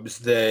 you know, it was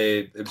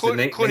the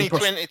Coney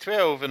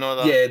 2012 and all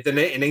that. Yeah, the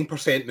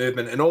 99%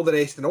 movement and all the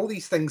rest, and all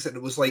these things, and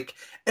it was like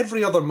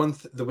every other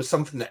month there was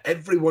something that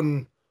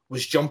everyone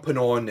was jumping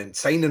on and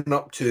signing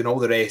up to and all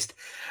the rest,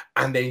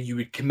 and then you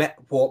would commit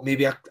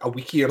maybe a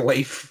week of your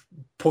life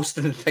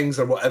posting things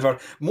or whatever,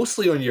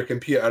 mostly on your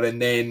computer,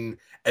 and then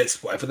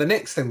it's whatever the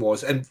next thing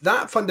was. And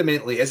that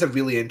fundamentally is a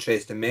really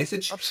interesting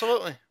message.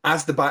 Absolutely.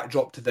 As the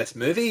backdrop to this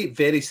movie,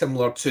 very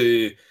similar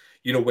to,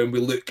 you know, when we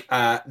look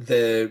at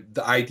the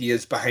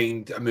ideas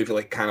behind a movie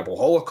like Cannibal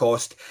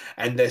Holocaust,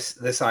 and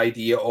this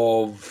idea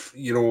of,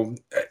 you know,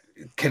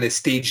 kind of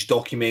staged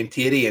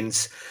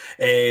documentarians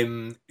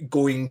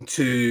going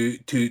to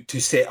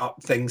set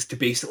up things to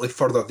basically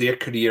further their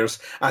careers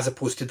as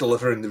opposed to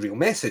delivering the real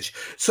message.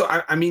 So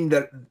I mean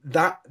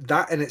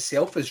that in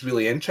itself is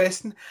really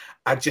interesting.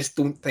 I just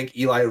don't think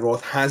Eli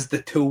Roth has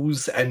the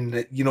tools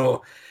and, you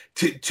know,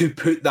 to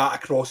put that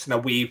across in a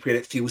way where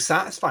it feels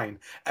satisfying.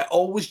 It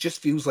always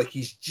just feels like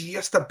he's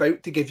just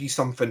about to give you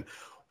something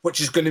which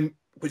is really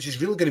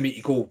going to make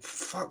you go,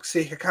 fuck's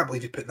sake, I can't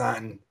believe he put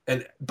that in.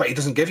 But he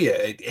doesn't give you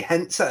it. He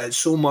hints at it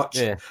so much,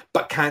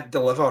 but can't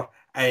deliver.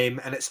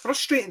 And it's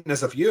frustrating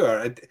as a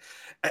viewer,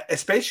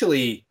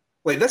 especially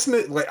like this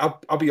movie. Like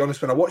I'll be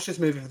honest, when I watched this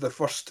movie for the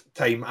first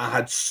time, I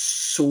had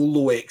so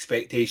low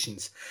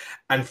expectations.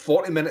 And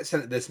 40 minutes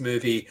into this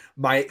movie,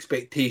 my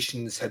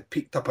expectations had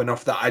peaked up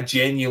enough that I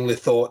genuinely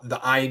thought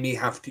that I may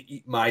have to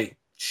eat my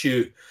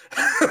shoe.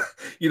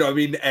 You know what I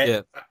mean?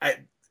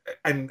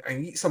 And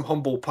eat some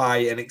humble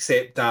pie and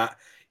accept that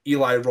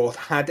Eli Roth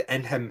had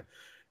in him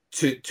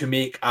to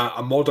make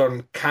a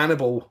modern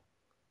cannibal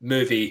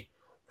movie,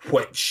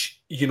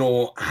 which, you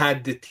know,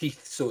 had the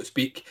teeth, so to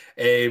speak,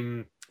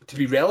 to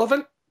be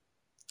relevant.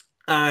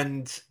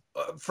 And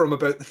from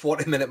about the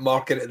 40-minute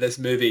mark into this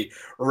movie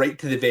right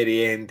to the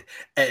very end,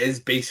 it is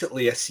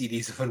basically a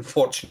series of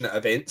unfortunate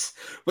events,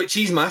 which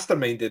he's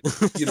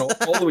masterminded, you know,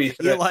 all the way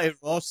through. Eli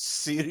Roth's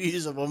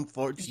series of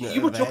unfortunate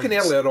You were events. joking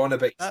earlier on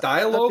about his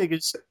dialogue.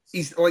 He's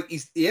He's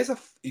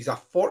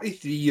a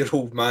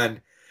 43-year-old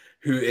man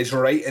who is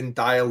writing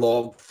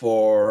dialogue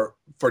for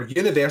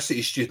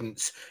university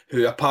students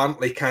who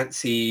apparently can't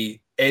say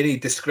any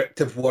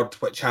descriptive word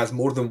which has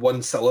more than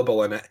one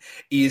syllable in it.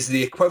 He is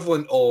the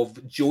equivalent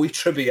of Joey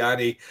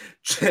Tribbiani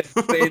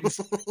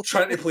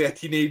trying to play a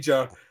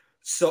teenager.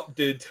 Sup,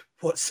 dude?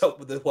 What's up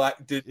with the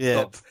whack dude?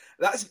 Yeah.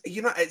 That's,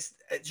 you know, it's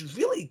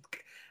really,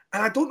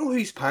 and I don't know who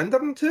he's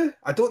pandering to.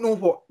 I don't know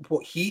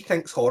what he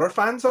thinks horror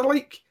fans are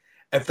like,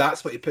 if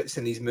that's what he puts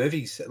in these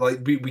movies. Like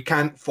we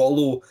can't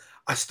follow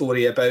a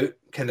story about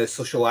kind of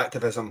social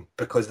activism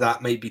because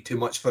that might be too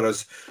much for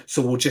us.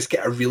 So we'll just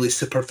get a really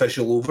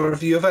superficial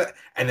overview of it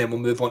and then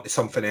we'll move on to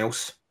something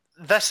else.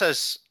 This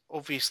is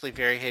obviously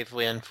very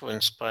heavily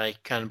influenced by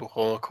Cannibal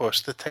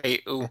Holocaust. The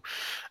title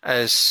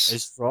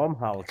is from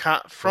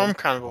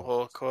Cannibal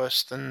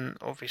Holocaust, and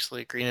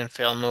obviously Green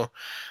Inferno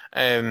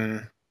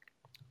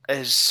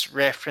is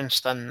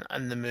referenced in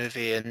the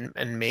movie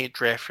and made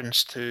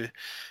reference to.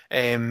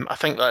 I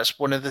think that's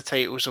one of the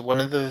titles of one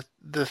of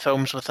the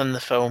films within the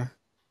film.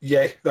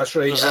 Yeah, that's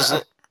right.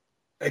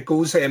 It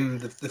goes,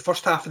 the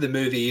first half of the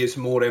movie is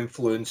more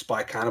influenced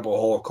by Cannibal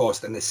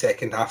Holocaust, and the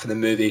second half of the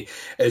movie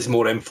is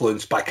more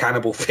influenced by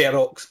Cannibal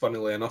Ferox,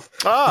 funnily enough.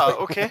 Ah,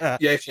 okay.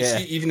 Yeah,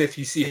 if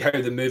you see how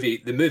the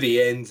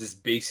movie ends, is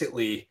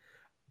basically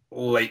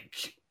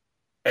like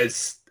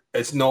it's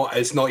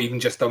not even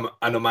just an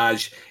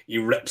homage. He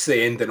rips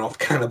the ending off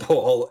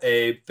Cannibal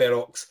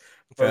Ferox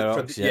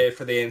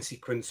for the end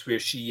sequence where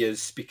she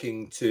is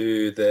speaking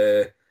to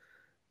the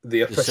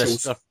officials.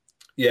 Sister.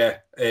 Yeah,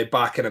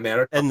 back in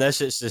America. In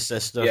this, it's the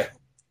sister. Yeah,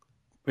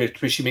 where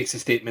she makes a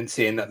statement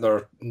saying that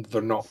there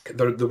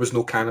was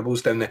no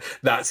cannibals down there.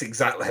 That's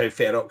exactly how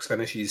Ferox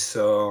finishes.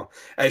 So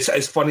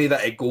it's funny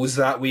that it goes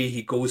that way.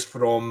 He goes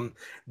from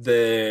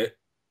the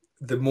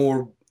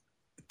more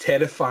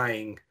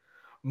terrifying,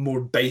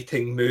 more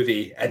biting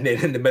movie, and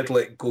then in the middle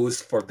it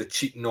goes for the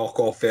cheap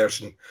knockoff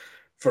version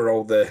for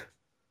all the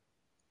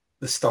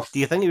stuff. Do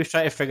you think he was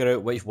trying to figure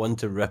out which one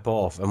to rip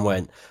off and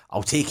went,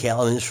 I'll take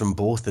elements from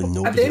both and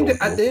nobody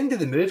at the end of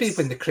the movie,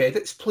 when the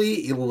credits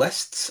play, he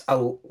lists a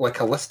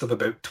list of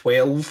about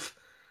 12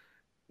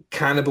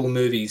 cannibal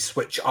movies,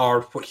 which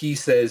are what he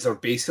says are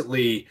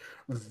basically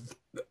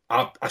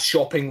a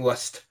shopping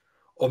list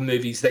of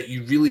movies that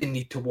you really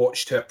need to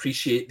watch to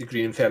appreciate the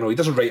Green Inferno. He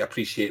doesn't write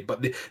appreciate,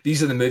 but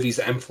these are the movies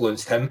that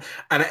influenced him.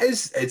 And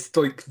it's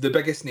like the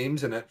biggest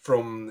names in it,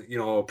 from, you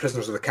know,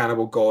 Prisoners of the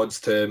Cannibal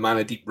Gods to Man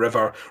of Deep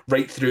River,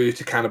 right through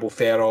to Cannibal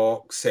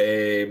Ferox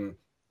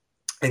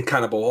and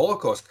Cannibal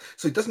Holocaust.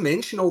 So he does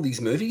mention all these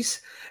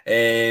movies.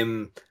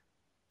 That,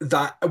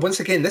 once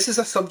again, this is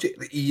a subject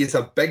that he is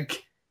a big,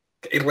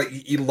 like,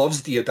 he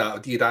loves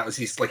Deodato. Deodato's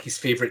his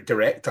favourite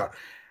director.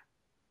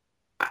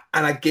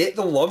 and I get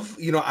the love.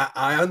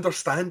 I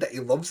understand that he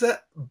loves it,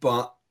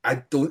 but I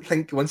don't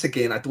think, once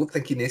again, I don't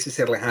think he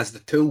necessarily has the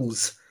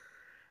tools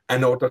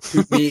in order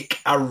to make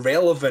a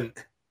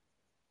relevant,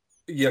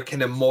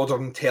 kind of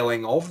modern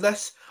telling of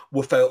this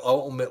without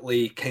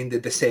ultimately kind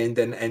of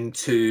descending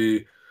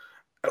into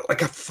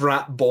like a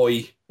frat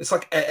boy. It's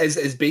like it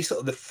is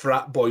basically the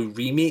frat boy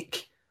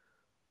remake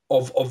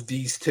of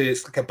these two.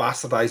 It's like a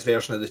bastardized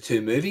version of the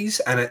two movies,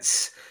 and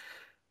it's.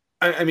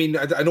 I mean,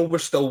 I know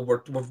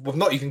we've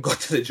not even got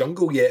to the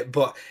jungle yet,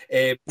 but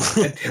in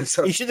terms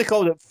of, You should have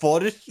called it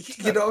Forest.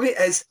 you know what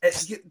I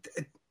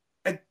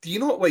mean? Do you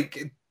know,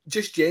 like,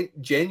 just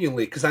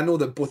genuinely, because I know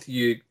that both of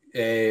you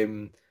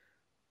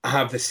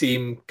have the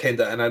same kind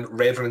of, and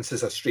reverence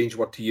is a strange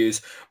word to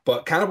use,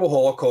 but Cannibal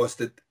Holocaust,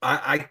 that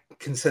I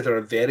consider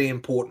a very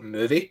important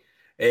movie,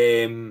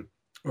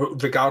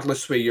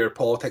 regardless where your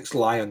politics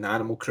lie on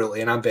animal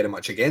cruelty, and I'm very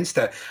much against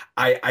it.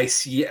 I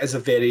see it as a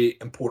very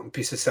important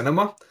piece of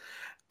cinema.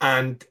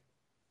 And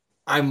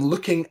I'm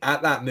looking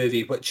at that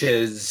movie, which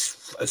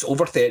it's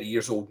over 30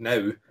 years old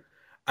now.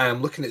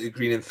 I'm looking at The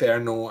Green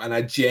Inferno, and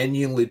I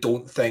genuinely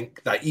don't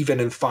think that even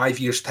in 5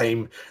 years'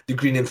 time, The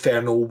Green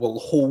Inferno will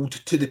hold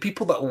to the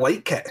people that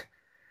like it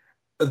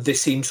the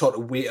same sort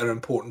of weight or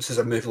importance as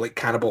a movie like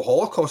Cannibal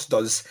Holocaust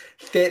does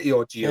 30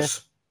 odd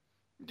years.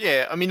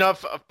 Yeah, I mean,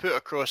 I've put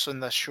across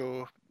on this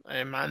show,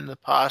 and in the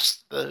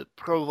past, that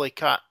probably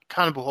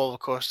Cannibal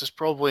Holocaust is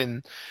probably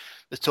in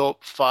the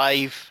top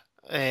 5.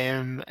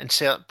 And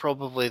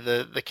probably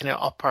the kind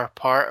of upper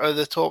part of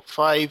the top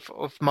 5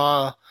 of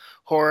my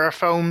horror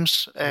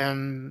films,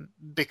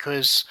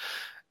 because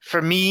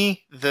for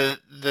me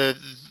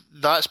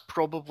that's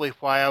probably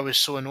why I was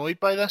so annoyed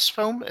by this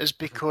film, is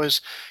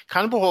because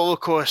Cannibal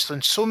Holocaust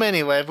on so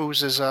many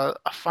levels is a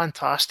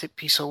fantastic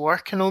piece of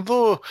work, and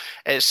although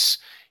it's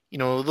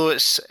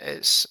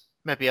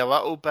maybe a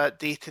little bit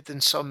dated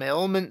in some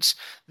elements,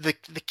 the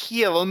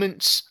key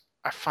elements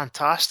are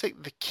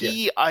fantastic. The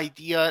key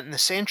idea and the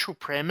central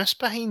premise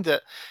behind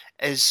it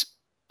is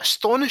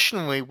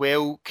astonishingly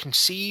well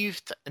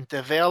conceived and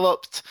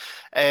developed.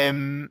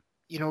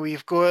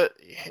 You've got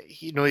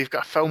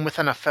a film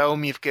within a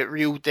film. You've got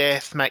real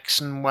death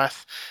mixing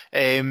with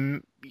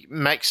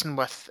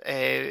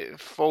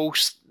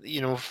false,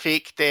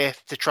 fake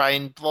death to try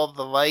and blur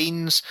the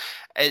lines.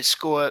 It's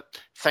got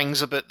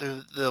things about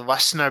the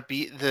listener,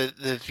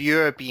 the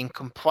viewer being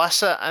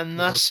complicit in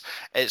this.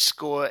 It's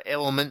got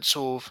elements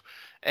of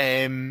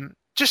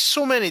just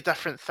so many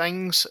different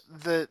things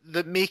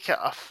that make it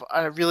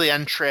a really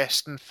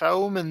interesting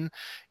film, and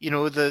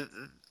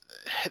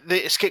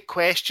it's got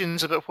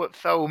questions about what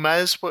film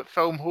is, what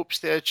film hopes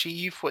to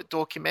achieve, what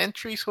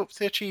documentaries hope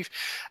to achieve,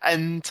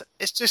 and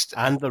it's just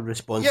the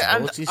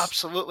responsibilities. Yeah,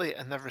 absolutely,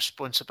 and the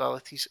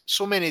responsibilities.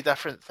 So many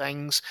different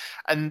things,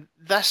 and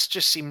this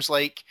just seems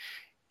like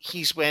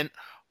he's went.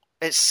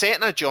 It's set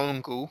in a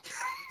jungle.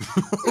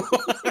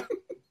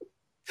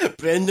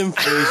 Brendan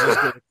Fraser's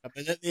going to come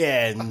in at the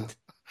end.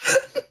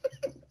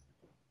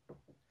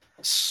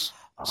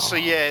 So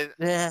yeah,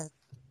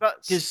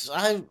 because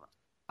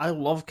I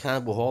love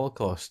Cannibal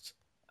Holocaust,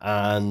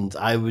 and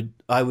I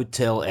would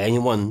tell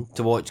anyone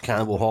to watch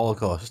Cannibal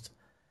Holocaust,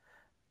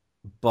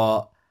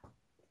 but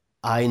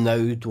I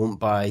now don't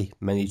buy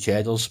mini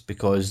cheddars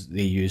because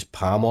they use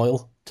palm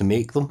oil to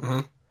make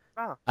them,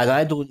 and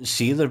I don't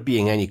see there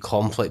being any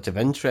conflict of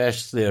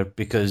interest there,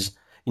 because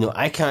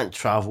I can't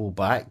travel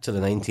back to the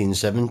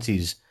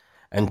 1970s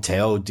and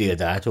tell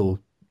Deodato,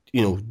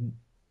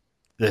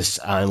 this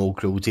animal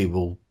cruelty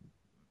will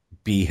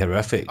be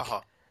horrific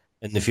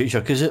in the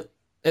future, because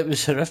it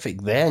was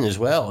horrific then as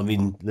well. I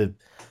mean,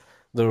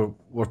 there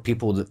were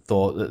people that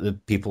thought that the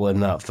people in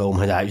that film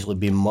had actually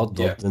been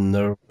murdered, and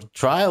there were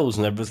trials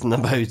and everything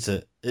about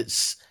it.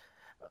 It's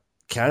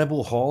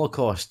Cannibal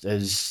Holocaust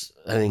is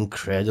an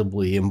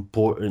incredibly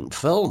important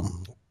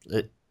film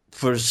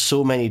for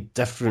so many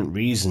different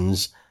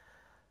reasons,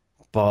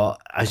 but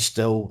I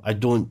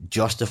don't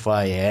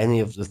justify any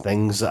of the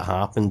things that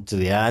happened to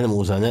the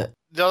animals in it.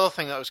 The other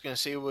thing that I was going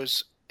to say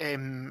was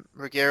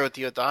Ruggero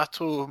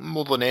Deodato,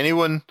 more than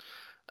anyone,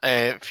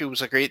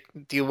 feels a great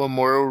deal of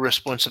moral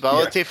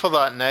responsibility for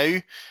that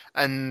now,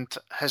 and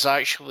has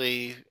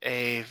actually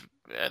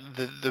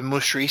the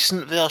most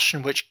recent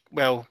version,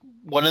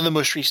 one of the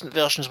most recent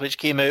versions, which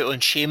came out on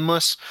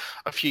Shameless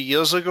a few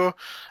years ago.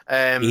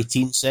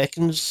 18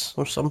 seconds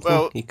or something.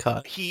 Well, he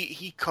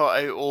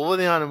cut out all of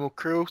the animal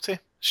cruelty,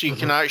 so you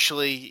can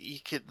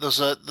actually there's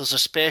a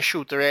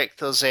special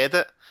director's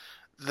edit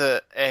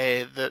that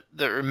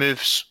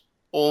removes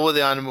all of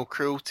the animal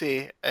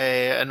cruelty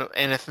and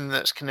anything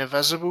that's kind of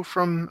visible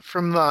from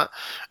that.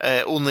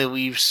 Only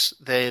leaves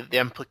the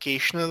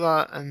implication of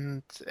that,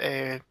 and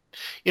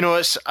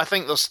I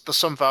think there's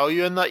some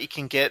value in that. You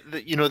can get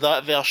that.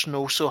 That version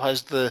also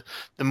has the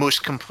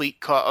most complete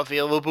cut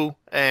available.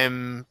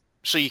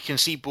 So you can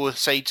see both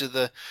sides of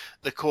the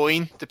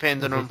coin,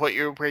 depending on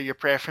where your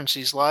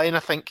preferences lie. And I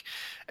think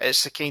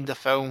it's the kind of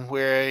film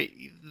where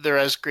there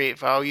is great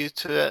value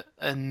to it.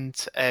 And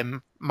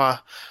my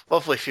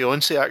lovely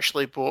fiance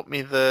actually bought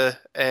me the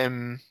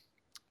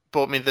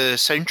bought me the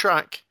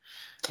soundtrack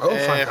Oh, for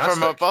my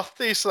fantastic.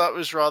 birthday, so that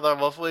was rather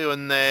lovely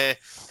on the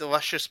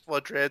delicious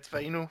blood red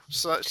vinyl.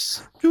 So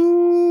that's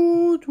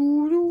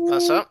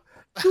it.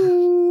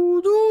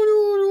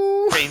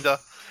 Kinda.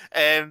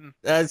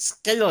 That's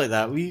kind of like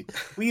that. We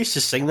used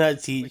to sing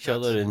that to each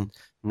other, and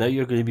now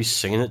you're going to be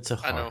singing it to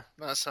her. I know,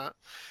 that's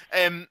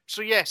it.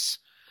 So yes,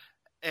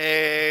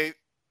 in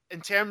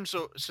terms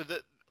of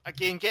that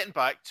again, getting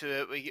back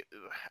to it,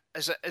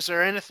 is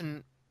there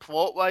anything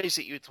plot wise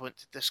that you'd want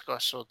to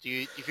discuss, or do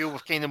you feel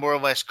we've kind of more or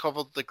less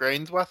covered the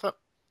ground with it?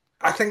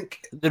 I think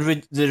The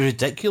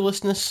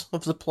ridiculousness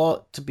of the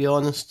plot, to be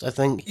honest, I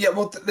think. Yeah,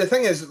 well, the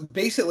thing is,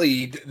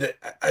 basically,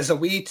 as a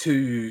way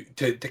to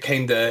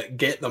kind of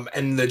get them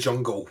in the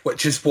jungle,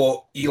 which is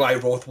what Eli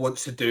Roth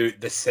wants to do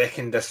the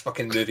second this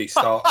fucking movie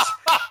starts.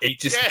 He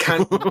just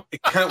can't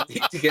wait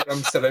to get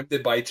them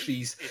surrounded by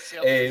trees.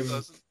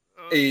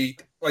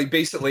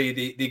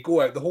 Basically, they go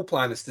out. The whole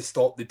plan is to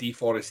stop the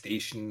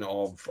deforestation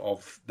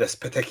of this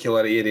particular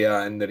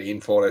area in the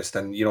rainforest,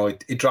 and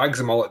it drags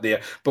them all out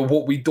there. But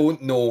what we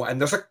don't know, and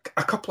there's a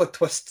couple of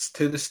twists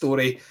to the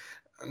story,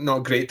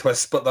 not great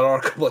twists, but there are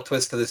a couple of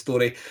twists to the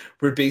story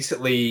where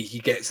basically he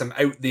gets them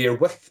out there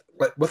with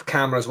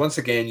cameras once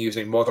again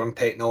using modern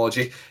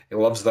technology. He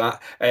loves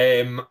that,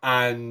 and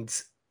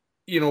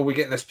we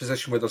get in this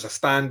position where there's a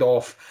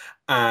standoff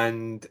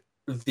and.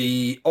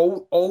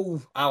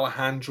 All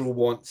Alejandro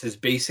wants is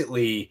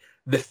basically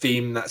the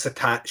fame that's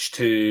attached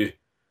to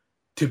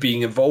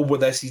being involved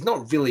with this. He's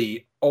not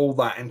really all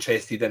that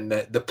interested in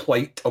the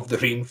plight of the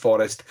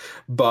rainforest,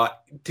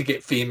 but to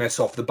get famous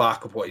off the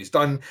back of what he's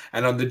done.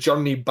 And on the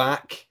journey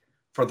back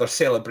for their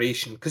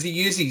celebration, because he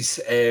uses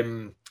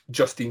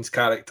Justine's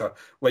character,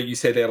 like you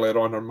said earlier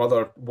on, her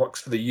mother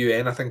works for the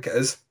UN, I think it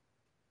is,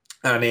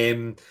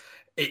 and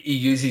he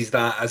uses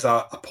that as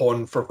a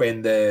pawn for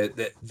when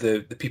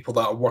the people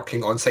that are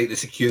working on site, the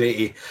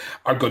security,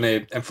 are going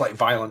to inflict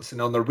violence. And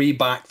on their way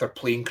back, their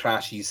plane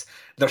crashes.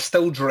 They're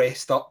still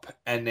dressed up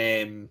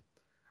in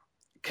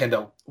kind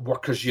of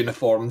workers'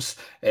 uniforms,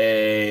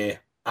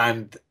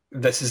 and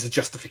this is a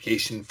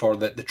justification for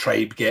the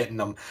tribe getting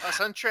them. That's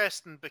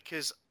interesting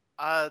because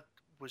I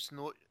was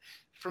not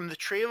from the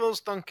trailers,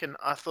 Duncan.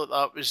 I thought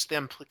that was the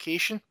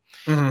implication.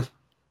 Mm-hmm.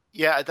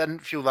 Yeah, I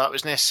didn't feel that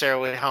was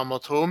necessarily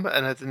hammered home,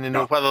 and I didn't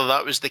know whether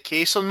that was the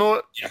case or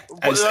not. Yeah,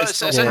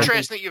 it's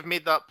interesting that you've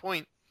made that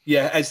point.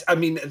 Yeah,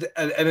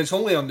 and it's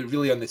only on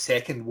the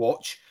second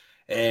watch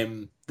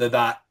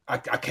that I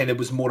kind of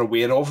was more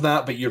aware of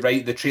that. But you're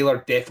right, the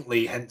trailer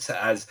definitely hints it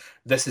as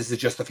this is the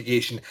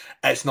justification.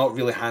 It's not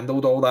really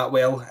handled all that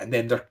well, and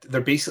then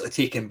they're basically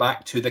taken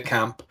back to the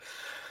camp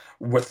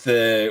with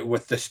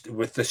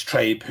this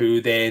tribe,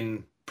 who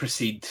then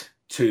proceed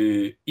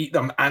to eat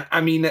them. And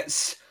I mean,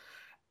 it's.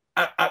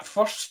 At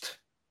first,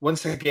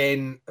 once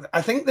again,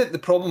 I think that the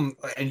problem,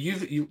 and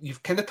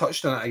you've kind of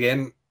touched on it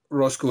again,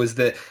 Roscoe, is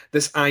that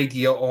this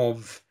idea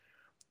of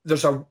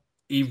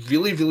he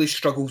really, really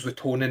struggles with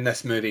tone in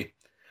this movie.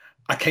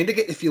 I kind of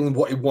get the feeling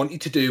what he wanted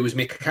to do was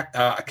make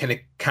a kind of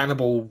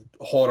cannibal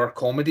horror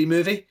comedy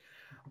movie,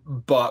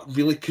 but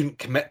really couldn't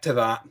commit to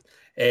that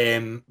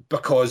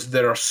because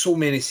there are so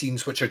many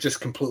scenes which are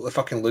just completely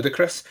fucking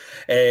ludicrous.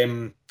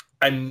 And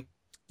do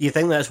you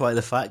think that's why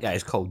the fat guy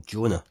is called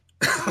Jonah?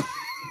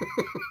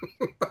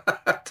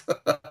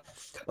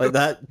 Like,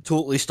 that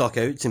totally stuck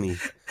out to me.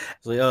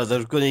 It's like, oh,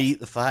 they're going to eat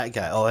the fat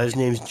guy. Oh, his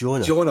name's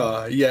Jonah.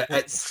 Jonah, yeah.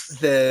 It's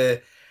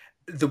the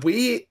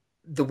way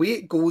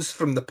it goes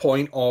from the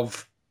point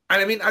of,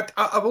 and I mean,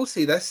 I will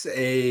say this: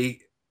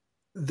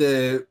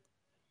 the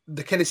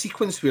kind of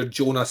sequence where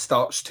Jonah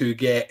starts to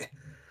get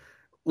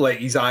like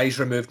his eyes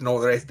removed and all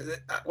the rest.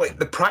 Like,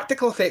 the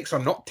practical effects are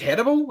not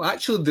terrible.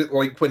 Actually,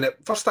 like when it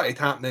first started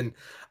happening,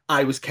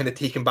 I was kind of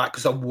taken back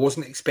because I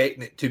wasn't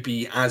expecting it to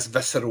be as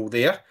visceral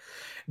there.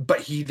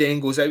 But he then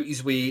goes out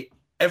his way.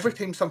 Every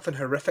time something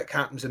horrific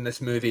happens in this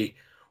movie,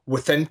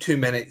 within 2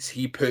 minutes,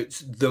 he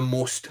puts the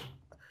most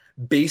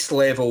base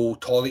level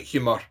toilet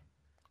humour,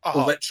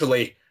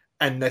 literally,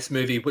 in this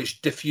movie,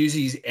 which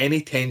diffuses any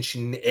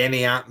tension,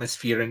 any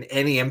atmosphere, and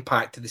any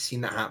impact to the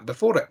scene that happened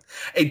before it.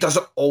 It does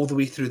it all the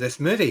way through this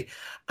movie.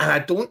 And I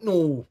don't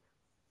know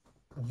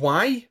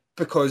why,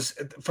 because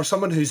for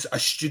someone who's a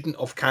student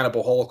of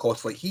Cannibal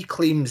Holocaust, like he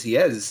claims he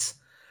is,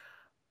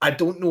 I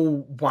don't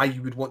know why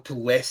you would want to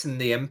lessen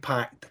the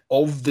impact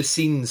of the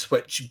scenes,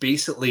 which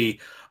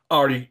basically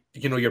are,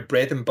 your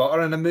bread and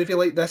butter in a movie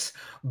like this,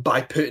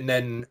 by putting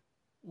in,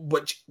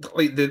 which,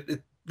 like,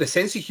 the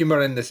sense of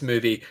humour in this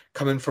movie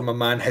coming from a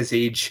man his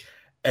age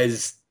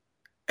is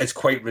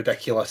quite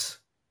ridiculous.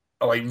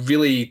 Like,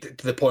 really,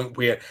 to the point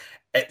where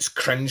it's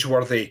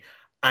cringeworthy.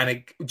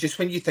 And just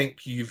when you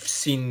think you've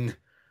seen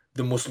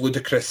the most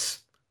ludicrous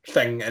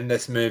thing in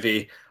this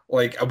movie,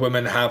 like a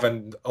woman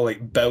having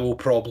like bowel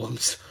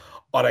problems,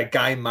 or a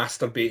guy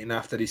masturbating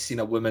after he's seen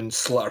a woman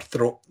slit her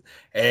throat,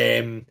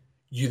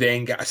 you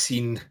then get a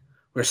scene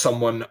where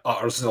someone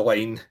utters the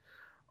line,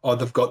 "Oh,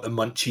 they've got the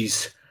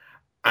munchies."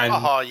 And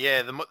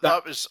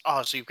that was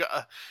so you've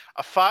got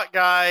a fat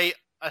guy,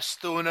 a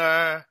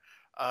stoner,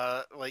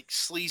 like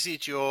sleazy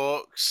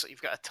jokes.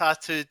 You've got a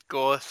tattooed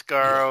goth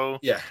girl.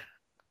 Yeah.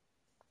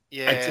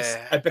 Yeah.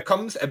 It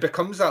becomes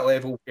that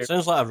level where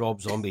Sounds like a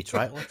Rob Zombie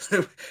track list.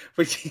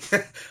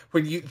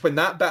 when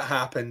that bit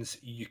happens,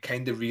 you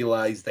kind of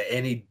realize that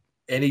any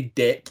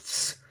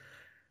depths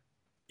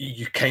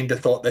you kind of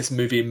thought this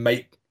movie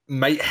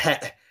might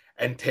hit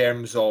in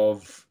terms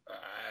of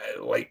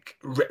like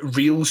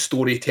real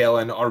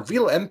storytelling or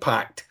real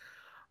impact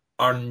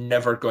are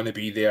never going to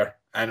be there,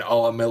 and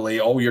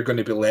ultimately all you're going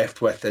to be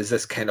left with is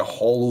this kind of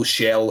hollow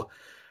shell,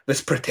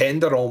 this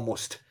pretender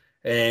almost.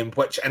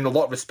 Which in a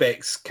lot of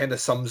respects kind of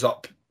sums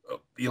up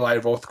Eli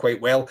Roth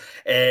quite well.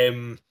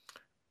 You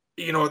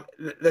know,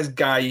 this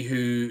guy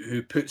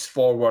who puts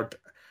forward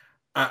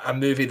a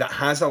movie that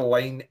has a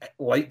line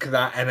like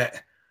that in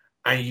it,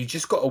 and you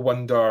just got to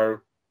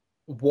wonder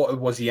what it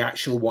was he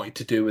actually wanted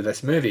to do with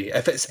this movie.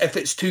 If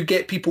it's to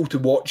get people to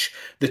watch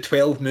the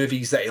 12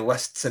 movies that he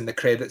lists in the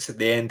credits at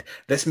the end,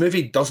 this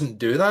movie doesn't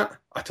do that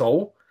at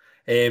all.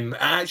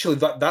 Actually,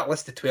 that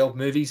list of 12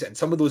 movies, and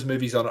some of those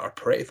movies on it are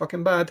pretty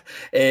fucking bad.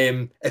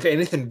 If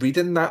anything,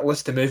 reading that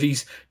list of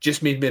movies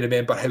just made me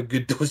remember how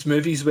good those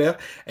movies were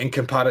in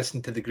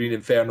comparison to The Green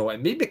Inferno.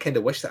 It made me kind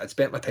of wish that I'd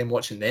spent my time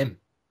watching them.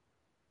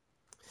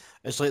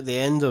 It's like the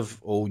end of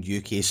old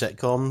UK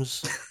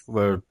sitcoms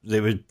where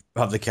they would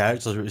have the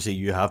characters would say,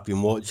 "You have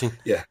been watching."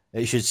 Yeah.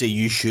 It should say,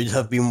 "You should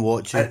have been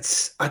watching."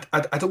 I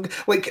don't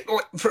like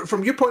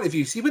from your point of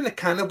view. See when the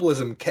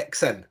cannibalism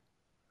kicks in,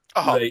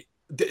 right?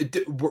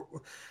 Did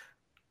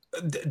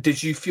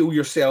you feel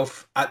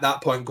yourself at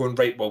that point going,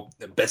 right, well,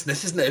 the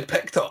business is now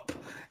picked up?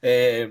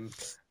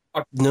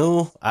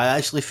 No, I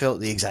actually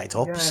felt the exact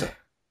opposite.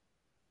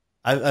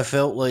 Yeah. I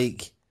felt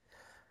like,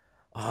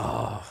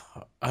 I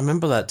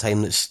remember that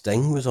time that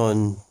Sting was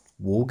on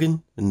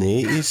Wogan in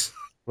the 80s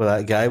with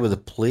that guy with a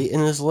plate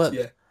in his lip.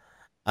 Yeah.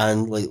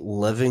 And like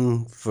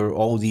living for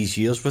all these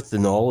years with the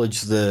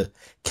knowledge that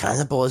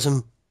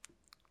cannibalism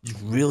is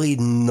really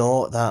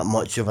not that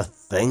much of a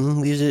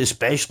thing these days,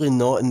 especially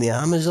not in the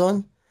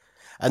Amazon.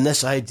 And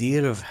this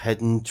idea of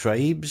hidden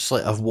tribes,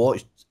 like I've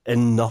watched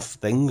enough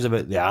things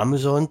about the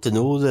Amazon to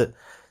know that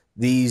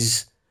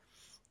these,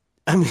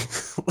 I mean,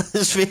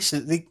 let's face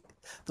it,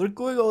 they're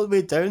going all the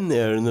way down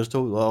there and they're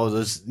told, oh,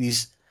 there's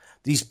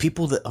these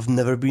people that have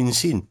never been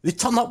seen. They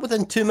turn up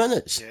within 2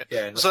 minutes. Yeah,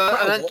 and there's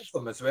quite a lot of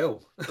them as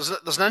well.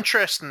 There's an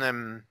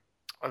interesting.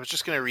 I was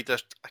just going to read a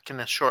kind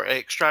of short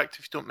extract,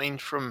 if you don't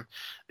mind, from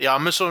the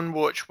Amazon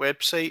Watch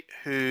website,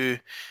 who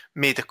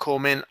made a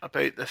comment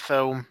about the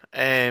film.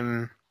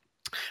 And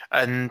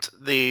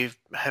they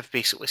have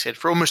basically said,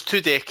 for almost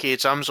 2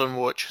 decades, Amazon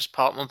Watch has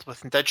partnered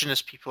with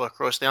Indigenous people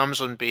across the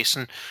Amazon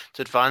basin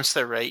to advance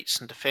their rights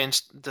and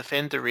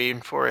defend the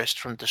rainforest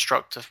from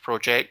destructive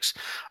projects.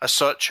 As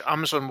such,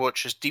 Amazon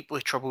Watch is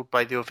deeply troubled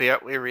by the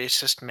overtly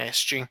racist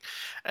messaging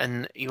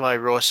in Eli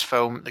Roth's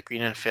film The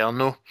Green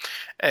Inferno.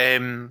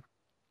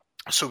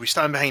 So we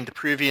stand behind the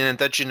Peruvian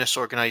indigenous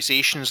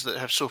organisations that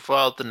have so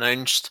far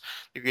denounced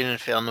The Green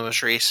Inferno as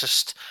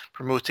racist,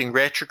 promoting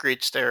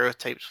retrograde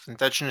stereotypes of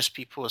indigenous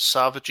people as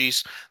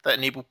savages that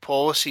enable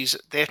policies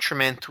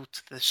detrimental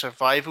to the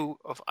survival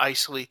of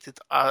isolated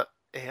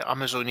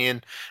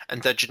Amazonian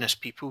indigenous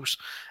peoples.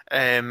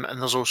 And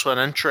there's also an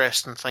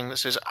interesting thing that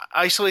says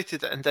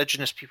isolated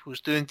indigenous peoples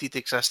do indeed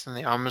exist in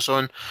the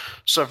Amazon.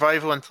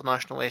 Survival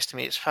International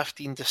estimates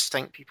 15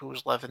 distinct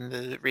peoples live in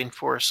the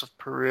rainforests of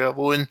Peru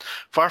alone.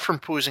 Far from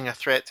posing a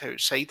threat to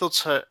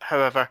outsiders,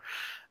 however,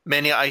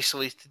 many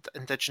isolated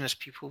indigenous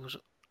peoples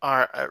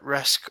are at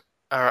risk,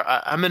 are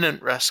at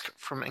imminent risk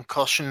from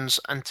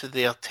incursions into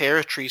their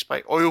territories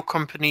by oil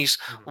companies,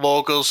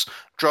 loggers,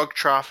 drug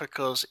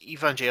traffickers,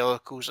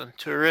 evangelicals, and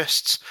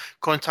tourists.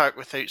 Contact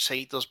with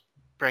outsiders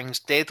brings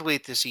deadly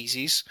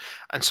diseases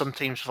and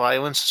sometimes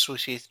violence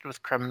associated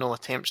with criminal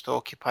attempts to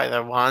occupy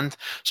their land.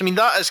 So, I mean,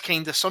 that is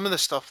kind of some of the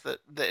stuff that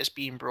is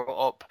being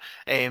brought up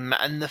in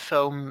the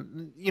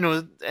film. You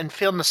know, in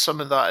fairness,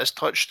 some of that is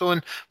touched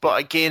on, but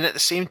again, at the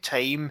same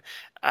time,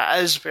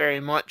 it is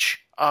very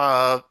much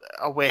a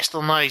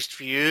westernized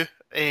view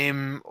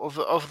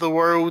of the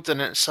world,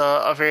 and it's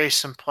a very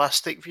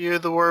simplistic view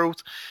of the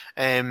world.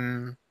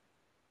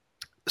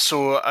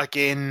 So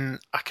again,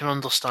 I can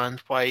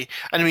understand why.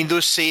 And I mean,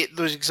 those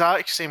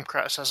exact same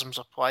criticisms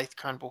apply to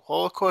Cannibal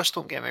Holocaust.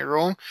 Don't get me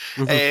wrong,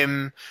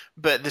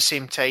 but at the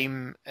same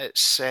time,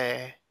 it's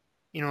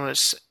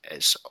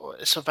it's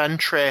of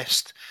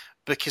interest.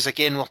 Because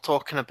again, we're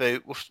talking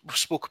about we've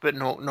spoke about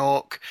Knock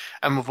Knock,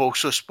 and we've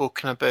also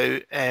spoken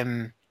about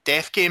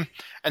Death Game,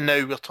 and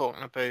now we're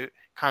talking about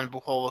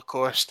Cannibal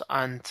Holocaust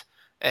and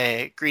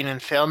Green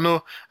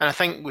Inferno, and I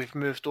think we've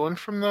moved on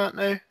from that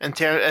now.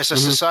 As a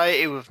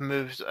society, we've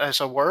moved as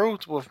a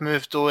world. We've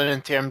moved on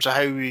in terms of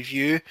how we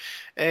view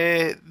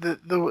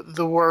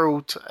the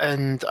world,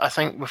 and I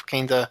think we've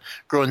kind of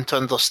grown to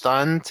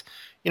understand.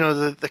 You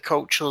know, the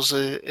cultures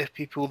of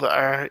people that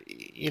are,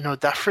 you know,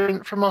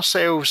 different from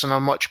ourselves in a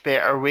much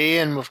better way,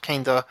 and we've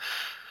kind of,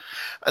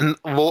 and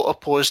a lot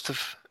of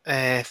positive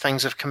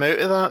things have come out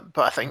of that.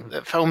 But I think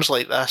that films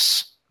like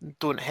this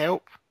don't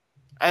help,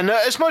 And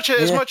as much Yeah.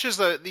 as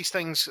these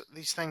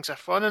things are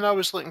fun, and I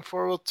was looking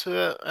forward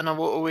to it in a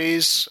lot of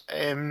ways,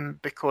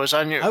 because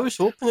I knew. I was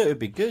hoping it would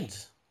be good.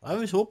 I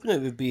was hoping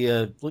it would be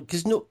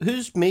because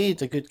who's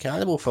made a good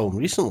cannibal film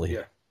recently?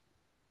 Yeah.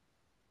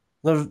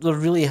 There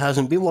really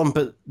hasn't been one,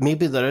 but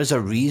maybe there is a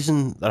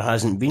reason there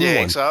hasn't been Yeah,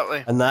 one.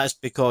 exactly. And that's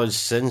because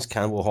since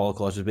Cannibal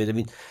Holocaust was made, I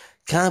mean,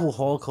 Cannibal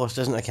Holocaust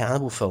isn't a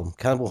cannibal film.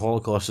 Cannibal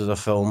Holocaust is a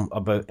film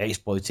about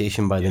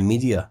exploitation by the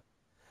media.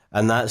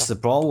 And that's the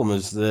problem,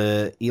 is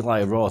the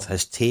Eli Roth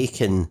has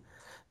taken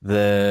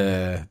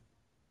the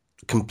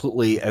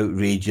completely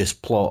outrageous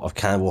plot of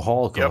Cannibal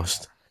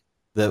Holocaust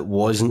that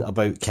wasn't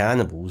about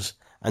cannibals,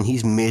 and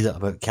he's made it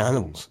about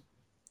cannibals.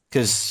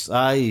 Because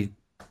I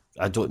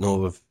don't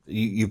know if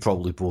you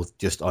probably both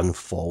just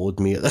unfollowed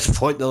me at this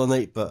point the other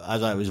night, but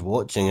as I was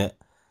watching it,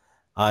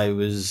 I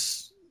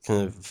was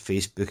kind of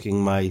Facebooking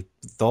my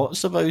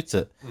thoughts about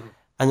it. Mhm.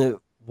 And it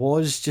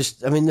was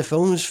just, I mean, the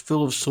film's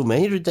full of so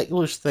many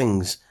ridiculous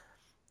things.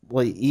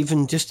 Like,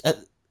 even just at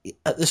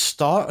the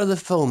start of the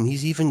film,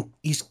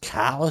 he's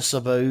callous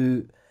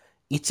about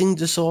eating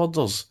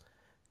disorders.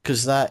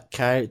 Because that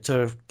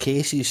character,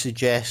 Casey,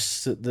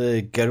 suggests that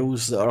the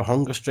girls that are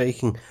hunger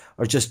striking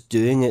are just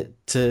doing it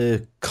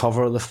to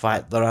cover the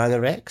fact they're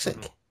anorexic.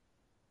 Mhm.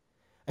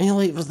 And you're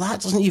like, well,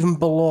 that doesn't even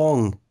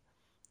belong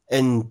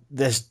in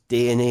this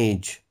day and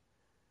age.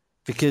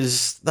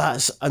 Because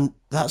that's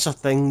a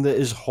thing that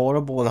is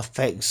horrible and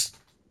affects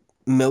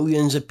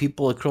millions of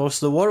people across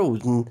the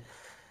world. And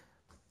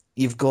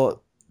you've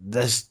got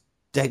this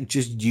dick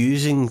just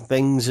using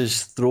things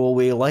as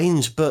throwaway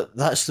lines, but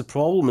that's the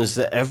problem, is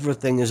that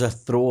everything is a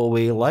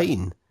throwaway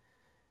line.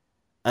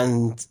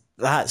 And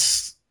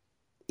that's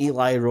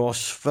Eli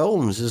Roth's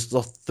films, is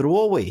the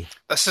throwaway.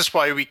 This is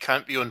why we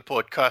can't be on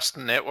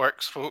podcasting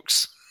networks,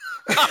 folks.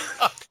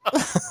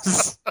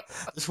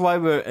 That's why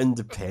we're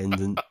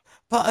independent.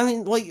 But I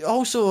mean, like,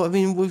 also, I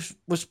mean, we've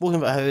spoken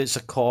about how it's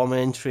a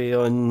commentary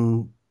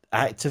on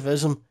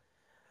activism.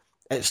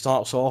 It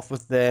starts off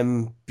with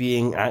them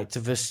being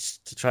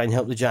activists to try and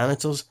help the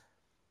janitors.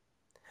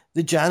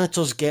 The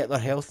janitors get their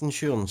health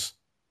insurance.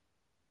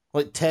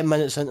 Like 10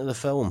 minutes into the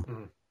film,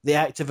 Mhm. the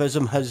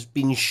activism has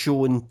been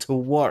shown to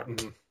work.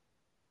 Mhm.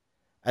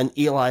 And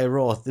Eli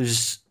Roth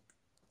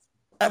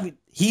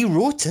he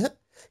wrote it.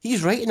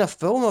 He's writing a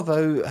film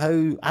about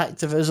how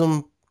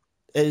activism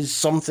is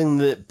something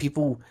that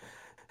people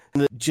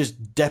that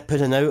just dip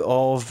in and out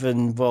of,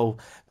 and, well,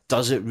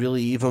 does it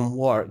really even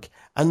work?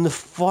 And the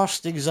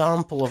first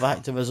example of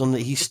activism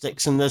that he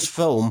sticks in this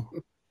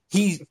film,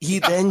 he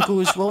then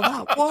goes, well,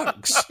 that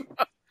works.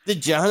 The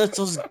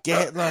janitors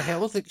get their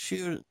health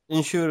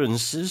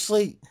insurance. It's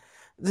like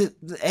the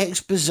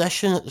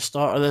exposition at the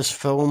start of this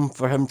film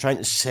for him trying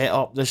to set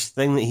up this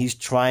thing that he's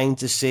trying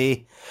to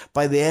say.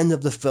 By the end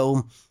of the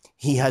film,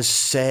 he has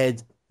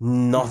said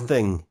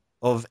nothing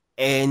of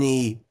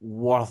any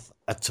worth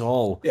at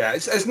all. Yeah,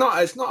 it's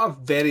not a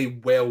very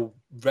well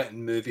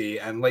written movie,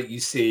 and like you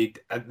said,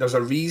 there's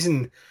a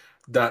reason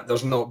that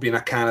there's not been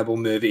a cannibal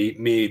movie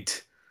made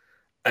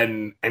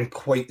in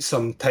quite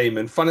some time.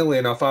 And funnily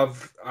enough,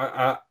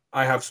 I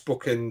have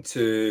spoken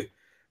to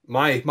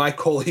my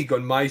colleague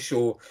on my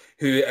show,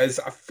 who is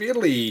a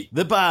fairly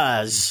The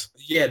Baz.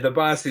 the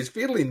Baz, who's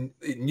fairly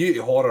new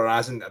to horror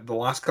as in the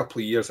last couple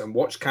of years, and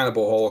watched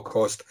Cannibal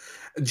Holocaust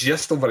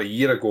just over a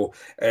year ago.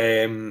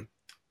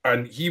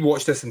 And he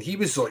watched this and he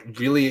was like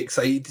really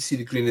excited to see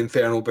The Green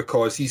Inferno,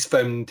 because he's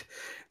found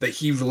that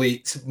he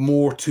relates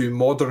more to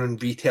modern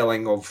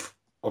retelling of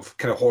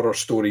kind of horror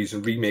stories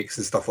and remakes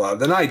and stuff like that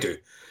than I do.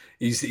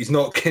 He's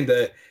not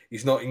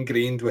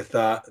ingrained with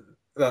that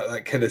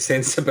kind of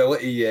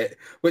sensibility yet,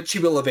 which he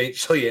will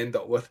eventually end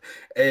up with.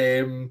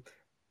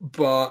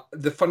 But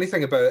the funny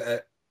thing about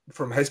it,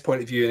 from his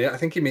point of view, and I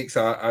think he makes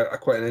a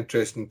quite an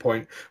interesting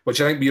point,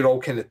 which I think we're all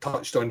kind of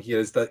touched on here,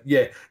 is that,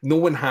 no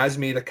one has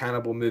made a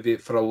cannibal movie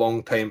for a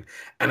long time.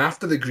 And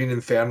after The Green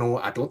Inferno,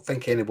 I don't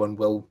think anyone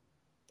will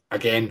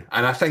again.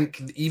 And I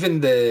think even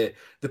the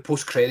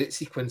post-credit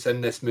sequence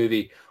in this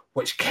movie,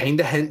 which kind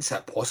of hints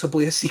at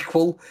possibly a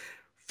sequel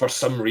for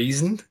some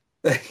reason,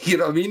 you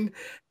know what I mean?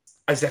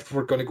 As if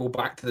we're going to go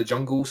back to the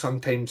jungle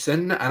sometime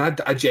soon.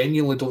 And I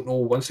genuinely don't know,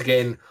 once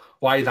again,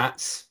 why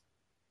that's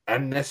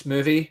in this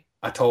movie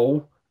at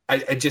all.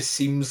 It just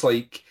seems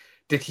like,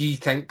 did he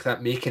think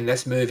that making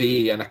this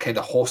movie in a kind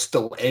of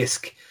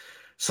Hostel-esque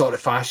sort of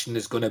fashion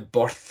is going to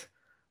birth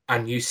a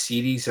new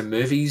series of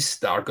movies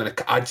that are going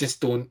to... I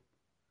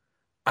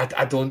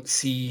don't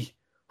see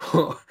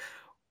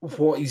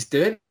what he's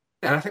doing.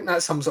 And I think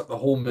that sums up the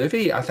whole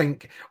movie. I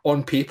think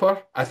on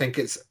paper, I think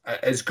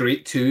it's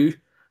great to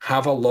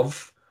have a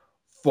love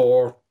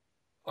for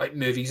like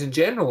movies in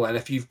general. And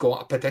if you've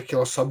got a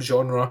particular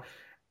subgenre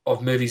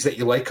of movies that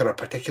you like, or a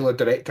particular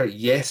director,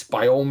 yes,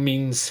 by all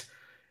means,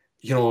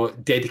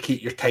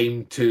 dedicate your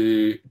time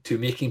to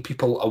making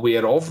people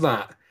aware of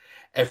that.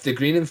 If The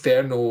Green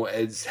Inferno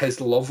is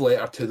his love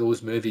letter to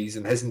those movies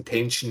and his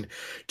intention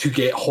to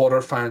get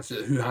horror fans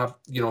who have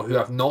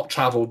not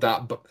travelled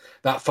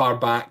that far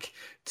back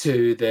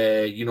to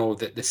the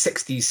the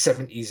 60s,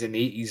 70s, and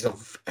 80s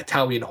of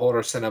Italian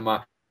horror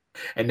cinema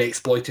and the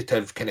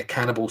exploitative kind of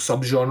cannibal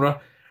subgenre.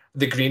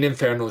 The Green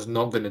Inferno is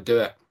not going to do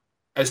it.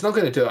 It's not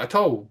going to do it at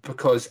all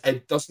because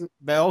it doesn't.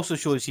 But it also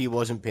shows he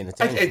wasn't paying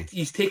attention.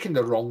 He's taking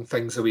the wrong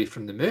things away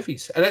from the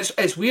movies, and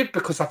it's weird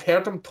because I've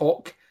heard him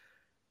talk.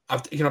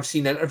 I've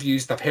seen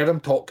interviews and I've heard him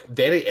talk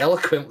very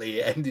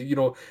eloquently and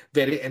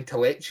very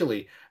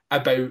intellectually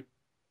about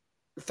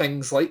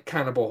things like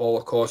Cannibal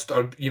Holocaust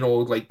or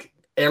like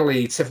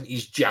early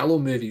 70s giallo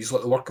movies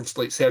like the work of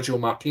like Sergio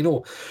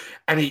Martino,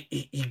 and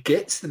he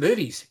gets the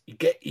movies.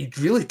 He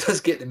really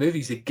does get the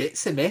movies. He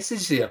gets the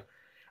message there.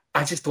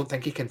 I just don't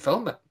think he can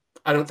film it.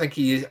 I don't think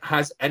he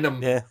has in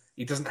him. Yeah.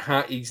 He doesn't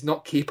have. He's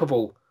not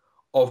capable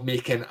of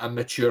making a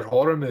mature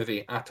horror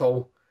movie at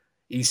all.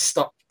 He's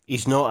stuck.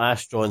 He's not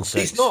Astron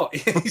 6. He's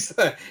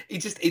not.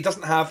 He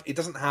doesn't have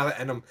it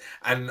in him,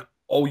 and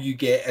all you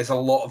get is a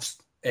lot of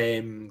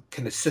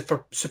kind of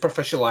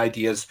superficial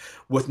ideas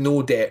with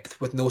no depth,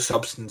 with no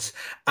substance.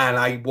 And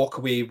I walk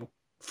away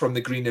from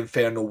the Green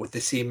Inferno with the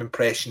same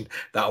impression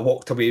that I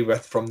walked away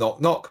with from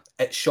Knock Knock.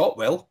 It's shot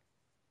well.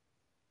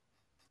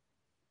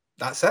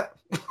 That's it.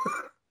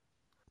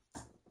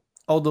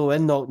 Although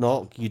in Knock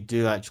Knock, you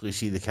do actually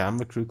see the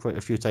camera crew quite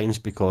a few times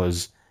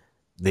because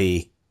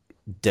they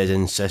did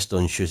insist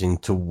on shooting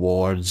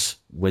towards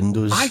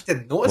windows. I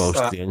didn't notice whilst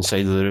that. the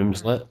inside of the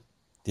room's lit.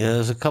 Yeah,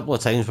 there's a couple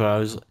of times where I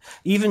was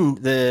even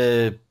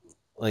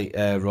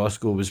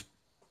Roscoe was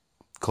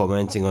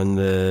commenting on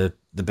the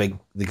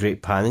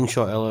great panning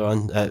shot earlier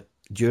on.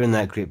 During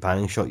that great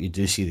panning shot, you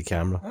do see the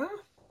camera.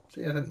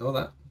 See, I didn't know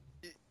that.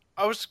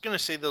 I was going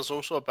to say there's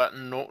also a bit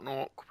in Knock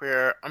Knock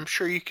where I'm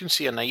sure you can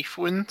see a knife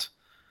wound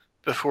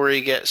before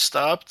he gets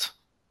stabbed.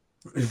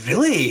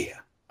 Really?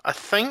 I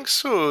think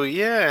so,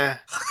 yeah.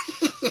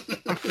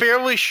 I'm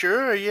fairly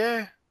sure,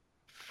 yeah.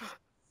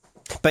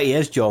 But he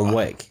is John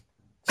Wick,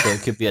 so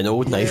it could be an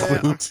old knife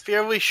I'm wound.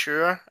 fairly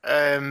sure,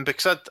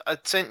 because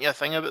I'd sent you a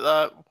thing about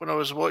that when I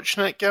was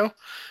watching it, Gil.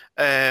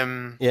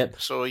 Yep.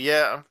 So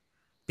yeah.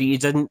 But you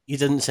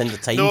didn't send the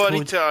time No,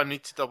 code. I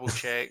need to double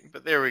check,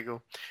 but there we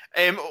go.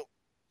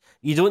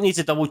 You don't need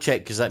to double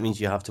check because that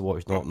means you have to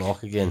watch Knock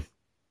Knock again.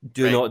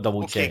 Do Right. not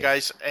double Okay, check.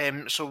 guys.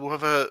 So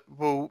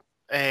we'll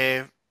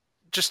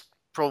just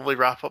probably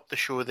wrap up the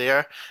show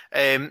there.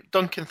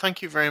 Duncan,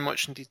 thank you very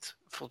much indeed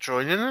for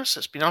joining us.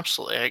 It's been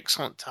absolutely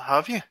excellent to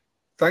have you.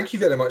 Thank you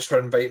very much for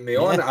inviting me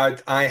on.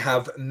 I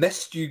have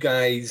missed you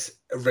guys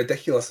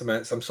ridiculous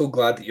amounts. I'm so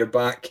glad that you're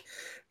back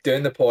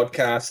doing the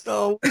podcast.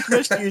 Oh, we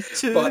missed you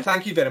too. But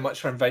thank you very much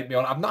for inviting me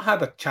on. I've not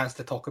had a chance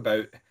to talk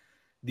about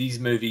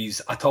these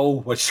movies at all,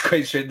 which is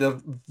quite strange.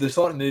 The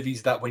sort of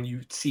movies that when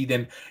you see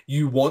them,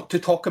 you want to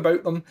talk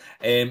about them.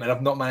 And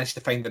I've not managed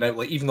to find an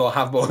outlet, even though I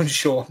have my own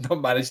show, I've not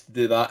managed to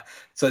do that.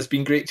 So it's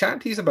been great chatting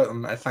to you about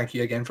them. Thank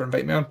you again for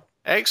inviting me on.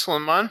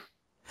 Excellent, man.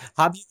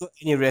 Have you got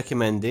any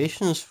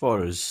recommendations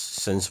for us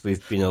since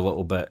we've been a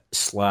little bit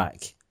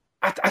slack?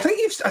 I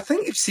think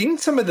you've seen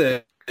some of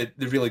the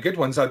really good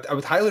ones. I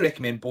would highly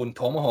recommend Bone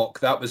Tomahawk.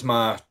 That was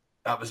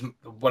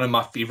one of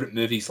my favourite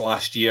movies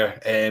last year,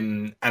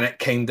 and it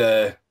kind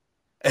of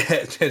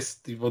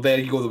there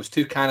you go. There was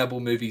 2 cannibal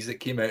movies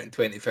that came out in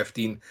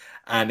 2015,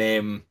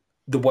 and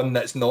the one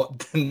that's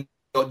not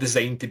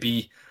designed to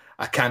be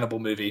a cannibal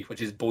movie,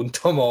 which is Bone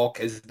Tomahawk,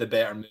 is the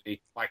better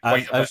movie.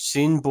 I've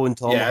seen Bone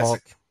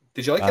Tomahawk.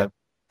 Did you like it?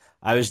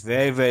 I was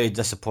very, very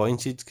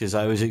disappointed because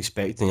I was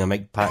expecting a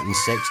Mike Patton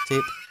sex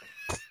tape.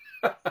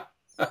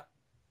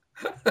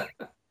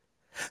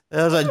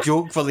 There's a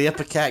joke for the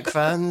Ipecac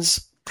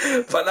fans.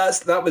 But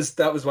that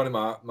was one of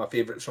my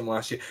favourites from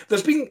last year.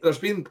 There's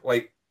been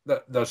like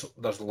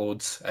there's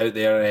loads out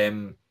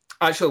there.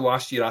 Actually,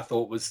 last year I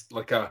thought was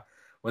like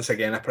once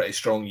again a pretty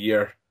strong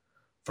year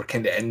for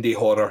kind of indie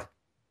horror.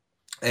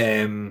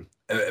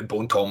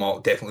 Bone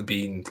Tomahawk definitely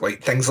being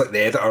like things like The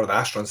Editor, the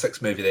Astron 6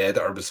 movie, The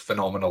Editor was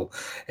phenomenal.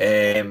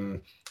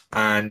 And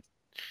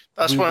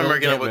that's We one will we're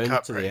going get to look round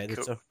at to The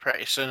Editor.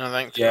 pretty soon, I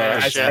think.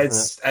 yeah,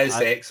 Yes, it's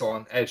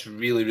excellent. It's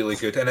really, really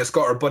good. And it's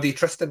got our buddy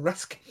Tristan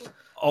Risk.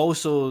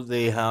 Also,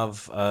 they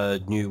have a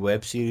new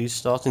web series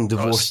starting,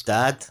 Divorced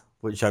Dad,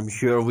 which I'm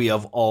sure we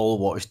have all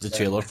watched the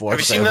trailer for. Have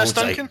you seen this,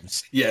 several Duncan?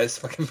 times. Yeah, it's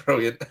fucking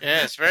brilliant.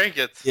 Yeah, it's very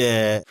good.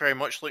 Yeah. Very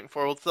much looking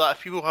forward to that.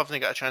 If people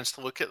haven't got a chance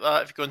to look at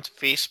that, if you go into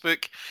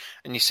Facebook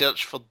and you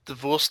search for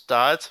Divorced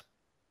Dad,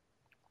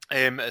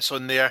 it's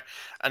on there,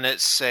 and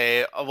it's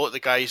a lot of the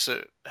guys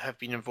that have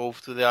been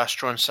involved with the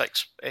Astron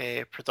 6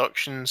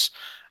 productions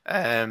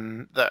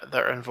that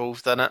are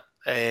involved in it.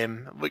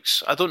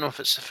 Looks, I don't know if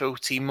it's the full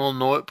team or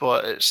not,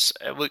 but it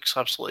looks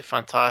absolutely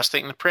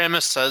fantastic. And the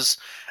premise is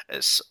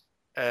it's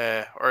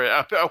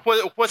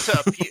what's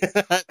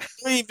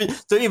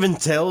it? don't even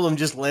tell them.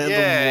 Just let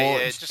them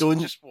watch.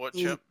 Just watch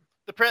it.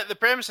 The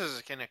premise is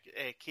a kind of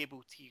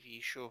cable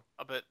TV show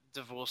about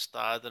divorced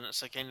dad, and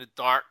it's a kind of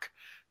dark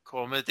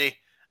comedy.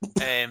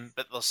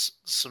 But there's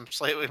some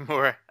slightly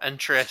more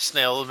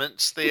interesting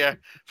elements there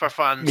for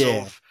fans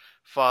of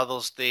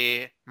Father's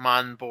Day,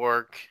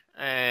 Manborg,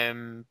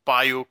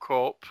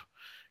 Biocop,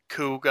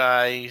 Cool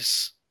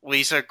Guys,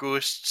 Laser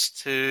Ghosts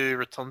to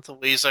Return to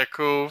Laser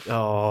Cove.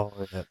 Oh,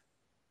 yeah.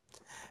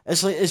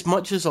 It's like, as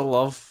much as I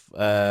love,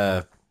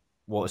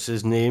 what's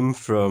his name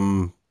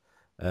from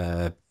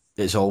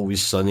It's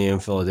Always Sunny in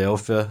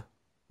Philadelphia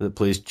that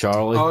plays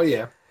Charlie. Oh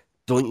yeah.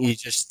 Don't you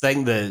just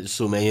think that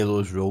so many of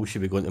those roles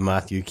should be going to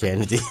Matthew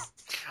Kennedy?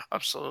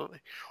 Absolutely.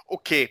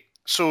 Okay,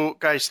 so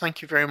guys,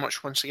 thank you very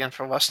much once again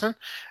for listening.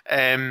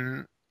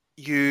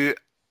 You,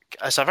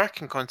 as ever,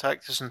 can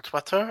contact us on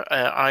Twitter.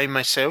 I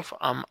myself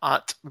am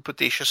at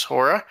Bodacious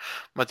Horror.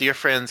 My dear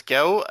friend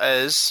Gil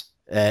is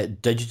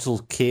Digital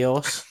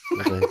Chaos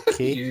with a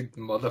K. You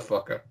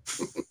motherfucker.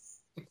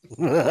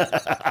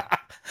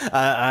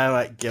 I'm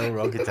at Gil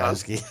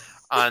Rogatansky.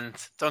 and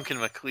Duncan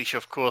McLeish,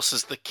 of course,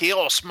 is the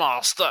Chaos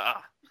Master.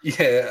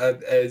 Yeah,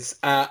 it's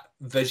at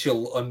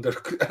visual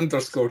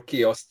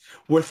 _chaos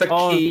with a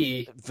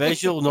K.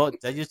 Visual, not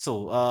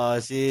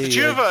digital. See, Did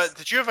you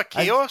have a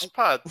Chaos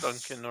pad,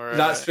 Duncan? Or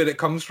That's where it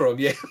comes from.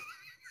 Yeah.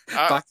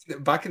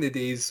 Back in the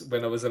days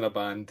when I was in a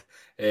band,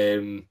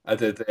 I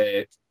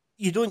did.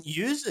 You don't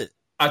use it.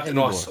 I don't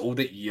know. I anymore. sold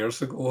it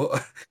years ago.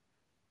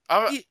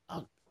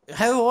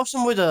 How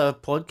awesome would a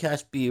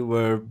podcast be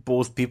where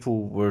both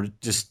people were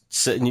just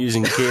sitting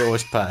using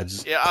Chaos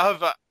pads? Yeah,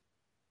 I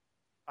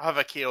have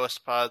a Chaos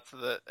pad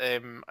that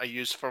I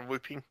use for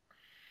looping.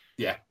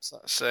 Yeah, So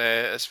that's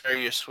it's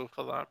very useful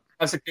for that.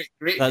 that's a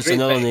great. That's great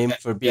another thing. name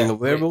for being a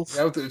werewolf.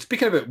 Well,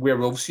 speaking about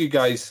werewolves, you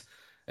guys,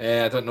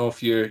 I don't know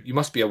if you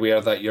must be aware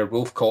that your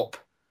Wolf Cop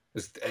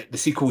the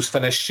sequel's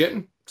finished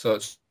shooting, so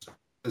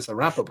it's a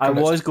wrap up. I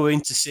was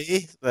going to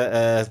say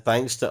that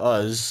thanks to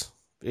us,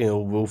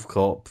 Wolf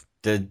Cop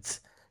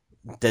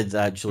did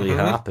actually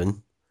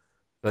happen,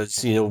 but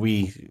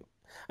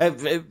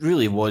it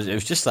really was. It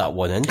was just that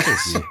one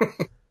interview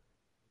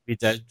we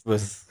did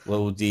with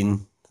Lil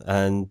Dean,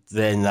 and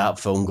then that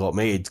film got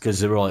made because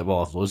they were like,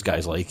 well, if those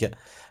guys like it,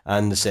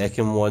 and the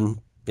second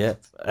one,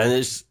 yep, and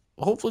it's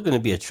hopefully going to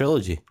be a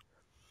trilogy.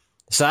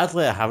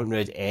 Sadly, I haven't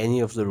read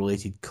any of the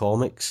related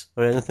comics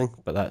or anything,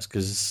 but that's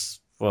because,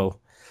 well,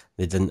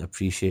 they didn't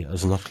appreciate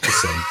us enough to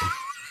send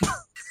them.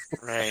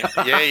 Right.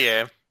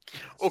 Yeah.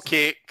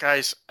 Okay,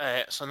 guys.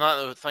 So on that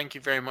note, thank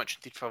you very much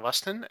indeed for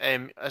listening.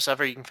 As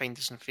ever, you can find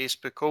us on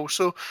Facebook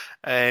also.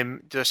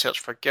 Do a search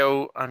for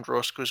Gil and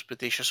Roscoe's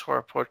Bodacious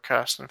Horror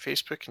Podcast on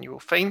Facebook and you will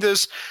find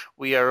us.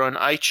 We are on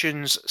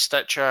iTunes,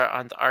 Stitcher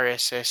and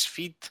RSS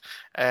feed.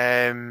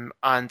 And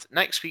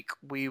next week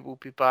we will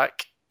be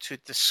back to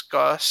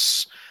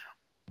discuss,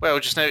 well,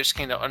 just now it's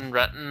kind of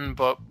unwritten,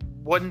 but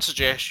one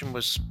suggestion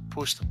was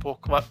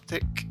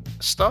post-apocalyptic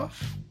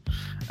stuff.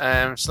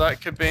 So that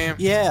could be...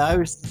 Yeah, I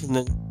was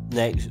thinking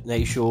the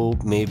next show,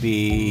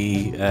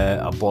 maybe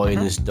a boy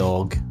and his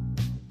dog,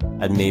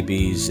 and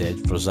maybe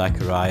Z for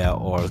Zachariah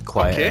or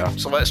Quiet Okay,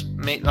 so let's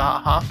make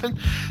that happen.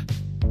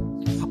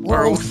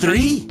 World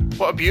 3!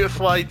 What a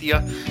beautiful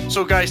idea.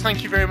 So guys,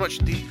 thank you very much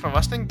indeed for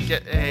listening.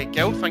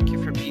 Gil, thank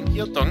you for being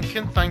here.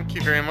 Duncan, thank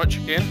you very much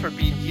again for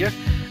being here.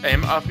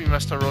 I've been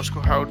Mr.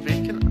 Roscoe Harold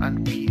Bacon,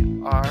 and we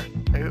are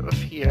out of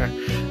here.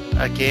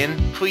 Again,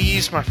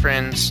 please, my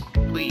friends,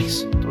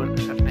 please don't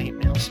have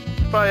nightmares.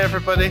 Bye,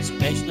 everybody.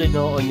 Especially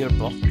not on your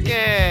birthday.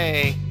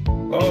 Yay.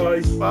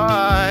 Bye.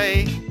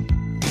 Bye.